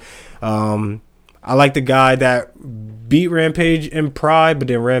Jackson dude. I like the guy that beat Rampage in Pride, but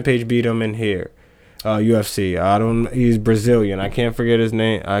then Rampage beat him in here, UFC. He's Brazilian. I can't forget his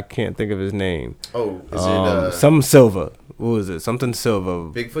name. I can't think of his name. Oh, is it some Silva? What was it? Something Silva.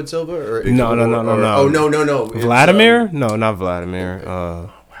 Bigfoot Silva or no. Oh no. Vladimir? No, not Vladimir.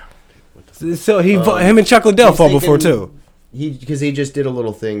 So him and Chuck Liddell fought before too. Because he just did a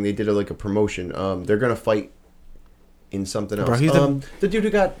little thing. They did a promotion. They're gonna fight in something else. Bro, he's the dude who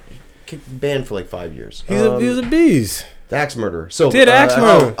got banned for like 5 years. He was a beast. The Axe Murderer. So Axe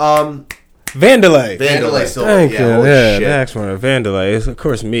Murderer. Vanderlei. Thank you. The Axe Murderer. Vanderlei. Of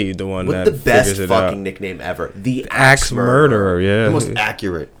course, me, the one that the best fucking out. Nickname ever. The Axe Murderer. Yeah. The most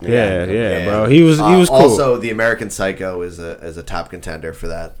accurate. Yeah, bro. He was cool. Also, the American Psycho is a top contender for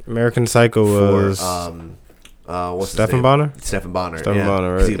that. American Psycho was what's Stephen Bonner? Stephen Bonner. Stephen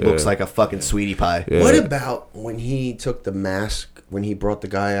Bonner, right? He looks like a fucking sweetie pie. Yeah. What about when he took the mask? When he brought the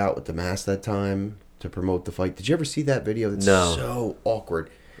guy out with the mask that time to promote the fight? Did you ever see that video? It's so awkward.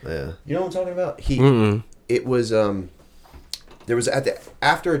 Yeah. You know what I'm talking about? It was there was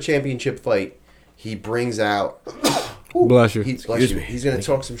after a championship fight, he brings out bless you. He's going to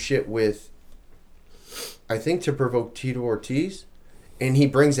talk some shit with, I think, to provoke Tito Ortiz, and he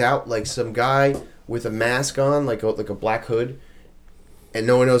brings out like some guy with a mask on, like a black hood, and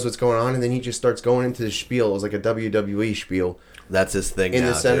no one knows what's going on, and then he just starts going into the spiel. It was like a WWE spiel. That's his thing in now,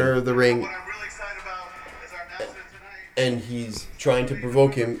 the center of the ring. And he's trying to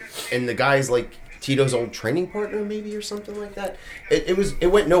provoke him, and the guy's like Tito's old training partner, maybe, or something like that.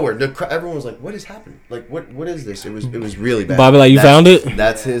 It went nowhere. Everyone was like, "What is happening? Like, what is this?" It was really bad. Bobby, like, you found it?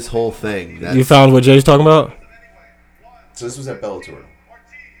 That's his whole thing. You found what Jay's talking about? So this was at Bellator.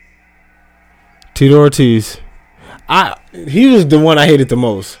 Tito Ortiz. He was the one I hated the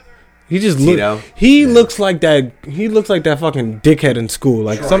most. He just looks like that. He looks like that fucking dickhead in school.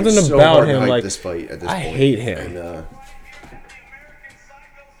 Like something so about him. Like this fight at this I point. hate him. And,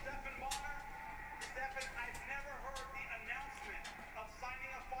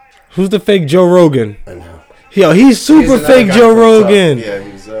 who's the fake Joe Rogan? I know. Yo, he's super fake Joe Rogan. Yeah,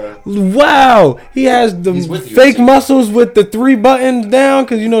 he's wow, he has the fake muscles with the 3 buttons down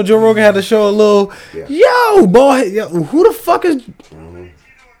because Joe Rogan had to show a little. Yeah. Yo, boy, who the fuck is?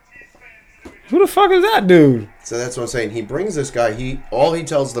 Who the fuck is that dude? So that's what I'm saying. He brings this guy. All he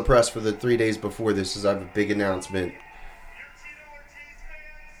tells the press for the 3 days before this is, "I have a big announcement."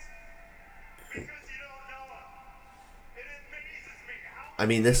 I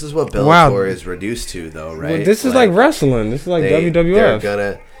mean, this is what Bellator is reduced to, though, right? Well, this is like wrestling. This is like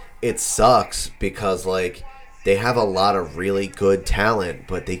WWF. It sucks because they have a lot of really good talent,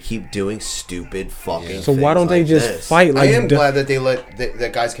 but they keep doing stupid fucking. So why don't they just fight? I am glad that they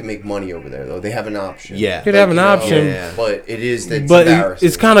that guys can make money over there, though. They have an option. Yeah, they have an option, but it's embarrassing.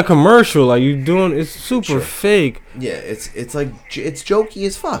 It's kind of commercial. Like you doing, it's super fake. Yeah, it's jokey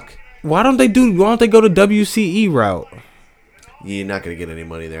as fuck. Why don't they go to WCE route? You're not gonna get any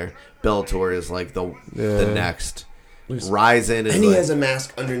money there. Bellator is like the next. Ryzen is and he has a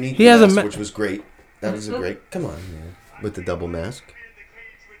mask underneath. Which was great. That was great. Come on, man, with the double mask.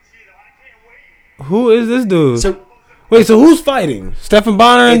 Who is this dude? So wait, so who's fighting? Stephen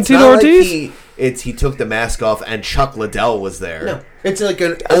Bonner and Tito Ortiz? he took the mask off and Chuck Liddell was there. No, it's like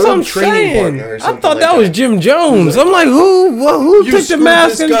an That's what I'm old training saying. partner or I something. thought like that was Jim Jones. I'm like, who You took the screwed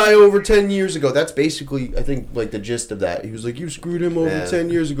mask? this guy over 10 years ago. That's basically, I think, like the gist of that. He was like, you screwed him over 10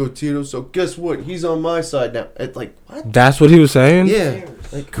 years ago, Tito. So guess what? He's on my side now. It's like, what? That's what he was saying? Yeah.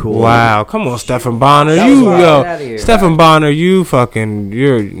 Like, Cool. Wow, come on, Stephen Bonner. That was You, wild. Get outta yo, here. Stephen Bonner,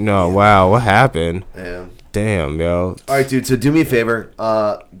 wow, what happened? Yeah. Damn, yo. All right, dude. So do me a favor.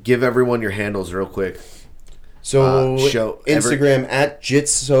 Give everyone your handles real quick. So Instagram at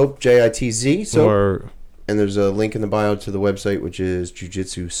JitSoap, JITZ soap, Or and there's a link in the bio to the website, which is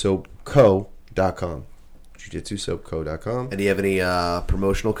jujitsusoapco.com. jujitsusoapco.com. And do you have any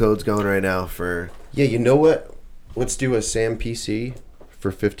promotional codes going right now for? Yeah, you know what? Let's do a Sam PC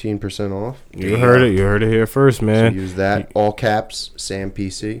for 15% off. you heard it. You heard it here first, So man. use that, all caps, Sam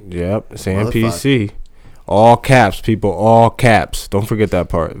PC. Yep, Sam Motherfucker. PC. All caps, people. All caps. Don't forget that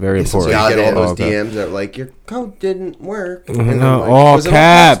part. Very So important. you get all those All caps. DMs that are like, your code didn't work. And I'm No, like, all was it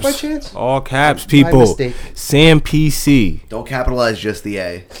caps. by chance? All caps, My people. mistake. Sam PC. Don't capitalize just the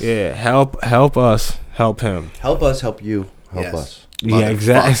A. Yeah, help us, help him. Help us, help you, help Yes. us. Yeah,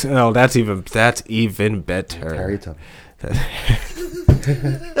 exactly. No, that's even better. Harry Tubman.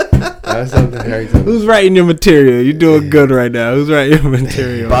 That's something Harry Tubman. Who's writing your material? You're doing good right now. Who's writing your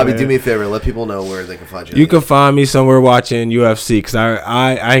material? Bobby, man? do me a favor. Let people know where they can find you. You can find me somewhere watching UFC because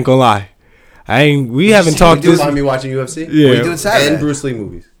I ain't gonna lie. We haven't talked You this. find me watching UFC? Yeah. What are you doing Saturday? And Bruce Lee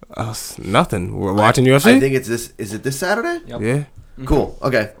movies. Nothing. We're watching UFC. I think it's this. Is it this Saturday? Yep. Yeah. Cool.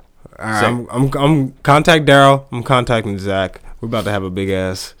 Okay. All right, I'm contact Daryl. I'm contacting Zach. We're about to have a big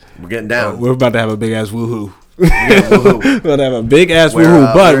ass. We're getting down. We're about to have a big ass woohoo. Woohoo. We're about to have a big ass Where,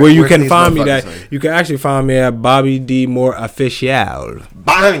 woohoo. But where you where can these find me, motherfuckers that are? you can actually find me at Bobby D Moore Official.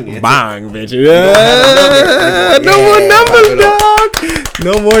 Bang. Bang, bitch. Yeah. No more numbers, dog.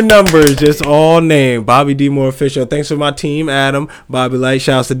 No more numbers. Just all name. Bobby D Moore Official. Thanks for my team, Adam, Bobby Light.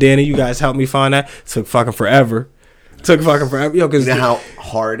 Shouts to Danny. You guys helped me find that. Took fucking forever. Yo, cause You know how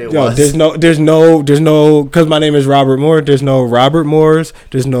hard it yo, was. there's no, because my name is Robert Moore. There's no Robert Moores.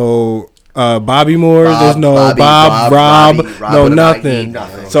 There's no Bobby Moore. There's no Bobby, Rob, Robbie, no with an nothing. IE,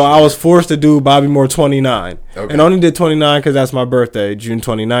 nothing. So I was forced to do Bobby Moore 29, Okay. and only did 29 because that's my birthday, June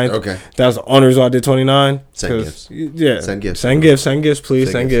 29th. Okay. That's the only reason I did 29. Send 'cause- gifts. Yeah. Send gifts. Send gifts. Send gifts, please.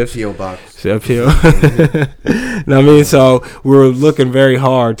 Send gifts. P.O. Box. Appeal. Know what I mean? So we're looking very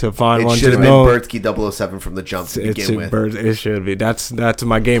hard to find It one. should Just have been know Bertsky 007 from the jump to begin with. it should be. That's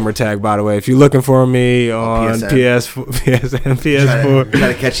my gamer tag, by the way. If you're looking for me on PSN, PS4,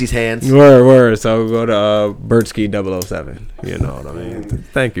 Trying to catch these hands. word. So go to Bertsky 007. You know what I mean?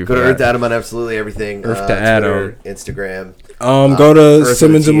 Thank you. Go for to Earth to that. Adam on absolutely everything. Earth to Twitter, Adam. Instagram. Go to Earth with a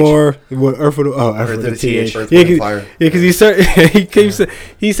Simmons and TH. More. What, Earth with a, Earth Earth with a with a TH. TH. Earth Yeah, with a 'cause- fire. yeah, because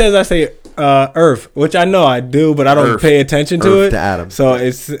he says I say Earth, which I know I do, but I don't Earth. pay attention to Earth it. to Adam. So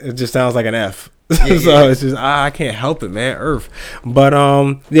it just sounds like an F. Yeah, So yeah. it's just I can't help it, man. Earth. But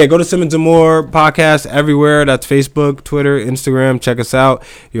yeah, go to Simmons and More podcast everywhere. That's Facebook, Twitter, Instagram. Check us out.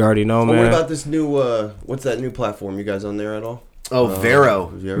 You already know, Oh, man. what about this new, what's that new platform? You guys on there at all? Oh,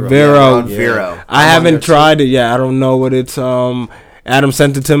 Vero. Vero. We're on Yeah. Vero. I I'm on haven't there, tried it yet. I don't know what it's. Adam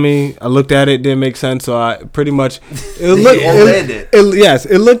sent it to me. I looked at it. Didn't make sense. So I pretty much. It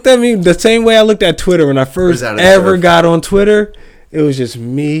looked at me the same way I looked at Twitter when I first out of ever surf. got on Twitter. It was just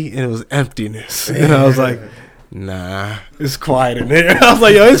me and it was emptiness. And I was like, nah, it's quiet in here. I was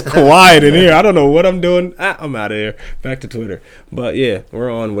like, yo, it's quiet in here. I don't know what I'm doing. I'm out of here. Back to Twitter. But yeah, we're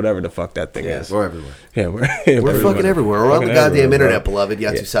on whatever the fuck that thing is. We're everywhere. Yeah, we're fucking everywhere. We're on the Fucking goddamn everywhere, internet, bro. beloved.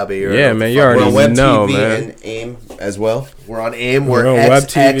 Yatsu Sabe. Yeah, man, you We're already on Web know, TV man. and AIM as well. We're on AIM. We're We're on Web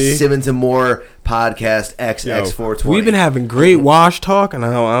XX TV. Simmons and More podcast Yo, XX420. We've been having great wash talk, and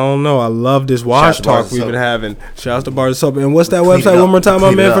I don't know. I love this wash Shouts to Bars talk of we've Soap. been having. Shouts to Bars of Soap. And what's that Clean it website up. one more time, my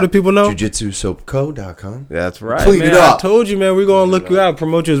Clean it man, for up. the people know? JujitsuSoapco.com. That's right, Clean man. it up. I told you, man. We're going to look you out,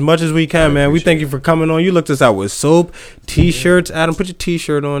 promote you as much as we can, man. We thank you for coming on. You looked us out with soap, T-shirts. Adam, put your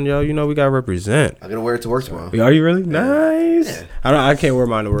T-shirt on, yo. You know we got to represent. I'm gonna wear it to work tomorrow. Are you really? Nice. Yeah. I can't wear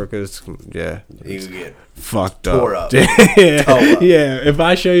mine to work because, yeah. You can get Fucked up. Tore up. yeah. Toe up. Yeah. If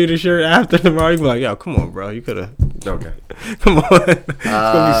I show you the shirt after tomorrow, you be like, yo, come on, bro. You could have. Okay. Come on. It's going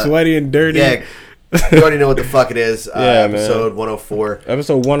to be sweaty and dirty. Yeah, you already know what the fuck it is. Yeah, man. Episode 104.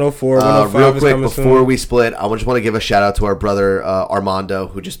 Episode 104, 105 Real is quick, coming before soon. we split, I just want to give a shout out to our brother Armando,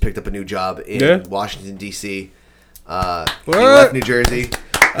 who just picked up a new job in Yeah? Washington, D.C. He What? left New Jersey.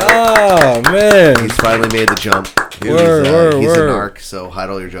 Oh, man. He's finally made the jump. Word, He's word. a narc, so hide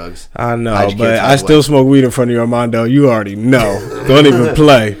all your drugs. I know, Hide your but kids, hide I the still way. smoke weed in front of you, Armando. You already know. Don't even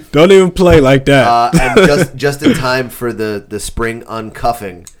play. Don't even play like that. And just in time for the spring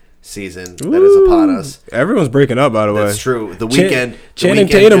uncuffing, season that is upon us. Everyone's breaking up, by the way. That's true. The weekend. Channing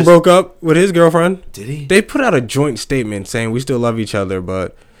Tatum broke up with his girlfriend. Did he? They put out a joint statement saying we still love each other,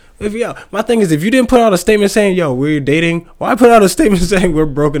 but my thing is, if you didn't put out a statement saying, yo, we're dating, why put out a statement saying we're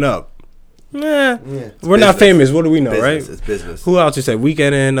broken up? We're not famous. What do we know, right? It's business. Who else you said?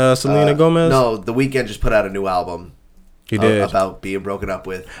 Weeknd and Selena Gomez? No, The Weeknd just put out a new album. He did. About being broken up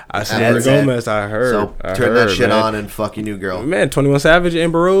with. Selena Gomez, I heard. So turn that shit on and fuck your new girl. Man, 21 Savage,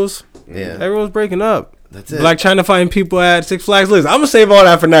 Amber Rose. Yeah. Everyone's breaking up. That's it. Black China fighting people at Six Flags Liz. I'm gonna save all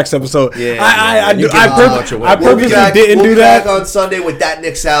that for next episode. I purposely didn't do that. Back on Sunday with that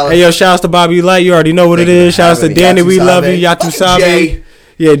Nick Salas. Hey yo, shouts to Bobby Light. You already know what it is. Shouts to Danny. We love you. Yatu Sabe.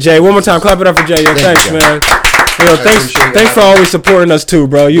 Yeah, Jay. One more time, clap it up for Jay. Yo, thanks, man. Yo, thanks for always supporting us too,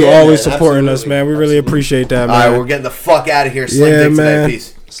 bro. You always supporting us, man. We really appreciate that, man. All right, we're getting the fuck out of here. Sling dick tonight.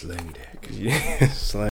 Peace. Sling dick. Sling.